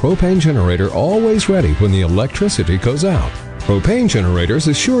have a propane generator always ready when the electricity goes out. Propane generators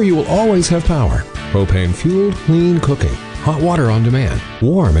assure you will always have power. Propane-fueled, clean cooking. Hot water on demand.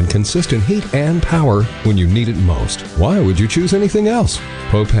 Warm and consistent heat and power when you need it most. Why would you choose anything else?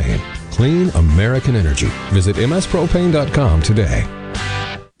 Propane. Clean American energy. Visit mspropane.com today.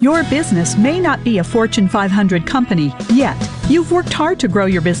 Your business may not be a Fortune 500 company yet. You've worked hard to grow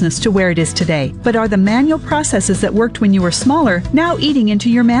your business to where it is today, but are the manual processes that worked when you were smaller now eating into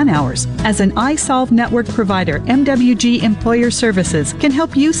your man hours? As an iSolve network provider, MWG Employer Services can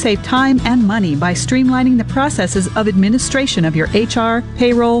help you save time and money by streamlining the processes of administration of your HR,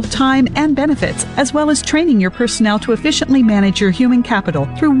 payroll, time, and benefits, as well as training your personnel to efficiently manage your human capital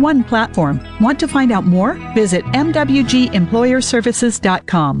through one platform. Want to find out more? Visit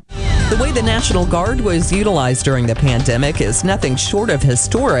MWGEmployerservices.com. The way the National Guard was utilized during the pandemic is nothing short of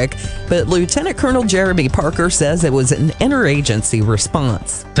historic, but Lieutenant Colonel Jeremy Parker says it was an interagency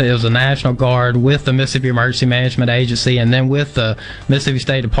response. It was the National Guard with the Mississippi Emergency Management Agency and then with the Mississippi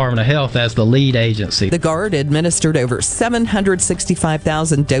State Department of Health as the lead agency. The Guard administered over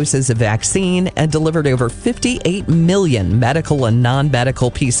 765,000 doses of vaccine and delivered over 58 million medical and non-medical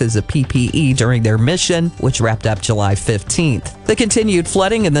pieces of PPE during their mission, which wrapped up July 15th. The continued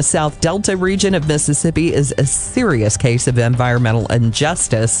flooding in the South Delta region of Mississippi is a serious case of environmental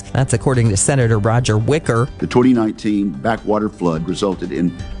injustice. That's according to Senator Roger Wicker. The 2019 backwater flood resulted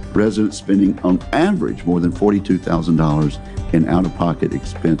in residents spending on average more than $42,000 in out-of-pocket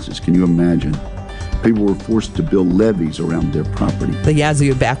expenses. Can you imagine? People were forced to build levees around their property. The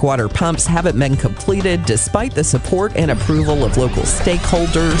Yazoo backwater pumps haven't been completed despite the support and approval of local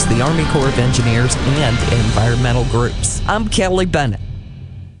stakeholders, the Army Corps of Engineers, and environmental groups. I'm Kelly Bennett.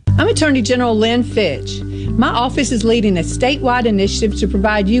 I'm Attorney General Lynn Fitch. My office is leading a statewide initiative to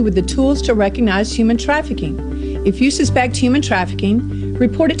provide you with the tools to recognize human trafficking. If you suspect human trafficking,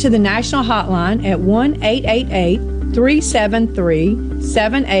 report it to the national hotline at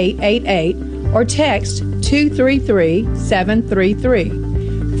 1-888-373-7888 or text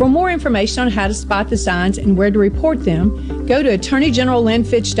 233-733. For more information on how to spot the signs and where to report them, go to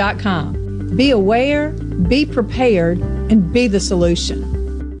attorneygenerallynnfitch.com. Be aware, be prepared, and be the solution.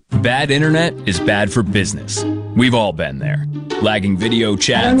 Bad internet is bad for business. We've all been there. Lagging video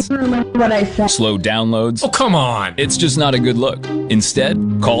chats, slow downloads. Oh, come on. It's just not a good look. Instead,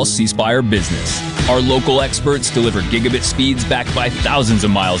 call C Spire Business. Our local experts deliver gigabit speeds backed by thousands of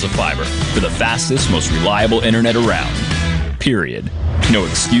miles of fiber for the fastest, most reliable internet around. Period. No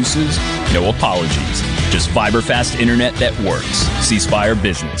excuses, no apologies. Just fiber fast internet that works. C Spire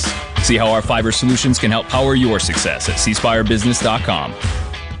Business. See how our fiber solutions can help power your success at cspirebusiness.com.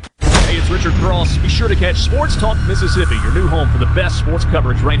 Hey, it's Richard Cross. Be sure to catch Sports Talk Mississippi, your new home for the best sports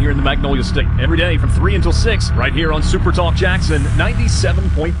coverage right here in the Magnolia State. Every day from 3 until 6, right here on Super Talk Jackson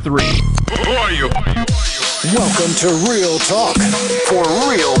 97.3. Who are you? Welcome to Real Talk for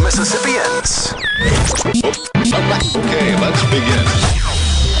real Mississippians. Okay, let's begin.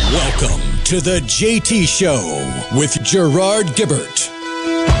 Welcome to the JT Show with Gerard Gibbert.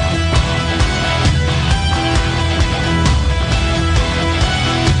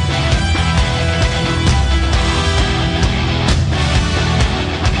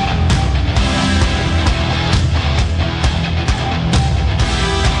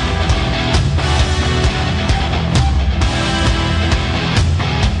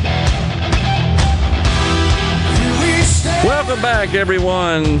 Welcome back,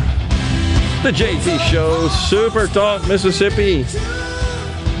 everyone. The JT Show, Super Talk Mississippi.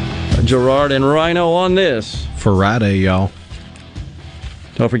 Gerard and Rhino on this. Friday, y'all.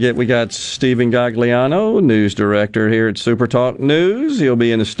 Don't forget, we got Stephen Gagliano, news director here at Super Talk News. He'll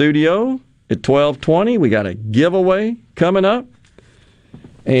be in the studio at 12:20. We got a giveaway coming up,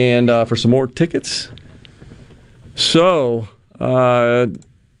 and for some more tickets. So,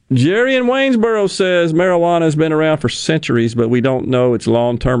 Jerry in Waynesboro says marijuana has been around for centuries, but we don't know its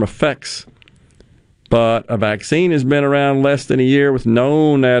long-term effects. But a vaccine has been around less than a year with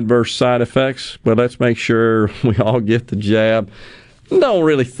known adverse side effects. But let's make sure we all get the jab. Don't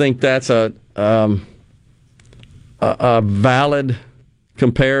really think that's a valid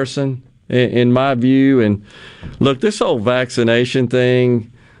comparison in my view. And look, this whole vaccination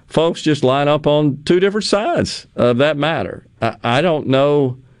thing, folks just line up on two different sides of that matter. I don't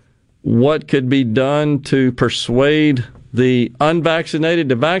know what could be done to persuade the unvaccinated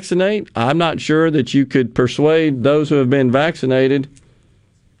to vaccinate. I'm not sure that you could persuade those who have been vaccinated,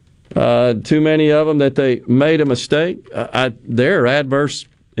 too many of them, that they made a mistake. There are adverse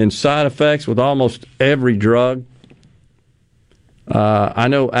and side effects with almost every drug. I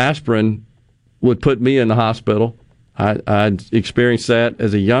know aspirin would put me in the hospital. I experienced that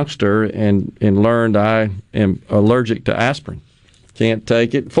as a youngster and learned I am allergic to aspirin. Can't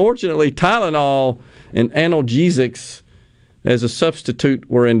take it. Fortunately, Tylenol and analgesics as a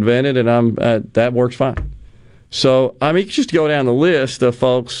substitute were invented, and that works fine. So, I mean, just go down the list of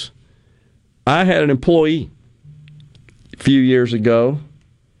folks. I had an employee a few years ago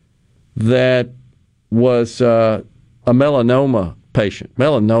that was a melanoma patient.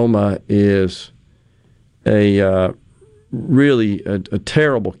 Melanoma is a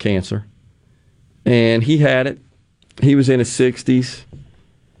terrible cancer, and he had it. He was in his 60s,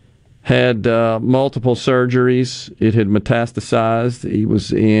 had multiple surgeries. It had metastasized.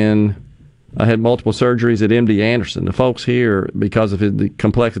 I had multiple surgeries at MD Anderson. The folks here, because of the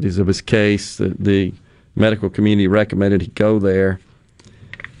complexities of his case, the medical community recommended he go there.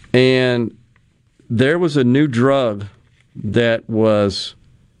 And there was a new drug that was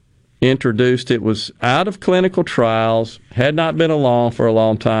introduced. It was out of clinical trials, had not been along for a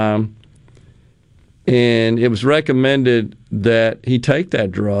long time, and it was recommended that he take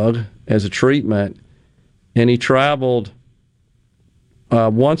that drug as a treatment, and he traveled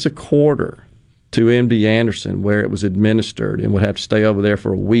once a quarter to MD Anderson where it was administered and would have to stay over there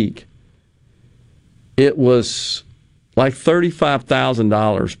for a week. It was like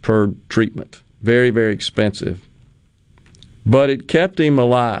 $35,000 per treatment. Very, very expensive. But it kept him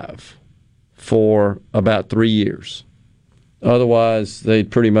alive for about 3 years. Otherwise, they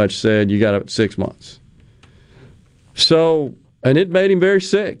pretty much said, you got 6 months. So, and it made him very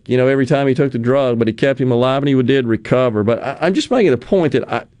sick, every time he took the drug, but it kept him alive and he did recover. But I'm just making the point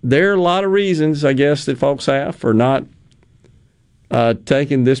that there are a lot of reasons, I guess, that folks have for not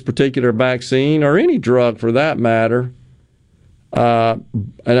taking this particular vaccine or any drug for that matter. And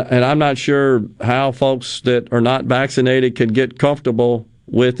I'm not sure how folks that are not vaccinated can get comfortable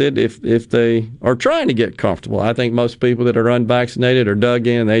with it if they are trying to get comfortable. I think most people that are unvaccinated are dug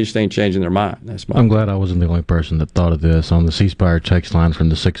in. They just ain't changing their mind. I'm glad I wasn't the only person that thought of this. On the C Spire text line from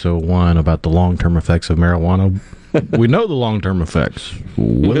the 601 about the long-term effects of marijuana, we know the long-term effects.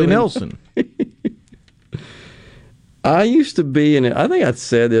 Willie Nelson. I used to be, and I think I've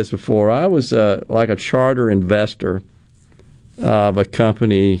said this before, I was like a charter investor of a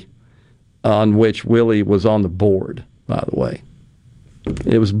company on which Willie was on the board, by the way.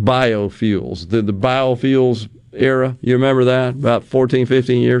 It was biofuels, the biofuels era. You remember that? About 14,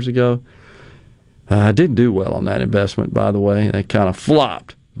 15 years ago. I didn't do well on that investment, by the way. That kind of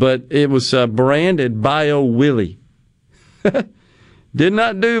flopped. But it was branded Bio Willie. Did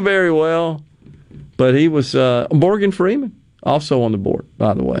not do very well. But he was Morgan Freeman, also on the board,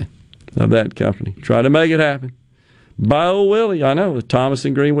 by the way, of that company. Trying to make it happen. Bio Willie, I know. Thomas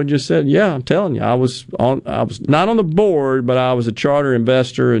and Greenwood just said, yeah, I'm telling you, I was not on the board, but I was a charter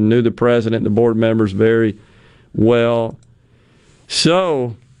investor and knew the president and the board members very well.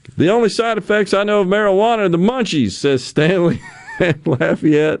 So, the only side effects I know of marijuana are the munchies, says Stanley in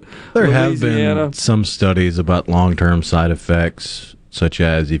Lafayette, There Louisiana. have been some studies about long-term side effects, such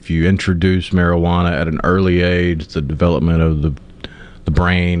as if you introduce marijuana at an early age, the development of the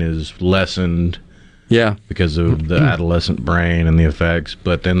brain is lessened. Yeah. Because of the adolescent brain and the effects.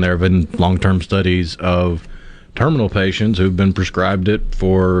 But then there have been long-term studies of terminal patients who've been prescribed it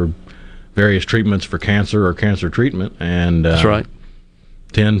for various treatments for cancer or cancer treatment. And that's right.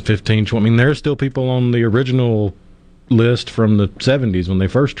 10, 15, 20. I mean, there's still people on the original list from the 70s when they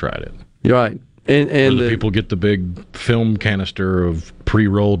first tried it. You're right. And the people get the big film canister of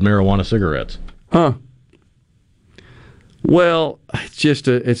pre-rolled marijuana cigarettes. Huh. Well,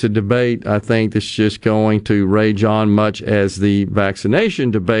 it's a debate, I think, that's just going to rage on much as the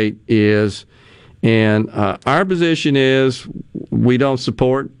vaccination debate is. And our position is we don't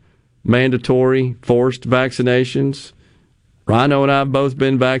support mandatory forced vaccinations. Rhino and I have both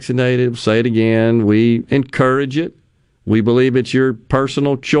been vaccinated. We'll say it again. We encourage it. We believe it's your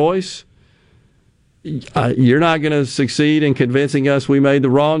personal choice. You're not going to succeed in convincing us we made the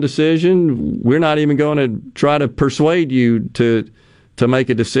wrong decision. We're not even going to try to persuade you to make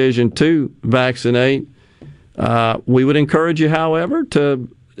a decision to vaccinate. We would encourage you, however,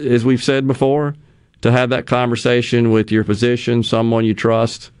 to, as we've said before, to have that conversation with your physician, someone you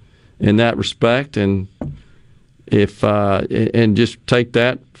trust in that respect, and and just take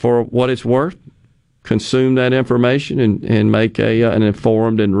that for what it's worth. Consume that information and make an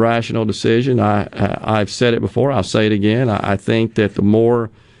informed and rational decision. I've said it before. I'll say it again. I think that the more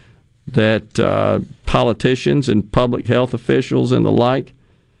that politicians and public health officials and the like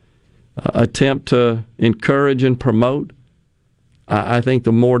attempt to encourage and promote, I think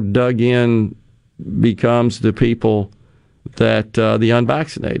the more dug in becomes the people that the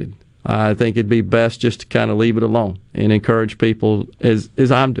unvaccinated. I think it'd be best just to kind of leave it alone and encourage people, as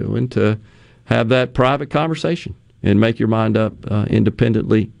I'm doing, to have that private conversation and make your mind up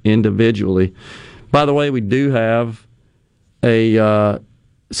independently, individually. By the way, we do have a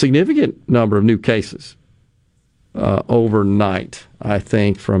significant number of new cases overnight, I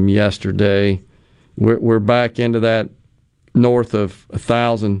think, from yesterday. We're back into that north of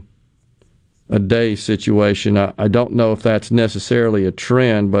 1,000 a day situation. I don't know if that's necessarily a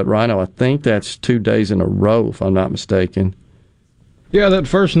trend, but Rhino, I think that's 2 days in a row, if I'm not mistaken. Yeah, that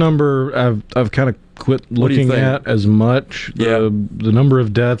first number I've kind of quit looking at as much. Yeah. The number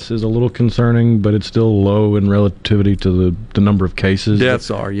of deaths is a little concerning, but it's still low in relativity to the number of cases.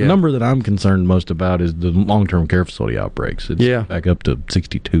 Deaths are, yeah. The number that I'm concerned most about is the long-term care facility outbreaks. It's back up to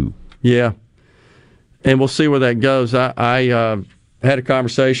 62. Yeah. And we'll see where that goes. had a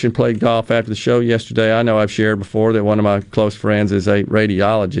conversation, played golf after the show yesterday. I know I've shared before that one of my close friends is a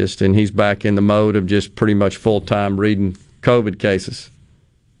radiologist, and he's back in the mode of just pretty much full-time reading COVID cases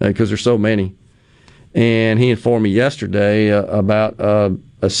because there's so many. And he informed me yesterday about a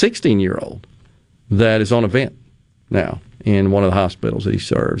 16-year-old that is on a vent now in one of the hospitals that he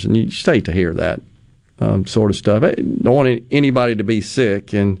serves. And you just hate to hear that sort of stuff. I don't want anybody to be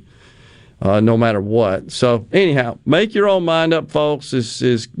sick, and no matter what. So anyhow, make your own mind up, folks,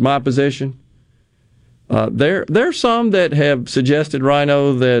 is my position. There's some that have suggested,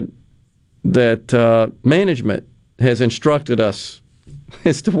 Rhino, that management has instructed us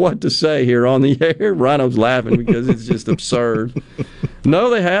as to what to say here on the air. Rhino's laughing because it's just absurd. No,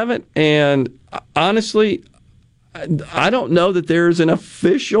 they haven't. And honestly, I don't know that there's an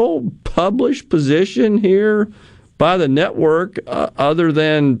official published position here by the network other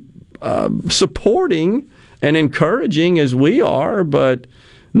than supporting and encouraging as we are, but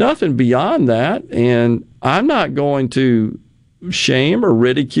nothing beyond that. And I'm not going to shame or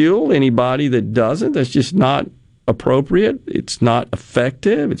ridicule anybody that doesn't. That's just not appropriate. It's not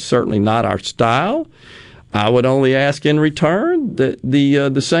effective. It's certainly not our style. I would only ask in return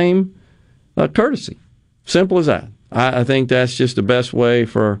the same courtesy. Simple as that. I think that's just the best way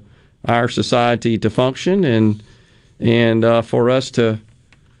for our society to function and for us to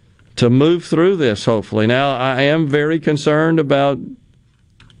move through this, hopefully. Now, I am very concerned about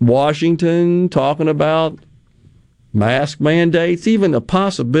Washington talking about mask mandates, even the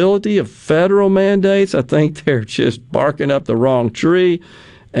possibility of federal mandates. I think they're just barking up the wrong tree.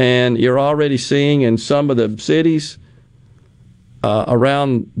 And you're already seeing in some of the cities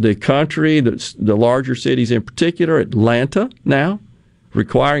around the country, the larger cities in particular, Atlanta now,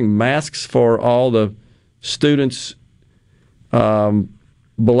 requiring masks for all the students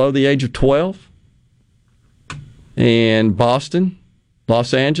below the age of 12. And Boston,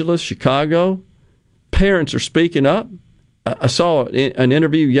 Los Angeles, Chicago, parents are speaking up. I saw an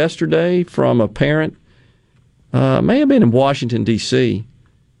interview yesterday from a parent, may have been in Washington, D.C.,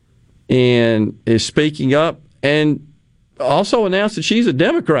 and is speaking up and also announced that she's a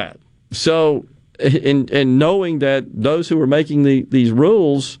Democrat. So, and knowing that those who are making these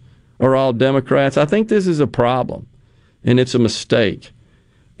rules are all Democrats, I think this is a problem, and it's a mistake.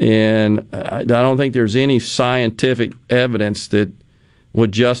 And I don't think there's any scientific evidence that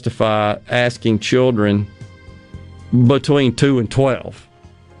would justify asking children between 2 and 12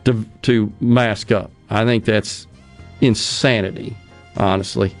 to mask up. I think that's insanity,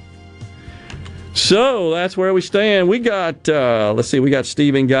 honestly. So that's where we stand. We got, we got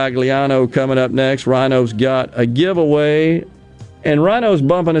Stephen Gagliano coming up next. Rhino's got a giveaway, and Rhino's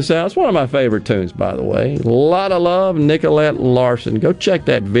bumping us out. It's one of my favorite tunes, by the way. A lot of love, Nicolette Larson. Go check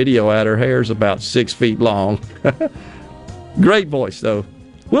that video out. Her hair's about 6 feet long. Great voice, though.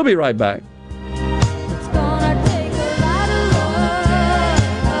 We'll be right back.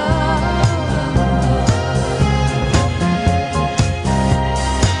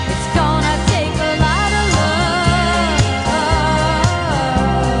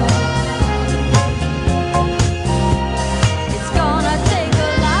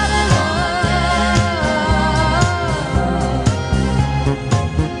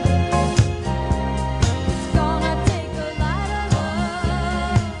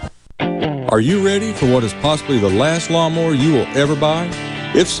 Are you ready for what is possibly the last lawnmower you will ever buy?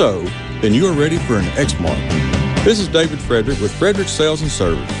 If so, then you are ready for an Exmark. This is David Frederick with Frederick Sales and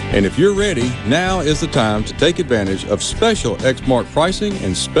Service. And if you're ready, now is the time to take advantage of special Exmark pricing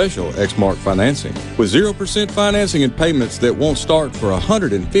and special Exmark financing. With 0% financing and payments that won't start for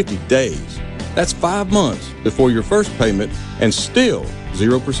 150 days. That's 5 months before your first payment and still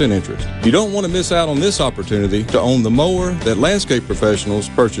 0% interest. You don't want to miss out on this opportunity to own the mower that landscape professionals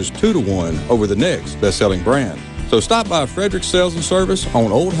purchase 2-to-1 over the next best-selling brand. So stop by Frederick's Sales and Service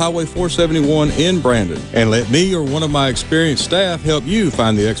on Old Highway 471 in Brandon and let me or one of my experienced staff help you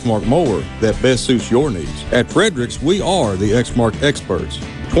find the Exmark mower that best suits your needs. At Frederick's, we are the Exmark experts.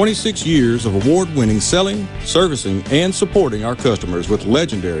 26 years of award-winning selling, servicing, and supporting our customers with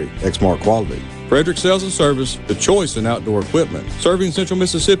legendary Exmark quality. Frederick Sales and Service, the choice in outdoor equipment, serving Central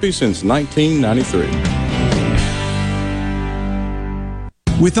Mississippi since 1993.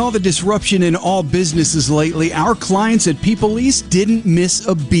 With all the disruption in all businesses lately, our clients at PeopleLease didn't miss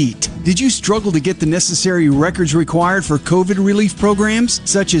a beat. Did you struggle to get the necessary records required for COVID relief programs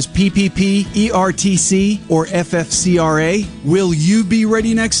such as PPP, ERTC, or FFCRA? Will you be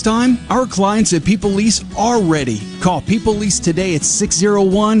ready next time? Our clients at PeopleLease are ready. Call PeopleLease today at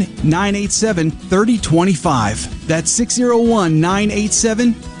 601-987-3025. That's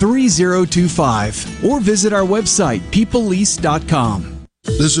 601-987-3025. Or visit our website, peoplelease.com.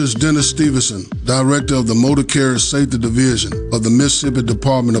 This is Dennis Stevenson, Director of the Motor Carrier Safety Division of the Mississippi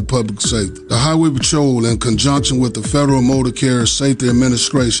Department of Public Safety. The Highway Patrol, in conjunction with the Federal Motor Carrier Safety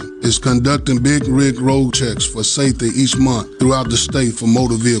Administration, is conducting big rig road checks for safety each month throughout the state for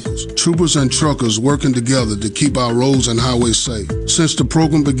motor vehicles. Troopers and truckers working together to keep our roads and highways safe. Since the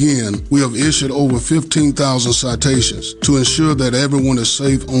program began, we have issued over 15,000 citations to ensure that everyone is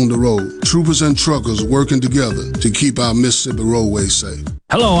safe on the road. Troopers and truckers working together to keep our Mississippi roadways safe.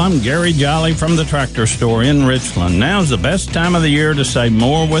 Hello, I'm Gary Jolly from the Tractor Store in Richland. Now's the best time of the year to save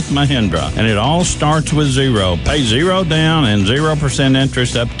more with Mahindra, and it all starts with zero. Pay zero down and 0%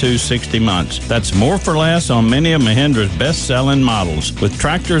 interest up to 60 months. That's more for less on many of Mahindra's best-selling models, with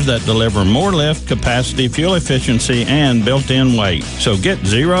tractors that deliver more lift, capacity, fuel efficiency, and built-in weight. So get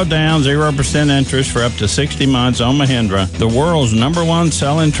zero down, 0% interest for up to 60 months on Mahindra, the world's #1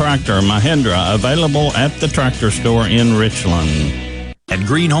 selling tractor, Mahindra, available at the Tractor Store in Richland. At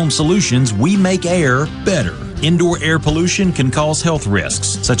Green Home Solutions, we make air better. Indoor air pollution can cause health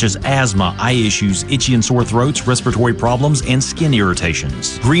risks, such as asthma, eye issues, itchy and sore throats, respiratory problems, and skin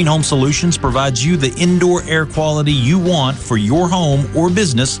irritations. Green Home Solutions provides you the indoor air quality you want for your home or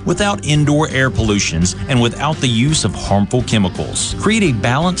business without indoor air pollutions and without the use of harmful chemicals. Create a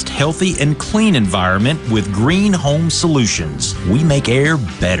balanced, healthy, and clean environment with Green Home Solutions. We make air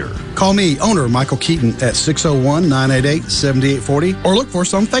better. Call me, owner Michael Keaton, at 601-988-7840 or look for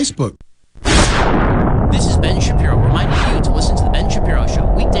us on Facebook. This is Ben Shapiro reminding you to listen to The Ben Shapiro Show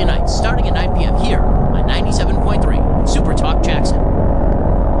weekday nights starting at 9 p.m. here on 97.3 Super Talk Jackson.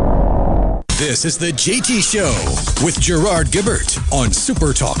 This is the JT Show with Gerard Gibbert on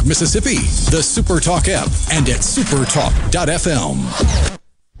Super Talk Mississippi, the Super Talk app, and at supertalk.fm.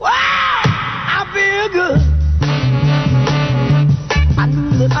 Wow! I feel good. I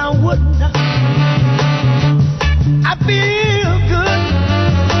knew that I wouldn't. I feel good.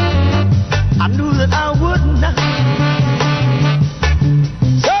 I knew that I wouldn't.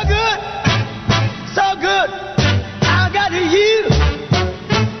 So good, so good. I got you.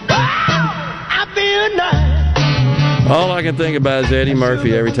 Wow, I feel nice. All I can think about is Eddie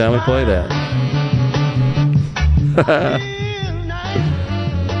Murphy every time we play that.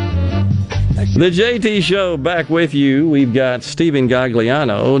 The JT Show back with you. We've got Stephen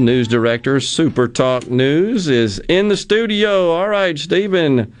Gagliano, news director, Super Talk News, is in the studio. All right,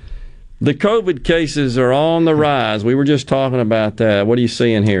 Stephen. The COVID cases are on the rise. We were just talking about that. What are you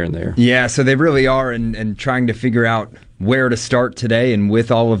seeing here and there? Yeah, so they really are, and trying to figure out where to start today. And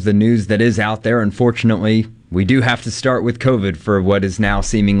with all of the news that is out there, unfortunately, we do have to start with COVID for what is now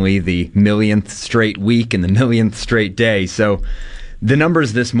seemingly the millionth straight week and the millionth straight day. So the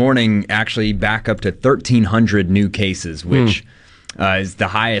numbers this morning actually back up to 1,300 new cases, which is the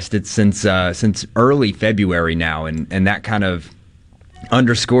highest it's since early February now, and that kind of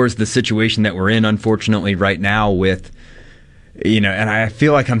underscores the situation that we're in, unfortunately, right now with, and I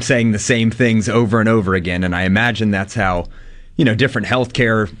feel like I'm saying the same things over and over again, and I imagine that's how, different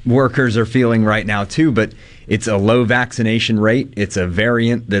healthcare workers are feeling right now too, but it's a low vaccination rate, it's a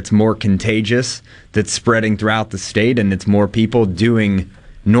variant that's more contagious, that's spreading throughout the state, and it's more people doing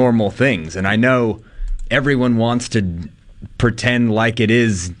normal things. And I know everyone wants to pretend like it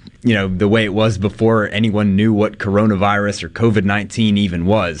is the way it was before anyone knew what coronavirus or COVID-19 even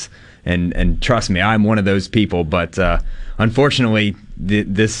was. And trust me, I'm one of those people. But unfortunately,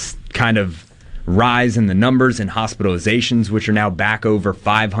 this kind of rise in the numbers and hospitalizations, which are now back over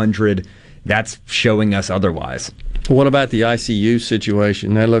 500, that's showing us otherwise. What about the ICU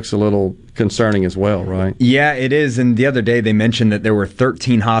situation? That looks a little concerning as well, right? Yeah, it is. And the other day they mentioned that there were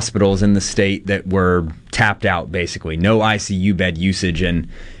 13 hospitals in the state that were tapped out, basically. No ICU bed usage. And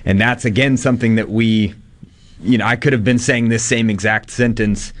that's, again, something that we, I could have been saying this same exact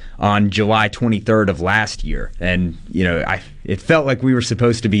sentence on July 23rd of last year. And, it felt like we were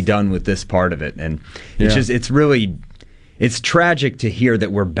supposed to be done with this part of it. And it's tragic to hear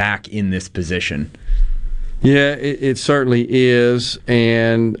that we're back in this position. Yeah, it certainly is.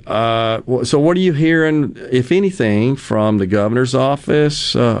 And so what are you hearing, if anything, from the governor's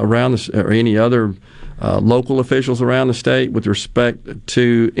office or any other local officials around the state with respect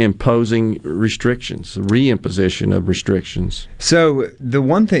to imposing restrictions, reimposition of restrictions? So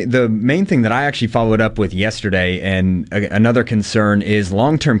the main thing that I actually followed up with yesterday, and another concern is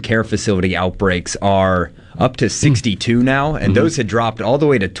long-term care facility outbreaks are up to 62 now, and those had dropped all the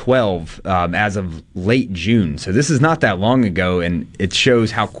way to 12 as of late June. So this is not that long ago, and it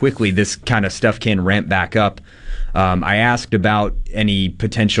shows how quickly this kind of stuff can ramp back up. I asked about any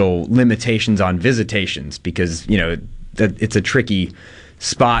potential limitations on visitations because, it's a tricky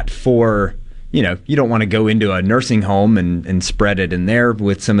spot for, you don't want to go into a nursing home and spread it in there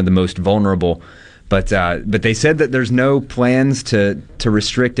with some of the most vulnerable. But they said that there's no plans to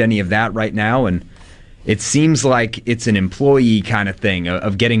restrict any of that right now, and it seems like it's an employee kind of thing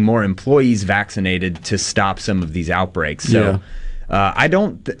of getting more employees vaccinated to stop some of these outbreaks. So I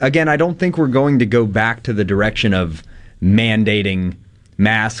don't think we're going to go back to the direction of mandating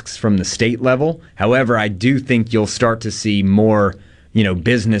masks from the state level. However, I do think you'll start to see more,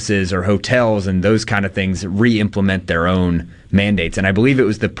 businesses or hotels and those kind of things re-implement their own mandates. And I believe it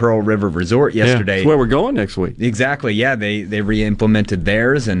was the Pearl River Resort yesterday. That's where we're going next week. Exactly. Yeah, they re-implemented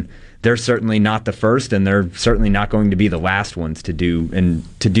theirs, and they're certainly not the first, and they're certainly not going to be the last ones to do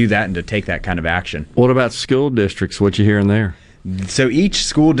that and to take that kind of action. What about school districts? What you hearing there? So each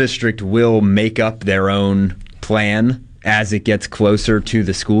school district will make up their own plan as it gets closer to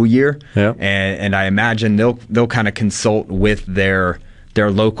the school year, and I imagine they'll kind of consult with their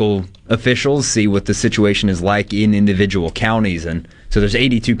local officials, see what the situation is like in individual counties, and so there's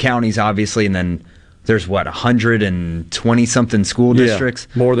 82 counties obviously, and then there's 120 something school districts,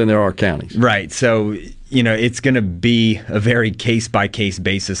 more than there are counties, right? So it's going to be a very case by case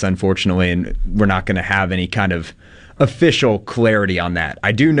basis, unfortunately, and we're not going to have any kind of official clarity on that.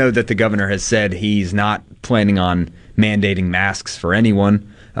 I do know that the governor has said he's not planning on mandating masks for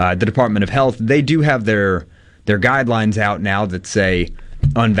anyone. The Department of Health, they do have their guidelines out now that say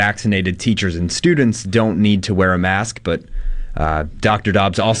unvaccinated teachers and students don't need to wear a mask, but Dr.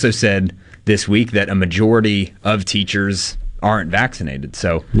 Dobbs also said this week that a majority of teachers aren't vaccinated.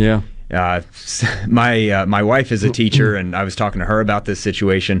 So my wife is a teacher, and I was talking to her about this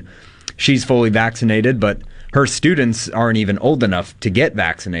situation. She's fully vaccinated, but her students aren't even old enough to get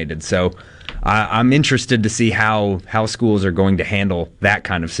vaccinated. So I'm interested to see how schools are going to handle that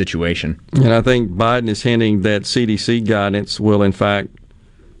kind of situation. And I think Biden is hinting that CDC guidance will, in fact,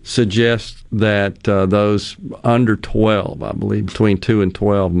 suggest that those under 12, I believe between 2 and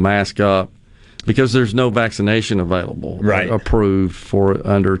 12, mask up because there's no vaccination available, approved for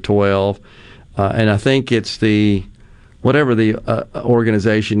under 12. And I think it's whatever the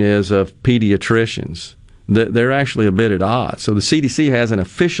organization is of pediatricians. They're actually a bit at odds. So the CDC hasn't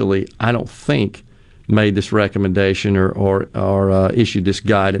officially, I don't think, made this recommendation or issued this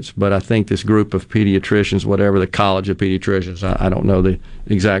guidance, but I think this group of pediatricians, whatever the College of Pediatricians, I don't know the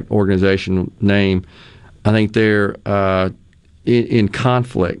exact organization name, I think they're in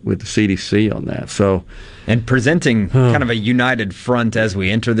conflict with the CDC on that. So, and presenting kind of a united front as we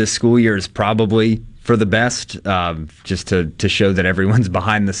enter this school year is probably for the best, just to show that everyone's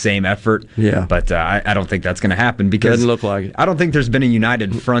behind the same effort. Yeah. But I don't think that's going to happen because doesn't look like it. I don't think there's been a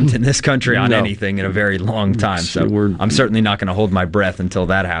united front in this country on anything in a very long time. So I'm certainly not going to hold my breath until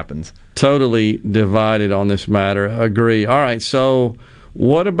that happens. Totally divided on this matter. Agree. All right. So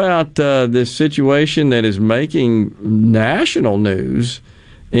what about this situation that is making national news,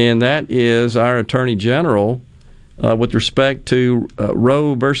 and that is our Attorney General with respect to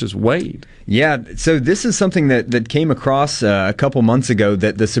Roe versus Wade? Yeah, so this is something that came across a couple months ago,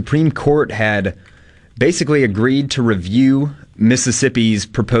 that the Supreme Court had basically agreed to review Mississippi's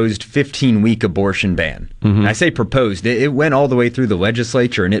proposed 15-week abortion ban. And I say proposed. It went all the way through the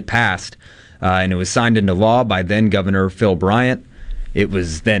legislature, and it passed, and it was signed into law by then-Governor Phil Bryant. It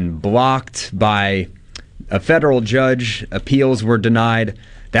was then blocked by a federal judge. Appeals were denied,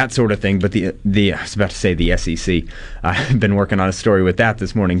 that sort of thing. But I was about to say the SEC. I've been working on a story with that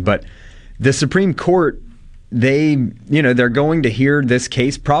this morning. But the Supreme Court, they're going to hear this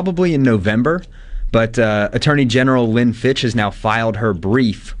case probably in November. But Attorney General Lynn Fitch has now filed her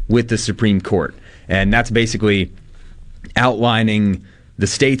brief with the Supreme Court. And that's basically outlining the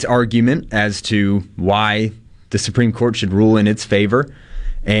state's argument as to why the Supreme Court should rule in its favor.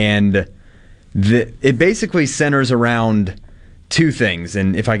 And it basically centers around two things.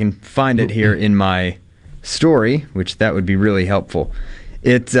 And if I can find it here in my story, which that would be really helpful,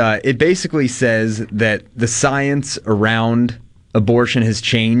 it basically says that the science around abortion has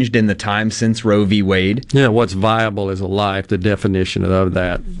changed in the time since Roe v. Wade. Yeah, what's viable as a life, the definition of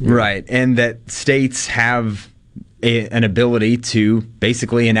that. Right, and that states have an ability to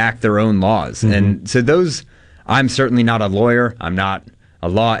basically enact their own laws. Mm-hmm. And so those, I'm certainly not a lawyer. I'm not a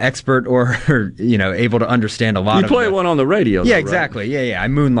law expert or able to understand a lot of You play one on the radio. Yeah, though, exactly. Right? Yeah. I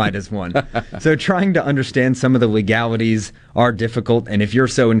moonlight as one. So trying to understand some of the legalities are difficult. And if you're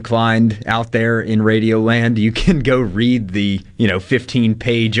so inclined out there in radio land, you can go read the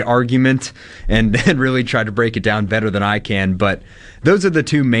 15-page argument and really try to break it down better than I can. But those are the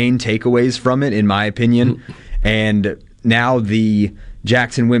two main takeaways from it, in my opinion. And now the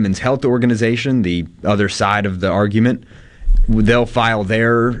Jackson Women's Health Organization, the other side of the argument, they'll file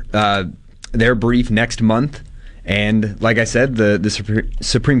their brief next month, and like I said, the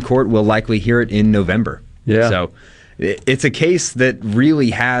Supreme Court will likely hear it in November. Yeah. So it's a case that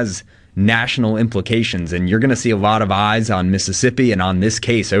really has national implications, and you're going to see a lot of eyes on Mississippi and on this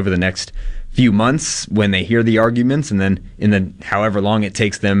case over the next few months when they hear the arguments, and then in the however long it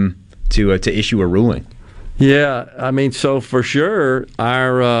takes them to issue a ruling. Yeah, I mean, so for sure,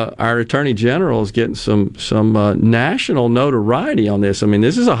 our Attorney General is getting some national notoriety on this. I mean,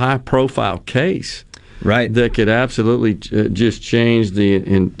 this is a high-profile case, right? That could absolutely just change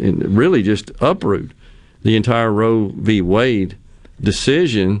and really just uproot the entire Roe v. Wade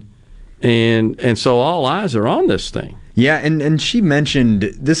decision, and so all eyes are on this thing. Yeah, and she mentioned,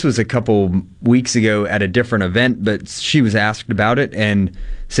 this was a couple weeks ago at a different event, but she was asked about it and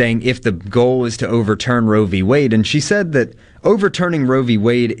saying if the goal is to overturn Roe v. Wade, and she said that overturning Roe v.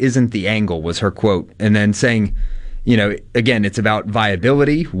 Wade isn't the angle, was her quote, and then saying, again, it's about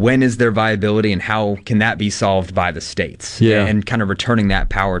viability. When is there viability, and how can that be solved by the states? Yeah. And kind of returning that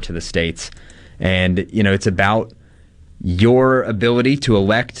power to the states. And, it's about your ability to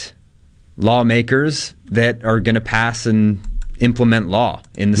elect lawmakers that are going to pass and implement law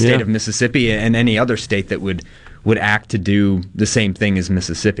in the state of Mississippi and any other state that would act to do the same thing as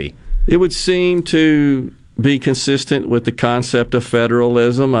Mississippi. It would seem to be consistent with the concept of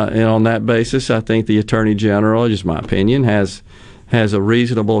federalism, and on that basis, I think the Attorney General, just my opinion, has a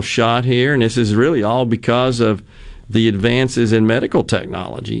reasonable shot here, and this is really all because of the advances in medical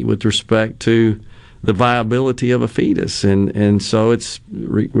technology with respect to the viability of a fetus, and so it's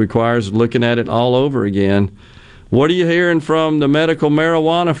requires looking at it all over again. What are you hearing from the medical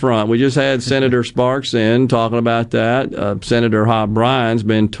marijuana front? We just had Senator Sparks in talking about that. Senator Hobb Bryan's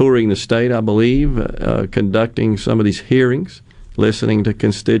been touring the state, I believe, conducting some of these hearings, listening to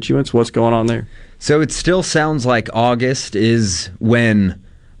constituents. What's going on there? So it still sounds like August is when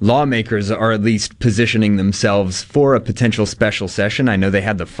lawmakers are at least positioning themselves for a potential special session. I know they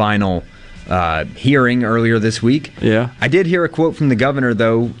had the final hearing earlier this week. Yeah, I did hear a quote from the governor,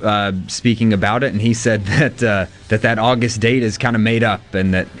 though, speaking about it, and he said that August date is kind of made up,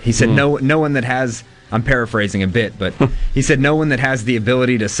 and that he said no one that has, I'm paraphrasing a bit, but he said no one that has the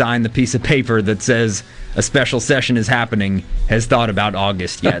ability to sign the piece of paper that says a special session is happening has thought about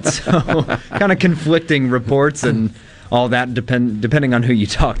August yet. So kind of conflicting reports and all that depending on who you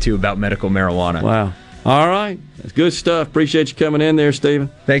talk to about medical marijuana. Wow. All right. That's good stuff. Appreciate you coming in there, Stephen.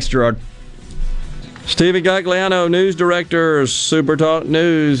 Thanks, Gerard. Stephen Gagliano, news director, Super Talk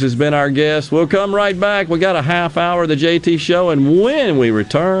News, has been our guest. We'll come right back. We got a half hour of the JT Show, and when we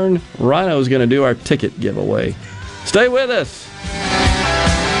return, Rhino's going to do our ticket giveaway. Stay with us.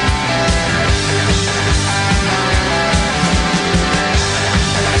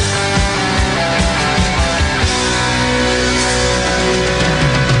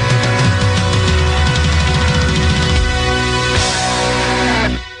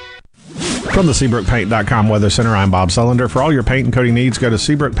 From the SeabrookPaint.com Weather Center, I'm Bob Sullender. For all your paint and coating needs, go to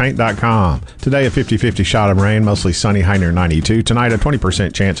SeabrookPaint.com. Today, a 50-50 shot of rain, mostly sunny, high near 92. Tonight, a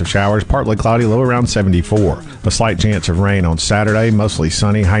 20% chance of showers, partly cloudy, low around 74. A slight chance of rain on Saturday, mostly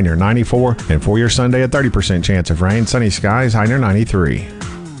sunny, high near 94. And for your Sunday, a 30% chance of rain, sunny skies, high near 93.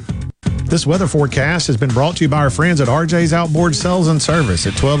 This weather forecast has been brought to you by our friends at RJ's Outboard Sales and Service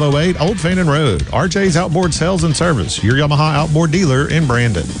at 1208 Old Fannin Road. RJ's Outboard Sales and Service, your Yamaha outboard dealer in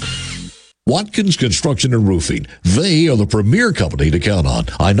Brandon. Watkins Construction and Roofing. They are the premier company to count on.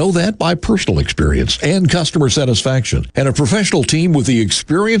 I know that by personal experience and customer satisfaction, and a professional team with the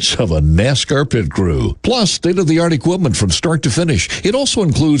experience of a NASCAR pit crew. Plus, state-of-the-art equipment from start to finish. It also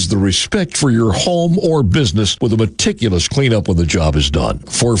includes the respect for your home or business with a meticulous cleanup when the job is done.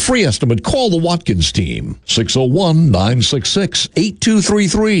 For a free estimate, call the Watkins team,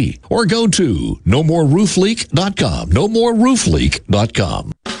 601-966-8233, or go to nomoreroofleak.com,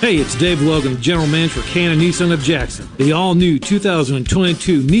 nomoreroofleak.com. Hey, it's Dave Logan, General Manager for Cannon Nissan of Jackson. The all-new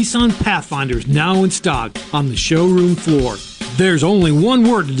 2022 Nissan Pathfinder is now in stock on the showroom floor. There's only one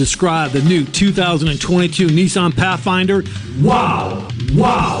word to describe the new 2022 Nissan Pathfinder: wow!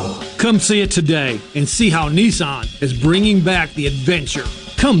 Wow! Come see it today and see how Nissan is bringing back the adventure.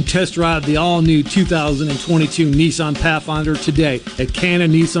 Come test drive the all-new 2022 Nissan Pathfinder today at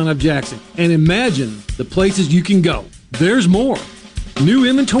Cannon Nissan of Jackson and imagine the places you can go. There's more. New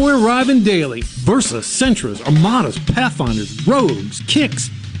inventory arriving daily. Versa, Sentras, Armadas, Pathfinders, Rogues, Kicks,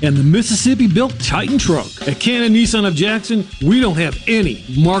 and the Mississippi-built Titan truck. At Cannon Nissan of Jackson, we don't have any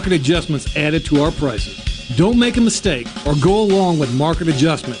market adjustments added to our prices. Don't make a mistake or go along with market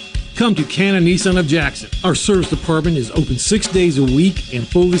adjustment. Come to Cannon Nissan of Jackson. Our service department is open 6 days a week and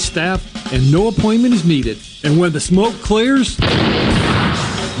fully staffed, and no appointment is needed. And when the smoke clears,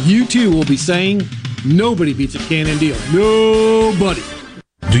 you too will be saying, nobody beats a Cannon deal. Nobody.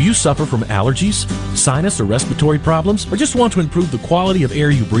 Do you suffer from allergies, sinus, or respiratory problems, or just want to improve the quality of air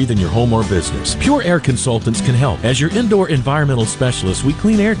you breathe in your home or business? Pure Air Consultants can help. As your indoor environmental specialist, we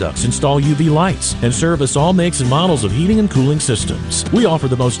clean air ducts, install UV lights, and service all makes and models of heating and cooling systems. We offer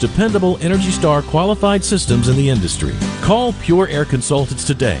the most dependable Energy Star qualified systems in the industry. Call Pure Air Consultants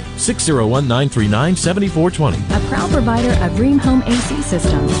today, 601-939-7420. A proud provider of Rheem Home AC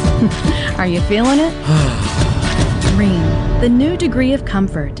systems. Are you feeling it? Rheem, the new degree of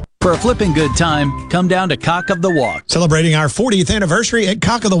comfort. For a flipping good time, come down to Cock of the Walk. Celebrating our 40th anniversary at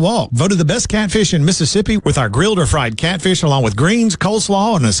Cock of the Walk. Voted the best catfish in Mississippi with our grilled or fried catfish along with greens,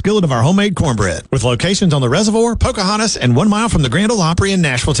 coleslaw, and a skillet of our homemade cornbread. With locations on the Reservoir, Pocahontas, and 1 mile from the Grand Ole Opry in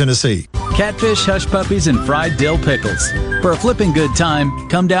Nashville, Tennessee. Catfish, hush puppies, and fried dill pickles. For a flipping good time,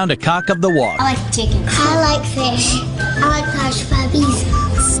 come down to Cock of the Walk. I like chicken. I like fish. I like hush puppies.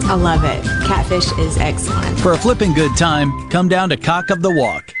 I love it. Catfish is excellent. For a flipping good time, come down to Cock of the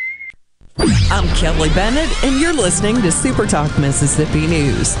Walk. I'm Kelly Bennett, and you're listening to Super Talk Mississippi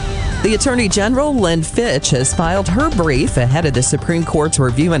News. The Attorney General, Lynn Fitch, has filed her brief ahead of the Supreme Court's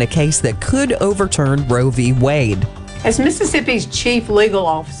review in a case that could overturn Roe v. Wade. As Mississippi's chief legal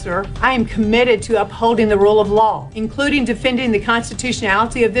officer, I am committed to upholding the rule of law, including defending the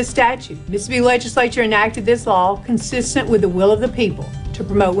constitutionality of this statute. Mississippi legislature enacted this law consistent with the will of the people to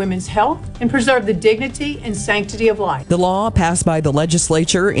promote women's health and preserve the dignity and sanctity of life. The law passed by the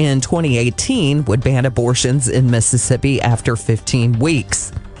legislature in 2018 would ban abortions in Mississippi after 15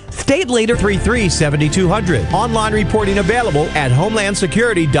 weeks. State leader 33-7200. Online reporting available at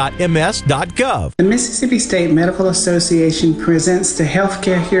homelandsecurity.ms.gov. The Mississippi State Medical Association presents the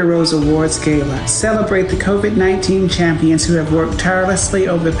Healthcare Heroes Awards Gala. Celebrate the COVID-19 champions who have worked tirelessly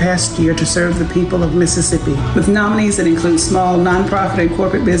over the past year to serve the people of Mississippi. With nominees that include small, nonprofit, and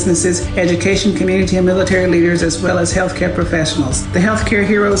corporate businesses, education, community, and military leaders, as well as healthcare professionals. The Healthcare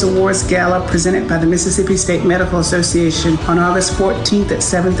Heroes Awards Gala, presented by the Mississippi State Medical Association on August 14th at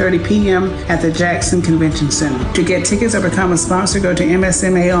 7:30 p.m. at the Jackson Convention Center. To get tickets or become a sponsor, go to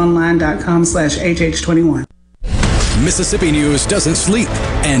msmaonline.com/HH21. Mississippi News doesn't sleep,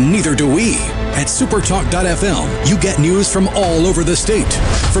 and neither do we. At supertalk.fm, you get news from all over the state.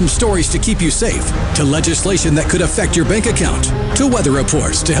 From stories to keep you safe, to legislation that could affect your bank account, to weather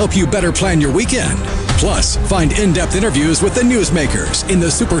reports to help you better plan your weekend. Plus, find in-depth interviews with the newsmakers in the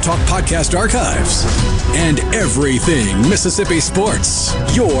Supertalk podcast archives. And everything Mississippi sports.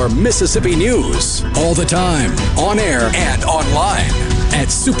 Your Mississippi News. All the time, on air and online at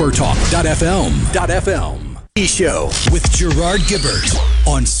supertalk.fm. Show with Gerard Gibbert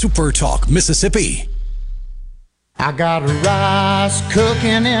on Supertalk Mississippi. I got rice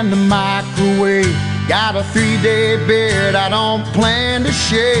cooking in the microwave. Got a 3-day beard I don't plan to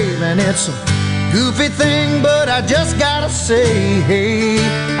shave. And it's a goofy thing, but I just gotta say, hey,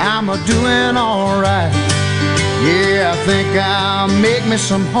 I'm a-doing alright. Yeah, I think I'll make me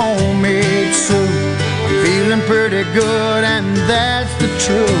some homemade soup. I'm feeling pretty good, and that's the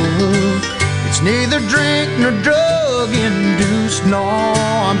truth. It's neither drink nor drug induced, no,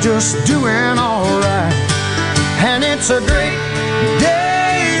 I'm just doing alright. And it's a great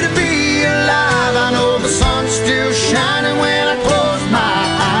day to be alive. I know the sun's still shining when I close my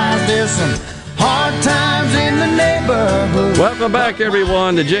eyes. There's some hard times in the neighborhood. Welcome back,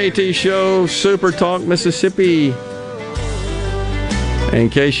 everyone, to JT Show, Super Talk Mississippi. In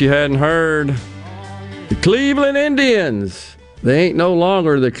case you hadn't heard, the Cleveland Indians. They ain't no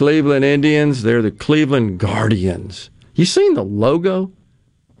longer the Cleveland Indians. They're the Cleveland Guardians. You seen the logo?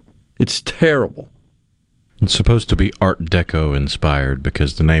 It's terrible. It's supposed to be Art Deco inspired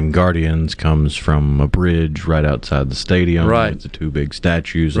because the name Guardians comes from a bridge right outside the stadium. Right. With the two big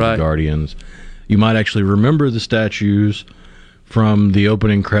statues of the Guardians. You might actually remember the statues from the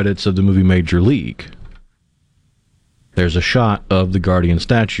opening credits of the movie Major League. There's a shot of the Guardian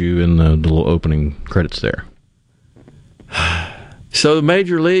statue in the little opening credits there. So the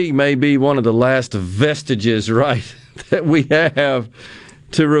Major League may be one of the last vestiges, right, that we have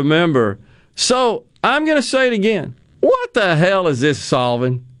to remember. So I'm going to say it again. What the hell is this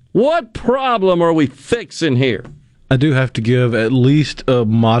solving? What problem are we fixing here? I do have to give at least a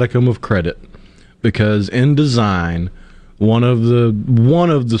modicum of credit, because in design, one of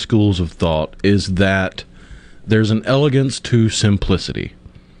the schools of thought is that there's an elegance to simplicity.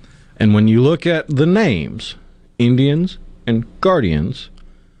 And when you look at the names, Indians and Guardians,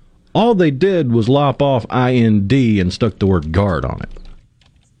 all they did was lop off IND and stuck the word guard on it.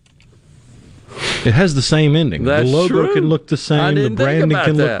 It has the same ending. That's the logo true. can look the same. The branding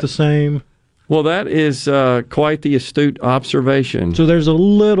can look the same. Well, that is quite the astute observation. So there's a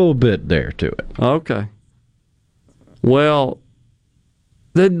little bit there to it. Okay. Well,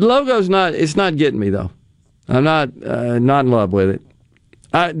 the logo's it's not getting me, though. I'm not in love with it.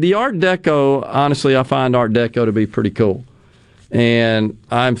 The Art Deco, honestly, I find Art Deco to be pretty cool. And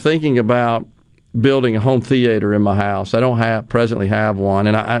I'm thinking about building a home theater in my house. I don't presently have one,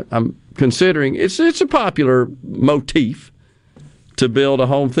 and I'm considering it's a popular motif to build a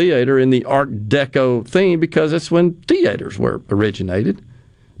home theater in the Art Deco theme, because that's when theaters were originated,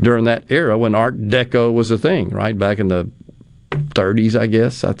 during that era when Art Deco was a thing, right? Back in the 30s,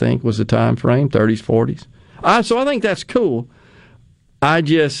 I think was the time frame, 30s, 40s. So I think that's cool. So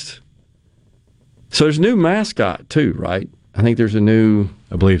there's a new mascot too, right? I think there's a new...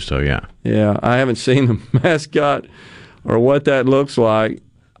 I believe so, yeah. Yeah, I haven't seen the mascot or what that looks like.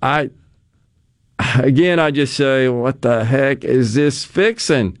 I just say, what the heck is this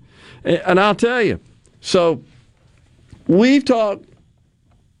fixing? And I'll tell you. So we've talked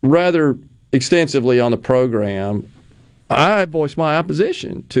rather extensively on the program. I voiced my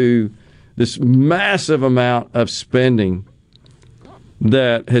opposition to this massive amount of spending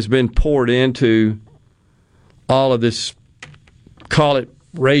that has been poured into all of this, call it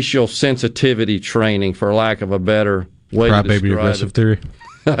racial sensitivity training, for lack of a better way to describe Crybaby aggressive theory.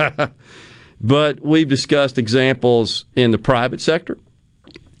 But we've discussed examples in the private sector,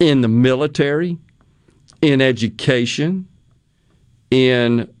 in the military, in education,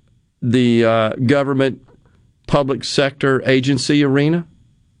 in the government public sector agency arena.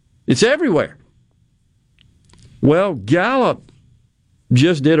 It's everywhere. Well, Gallup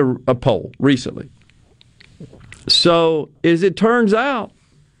just did a poll recently. So, as it turns out,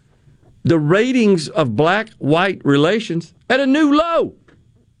 the ratings of black-white relations at a new low.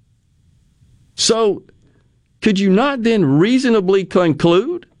 So, could you not then reasonably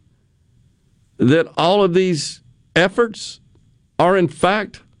conclude that all of these efforts are in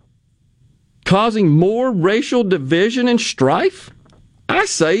fact causing more racial division and strife? I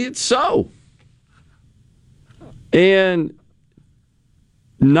say it's so. And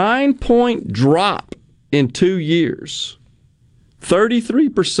 9-point drop in 2 years.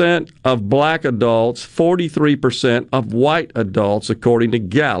 33% of black adults, 43% of white adults, according to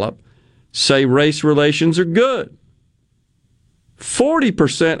Gallup, say race relations are good.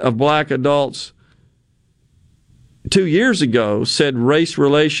 40% of black adults 2 years ago said race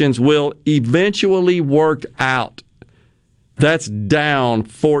relations will eventually work out. That's down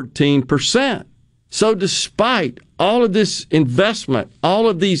 14%. So despite all of this investment, all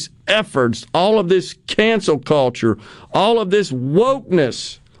of these efforts, all of this cancel culture, all of this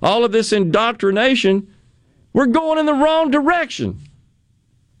wokeness, all of this indoctrination, we're going in the wrong direction.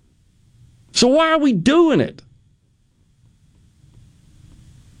 So why are we doing it?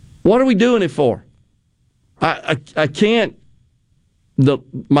 What are we doing it for? I can't,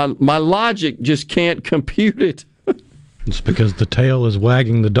 my logic just can't compute it. It's because the tail is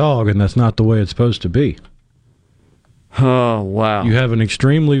wagging the dog, and that's not the way it's supposed to be. Oh, wow. You have an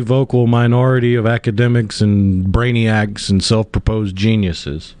extremely vocal minority of academics and brainiacs and self-proposed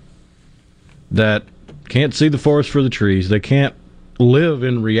geniuses that can't see the forest for the trees. They can't live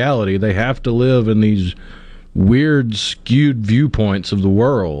in reality. They have to live in these weird, skewed viewpoints of the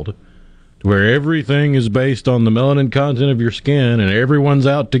world where everything is based on the melanin content of your skin and everyone's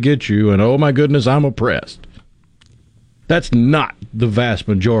out to get you, and oh my goodness, I'm oppressed. That's not the vast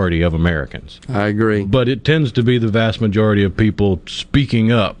majority of Americans. I agree. But it tends to be the vast majority of people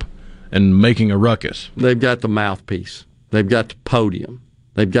speaking up and making a ruckus. They've got the mouthpiece. They've got the podium.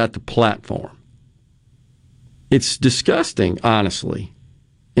 They've got the platform. It's disgusting, honestly.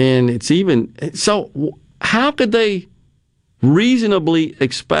 And it's even... So how could they reasonably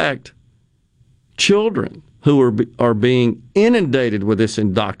expect children who are being inundated with this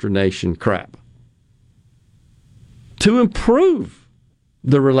indoctrination crap to improve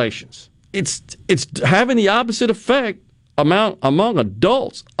the relations? It's having the opposite effect among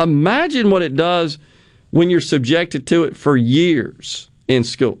adults. Imagine what it does when you're subjected to it for years in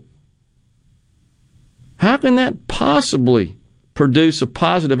school. How can that possibly produce a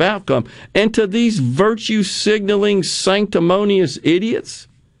positive outcome. And to these virtue-signaling, sanctimonious idiots,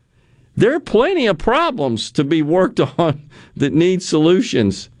 there are plenty of problems to be worked on that need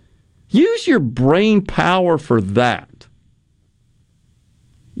solutions. Use your brain power for that.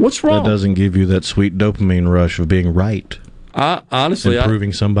 What's wrong? That doesn't give you that sweet dopamine rush of being right. Honestly,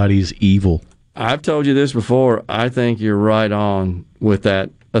 proving somebody's evil. I've told you this before. I think you're right on with that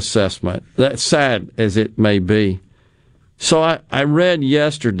assessment. That's sad as it may be. So I read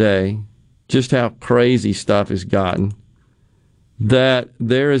yesterday just how crazy stuff has gotten, that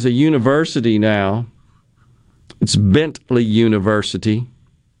there is a university now, it's Bentley University,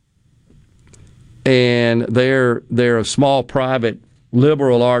 and they're a small private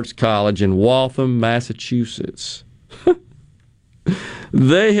liberal arts college in Waltham, Massachusetts.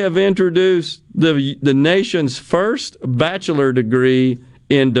 They have introduced the nation's first bachelor degree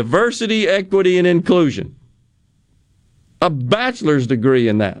in diversity, equity, and inclusion. A bachelor's degree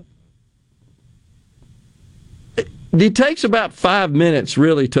in that. It takes about 5 minutes,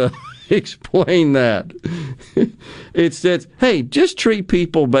 really, to explain that. It says, hey, just treat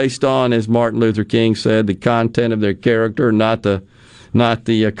people based on, as Martin Luther King said, the content of their character, not the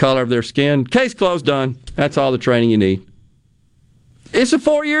color of their skin. Case closed, done. That's all the training you need. It's a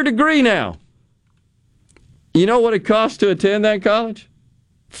 4-year degree now. You know what it costs to attend that college?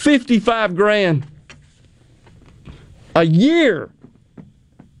 $55,000 a year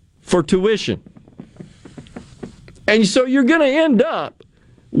for tuition. And so you're going to end up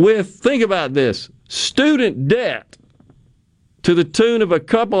with, think about this, student debt to the tune of a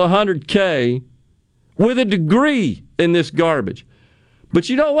couple of $100K with a degree in this garbage. But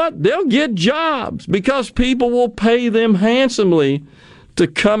you know what? They'll get jobs because people will pay them handsomely to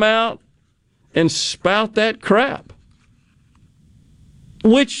come out and spout that crap,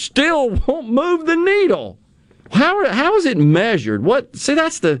 which still won't move the needle. How is it measured? See,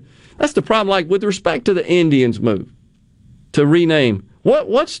 that's the problem. Like with respect to the Indians move to rename,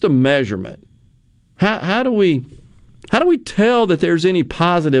 what's the measurement? How do we tell that there's any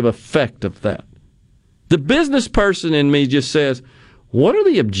positive effect of that? The business person in me just says, what are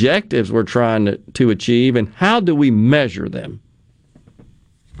the objectives we're trying to achieve, and how do we measure them?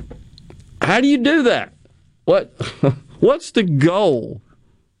 How do you do that? What's the goal?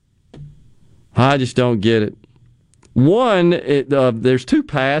 I just don't get it. One, there's 2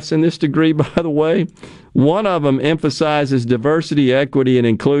 paths in this degree, by the way. One of them emphasizes diversity, equity, and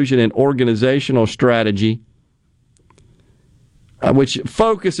inclusion in organizational strategy, which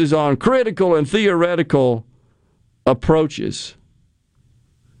focuses on critical and theoretical approaches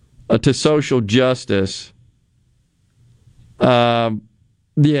to social justice. So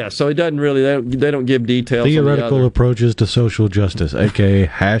it doesn't really, they don't give details. Theoretical approaches to social justice, a.k.a.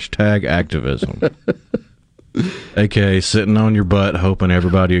 hashtag activism. A.k.a. sitting on your butt hoping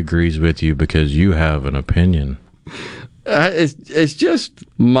everybody agrees with you because you have an opinion. It's just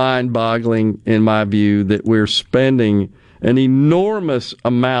mind-boggling, in my view, that we're spending an enormous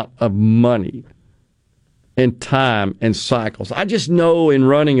amount of money and time and cycles. I just know in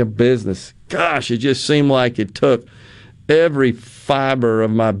running a business, gosh, it just seemed like it took every fiber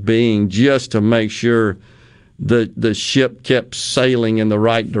of my being just to make sure the ship kept sailing in the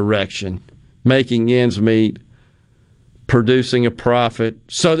right direction, making ends meet, producing a profit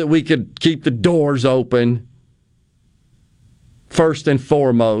so that we could keep the doors open first and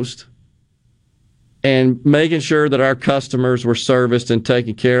foremost, and making sure that our customers were serviced and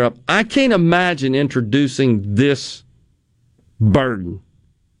taken care of. I can't imagine introducing this burden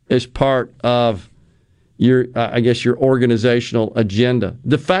as part of your organizational agenda.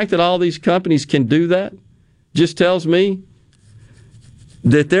 The fact that all these companies can do that just tells me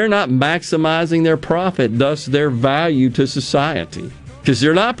that they're not maximizing their profit, thus their value to society, because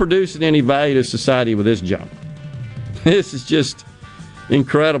they're not producing any value to society with this junk. This is just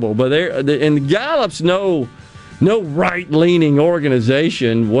incredible. But and Gallup's no right-leaning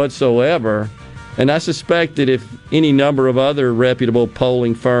organization whatsoever, and I suspect that if any number of other reputable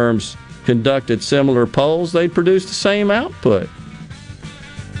polling firms conducted similar polls, they'd produce the same output.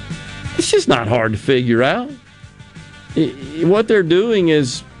 It's just not hard to figure out. What they're doing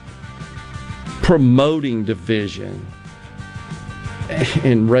is promoting division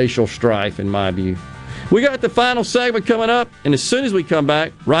and racial strife, in my view. We got the final segment coming up, and as soon as we come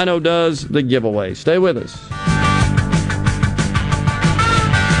back, Rhino does the giveaway. Stay with us.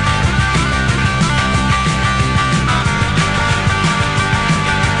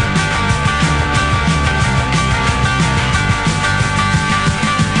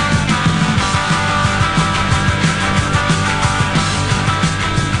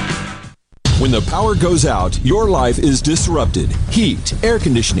 When the power goes out, your life is disrupted. Heat, air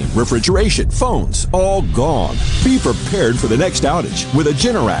conditioning, refrigeration, phones, all gone. Be prepared for the next outage with a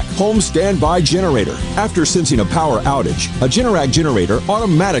Generac home standby generator. After sensing a power outage, a Generac generator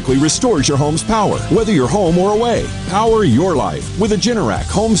automatically restores your home's power, whether you're home or away. Power your life with a Generac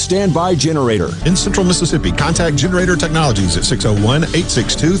home standby generator. In Central Mississippi, contact Generator Technologies at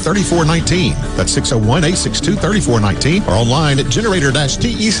 601-862-3419. That's 601-862-3419 or online at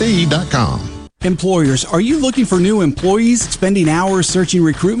generator-tec.com. Employers, are you looking for new employees, spending hours searching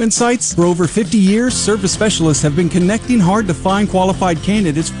recruitment sites? For over 50 years, service specialists have been connecting hard to find qualified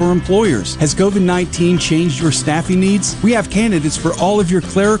candidates for employers. Has COVID-19 changed your staffing needs? We have candidates for all of your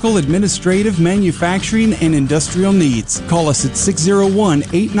clerical, administrative, manufacturing, and industrial needs. Call us at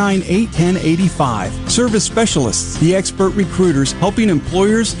 601-898-1085. Service Specialists, the expert recruiters helping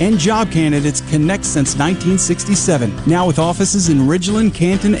employers and job candidates connect since 1967. Now with offices in Ridgeland,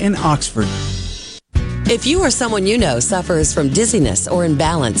 Canton, and Oxford. If you or someone you know suffers from dizziness or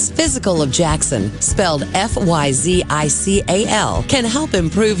imbalance, Physical of Jackson, spelled F-Y-Z-I-C-A-L, can help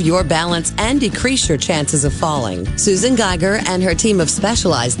improve your balance and decrease your chances of falling. Susan Geiger and her team of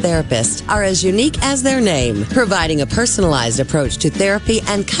specialized therapists are as unique as their name, providing a personalized approach to therapy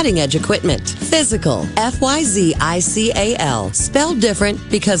and cutting-edge equipment. Physical, F-Y-Z-I-C-A-L, spelled different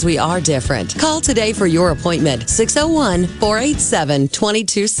because we are different. Call today for your appointment,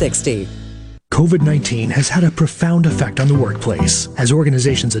 601-487-2260. COVID-19 has had a profound effect on the workplace. As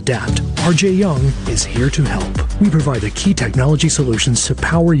organizations adapt, RJ Young is here to help. We provide the key technology solutions to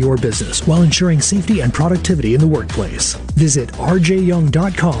power your business while ensuring safety and productivity in the workplace. Visit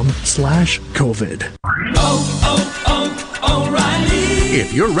rjyoung.com/COVID. O'Reilly.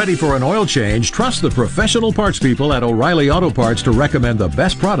 If you're ready for an oil change, trust the professional parts people at O'Reilly Auto Parts to recommend the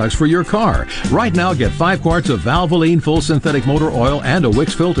best products for your car. Right now, get 5 quarts of Valvoline full synthetic motor oil and a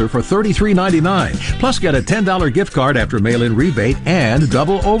Wix filter for $33.99. Plus, get a $10 gift card after mail-in rebate and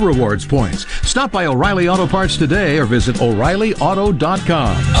double O-Rewards points. Stop by O'Reilly Auto Parts today or visit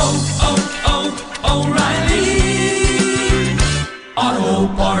O'ReillyAuto.com. O'Reilly Auto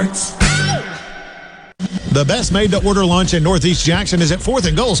Parts. The best made-to-order lunch in Northeast Jackson is at 4th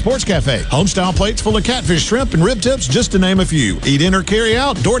and Goal Sports Cafe. Homestyle plates full of catfish, shrimp, and rib tips, just to name a few. Eat in or carry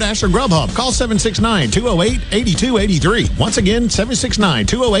out, DoorDash or Grubhub. Call 769-208-8283. Once again,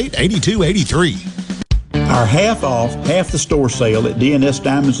 769-208-8283. Our half off, half the store sale at DNS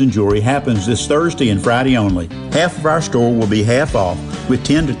Diamonds and Jewelry happens this Thursday and Friday only. Half of our store will be half off, with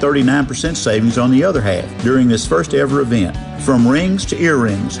 10 to 39% savings on the other half during this first ever event. From rings to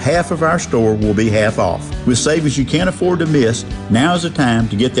earrings, half of our store will be half off. With savings you can't afford to miss, now is the time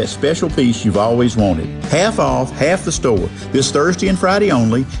to get that special piece you've always wanted. Half off, half the store, this Thursday and Friday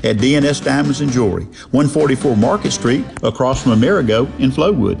only at DNS Diamonds and Jewelry, 144 Market Street, across from Amerigo in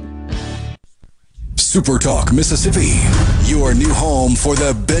Flowood. Super Talk Mississippi, your new home for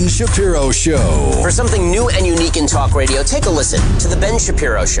the Ben Shapiro Show. For something new and unique in talk radio, take a listen to the Ben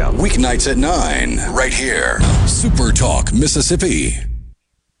Shapiro Show. Weeknights at 9, right here. Super Talk Mississippi.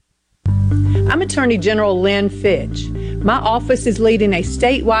 I'm Attorney General Lynn Fitch. My office is leading a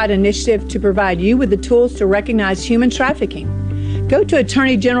statewide initiative to provide you with the tools to recognize human trafficking. Go to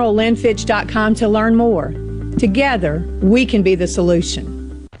attorneygenerallynnfitch.com to learn more. Together, we can be the solution.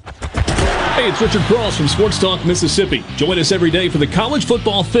 Hey, it's Richard Cross from Sports Talk Mississippi. Join us every day for the College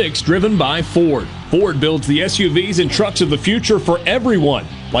Football Fix driven by Ford. Ford builds the SUVs and trucks of the future for everyone,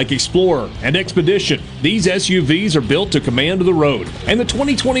 like Explorer and Expedition. These SUVs are built to command the road. And the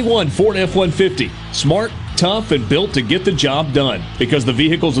 2021 Ford F-150, smart, tough, and built to get the job done. Because the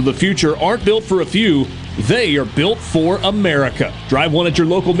vehicles of the future aren't built for a few, they are built for America. Drive one at your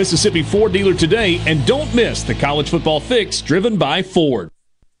local Mississippi Ford dealer today, and don't miss the College Football Fix driven by Ford.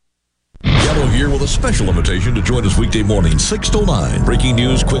 Gallo here with a special invitation to join us weekday morning, 6 to 9. Breaking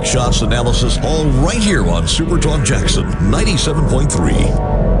news, quick shots, analysis, all right here on Super Talk Jackson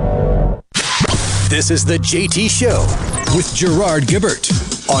 97.3. This is the JT Show with Gerard Gibbert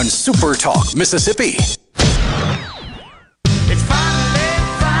on Super Talk Mississippi. It's finally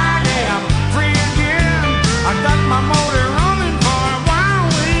Friday, I'm free again. I got my motor running for a wild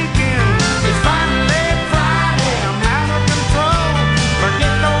weekend. It's finally Friday, I'm out of control.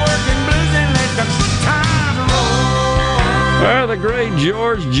 Forget the working blues and let the time roll. Well, the great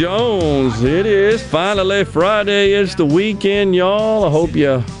George Jones. It is finally Friday. It's the weekend, y'all. I hope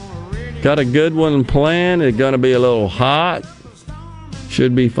you got a good one planned. It's going to be a little hot.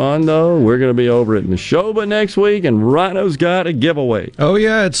 Should be fun, though. We're going to be over at Neshoba next week, and Rhino's got a giveaway. Oh,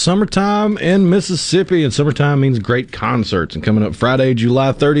 yeah, it's summertime in Mississippi, and summertime means great concerts. And coming up Friday,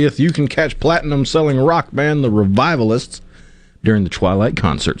 July 30th, you can catch platinum-selling rock band The Revivalists during the Twilight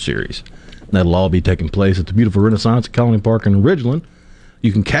Concert Series. That'll all be taking place at the beautiful Renaissance at Colony Park in Ridgeland.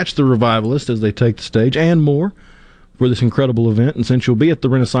 You can catch the Revivalists as they take the stage and more for this incredible event. And since you'll be at the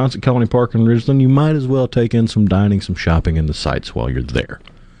Renaissance at Colony Park in Ridgeland, you might as well take in some dining, some shopping, and the sights while you're there.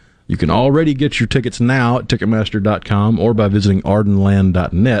 You can already get your tickets now at Ticketmaster.com or by visiting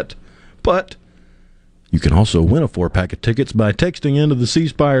ardenland.net. But you can also win a 4-pack of tickets by texting into the C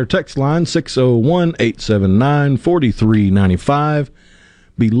Spire text line 601-879-4395.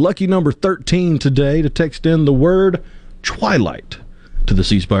 Be lucky number 13 today to text in the word Twilight to the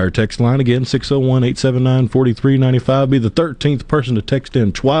C Spire text line. Again, 601-879-4395. Be the 13th person to text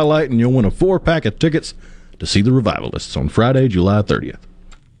in Twilight, and you'll win a 4-pack of tickets to see the Revivalists on Friday, July 30th.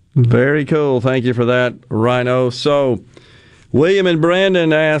 Very cool. Thank you for that, Rhino. So, William and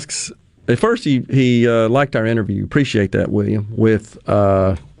Brandon asks, at first he liked our interview. Appreciate that, William, with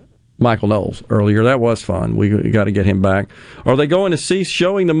Michael Knowles earlier. That was fun. We got to get him back. Are they going to cease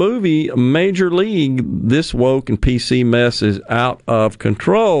showing the movie Major League? This woke and PC mess is out of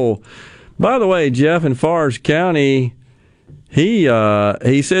control. By the way, Jeff in Forest County, he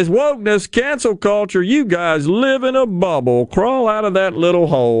says, wokeness, cancel culture, you guys live in a bubble. Crawl out of that little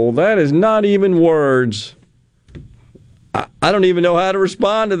hole. That is not even words. I don't even know how to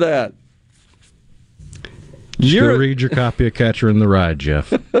respond to that. Still read your copy of Catcher in the Rye,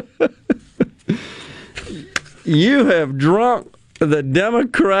 Jeff. You have drunk the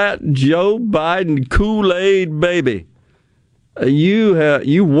Democrat Joe Biden Kool-Aid baby.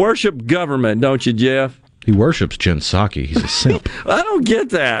 You worship government, don't you, Jeff? He worships Jen Psaki. He's a simp. I don't get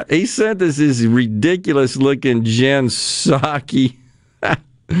that. He sent us this ridiculous-looking Jen Psaki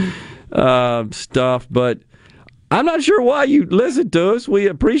stuff, but I'm not sure why you listen to us. We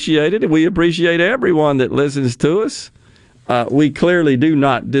appreciate it, and we appreciate everyone that listens to us. We clearly do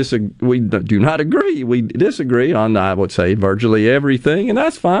not disagree. We do not agree. We disagree on, I would say, virtually everything, and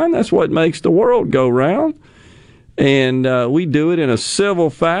that's fine. That's what makes the world go round, and we do it in a civil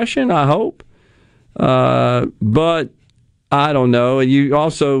fashion, I hope. But I don't know. And you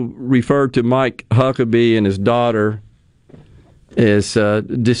also referred to Mike Huckabee and his daughter as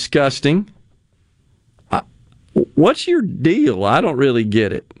disgusting. What's your deal? I don't really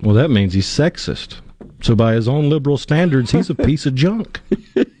get it. Well, that means he's sexist. So by his own liberal standards, he's a piece of junk.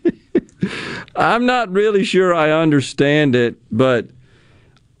 I'm not really sure I understand it, but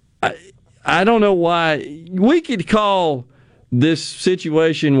I don't know why. We could call this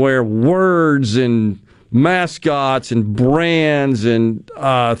situation where words and mascots and brands and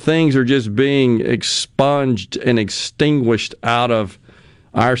things are just being expunged and extinguished out of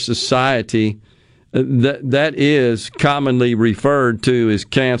our society. That is commonly referred to as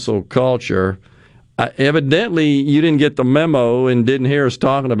cancel culture. Evidently, you didn't get the memo and didn't hear us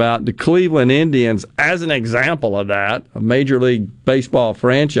talking about the Cleveland Indians as an example of that, a Major League Baseball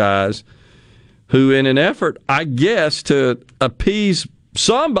franchise who, in an effort, I guess, to appease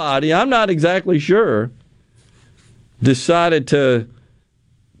somebody, I'm not exactly sure, decided to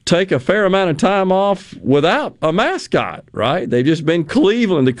take a fair amount of time off without a mascot, right? They've just been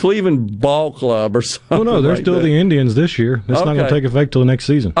Cleveland, the Cleveland Ball Club or something. Oh, no, they're still the Indians this year. That's not going to take effect till the next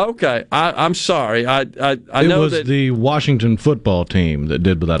season. Okay, I'm sorry. I know that it was the Washington football team that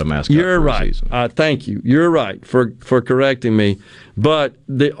did without a mascot. You're right. Thank you. You're right for correcting me. But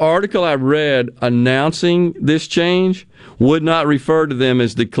the article I read announcing this change would not refer to them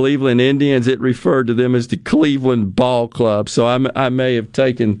as the Cleveland Indians. It referred to them as the Cleveland Ball Club. So I may have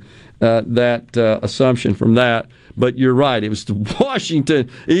taken that assumption from that. But you're right. It was the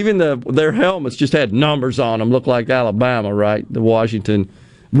Washington. Even their helmets just had numbers on them. Looked like Alabama, right? The Washington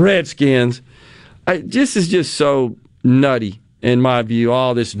Redskins. This is just so nutty, in my view,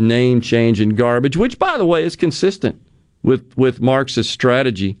 all this name change and garbage, which, by the way, is consistent with Marxist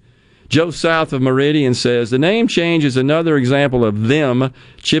strategy. Joe South of Meridian says, the name change is another example of them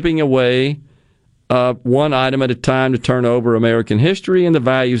chipping away one item at a time to turn over American history and the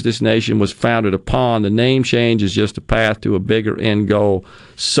values this nation was founded upon. The name change is just a path to a bigger end goal.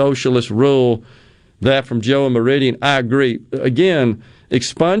 Socialist rule. That from Joe and Meridian. I agree. Again,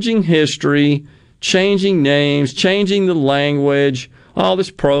 expunging history, changing names, changing the language, all this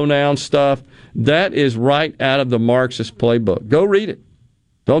pronoun stuff, that is right out of the Marxist playbook. Go read it.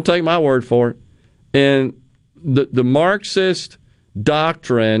 Don't take my word for it. And the Marxist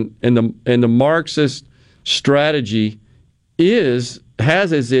doctrine and the Marxist strategy has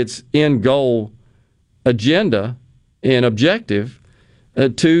as its end goal agenda and objective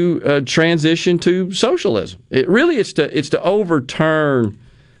to transition to socialism. It's to overturn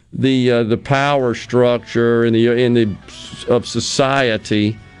the power structure of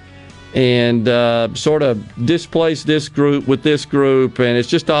society and sort of displace this group with this group, and it's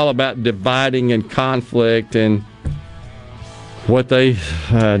just all about dividing and conflict and what they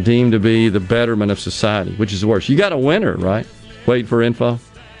deem to be the betterment of society, which is the worst. You got a winner, right? Wait for info.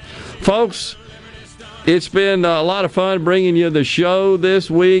 Folks, it's been a lot of fun bringing you the show this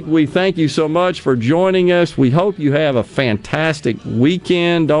week. We thank you so much for joining us. We hope you have a fantastic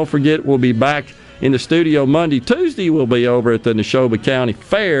weekend. Don't forget, we'll be back in the studio Monday. Tuesday, we'll be over at the Neshoba County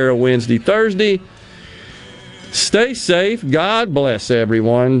Fair. Wednesday, Thursday. Stay safe. God bless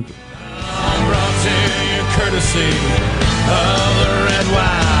everyone. Brought to you courtesy of the red,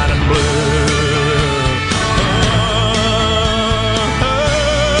 white, and blue.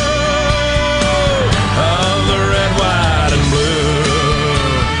 Of the red, white, and blue.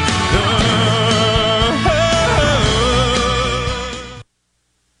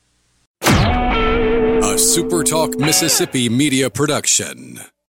 A SuperTalk Mississippi media production.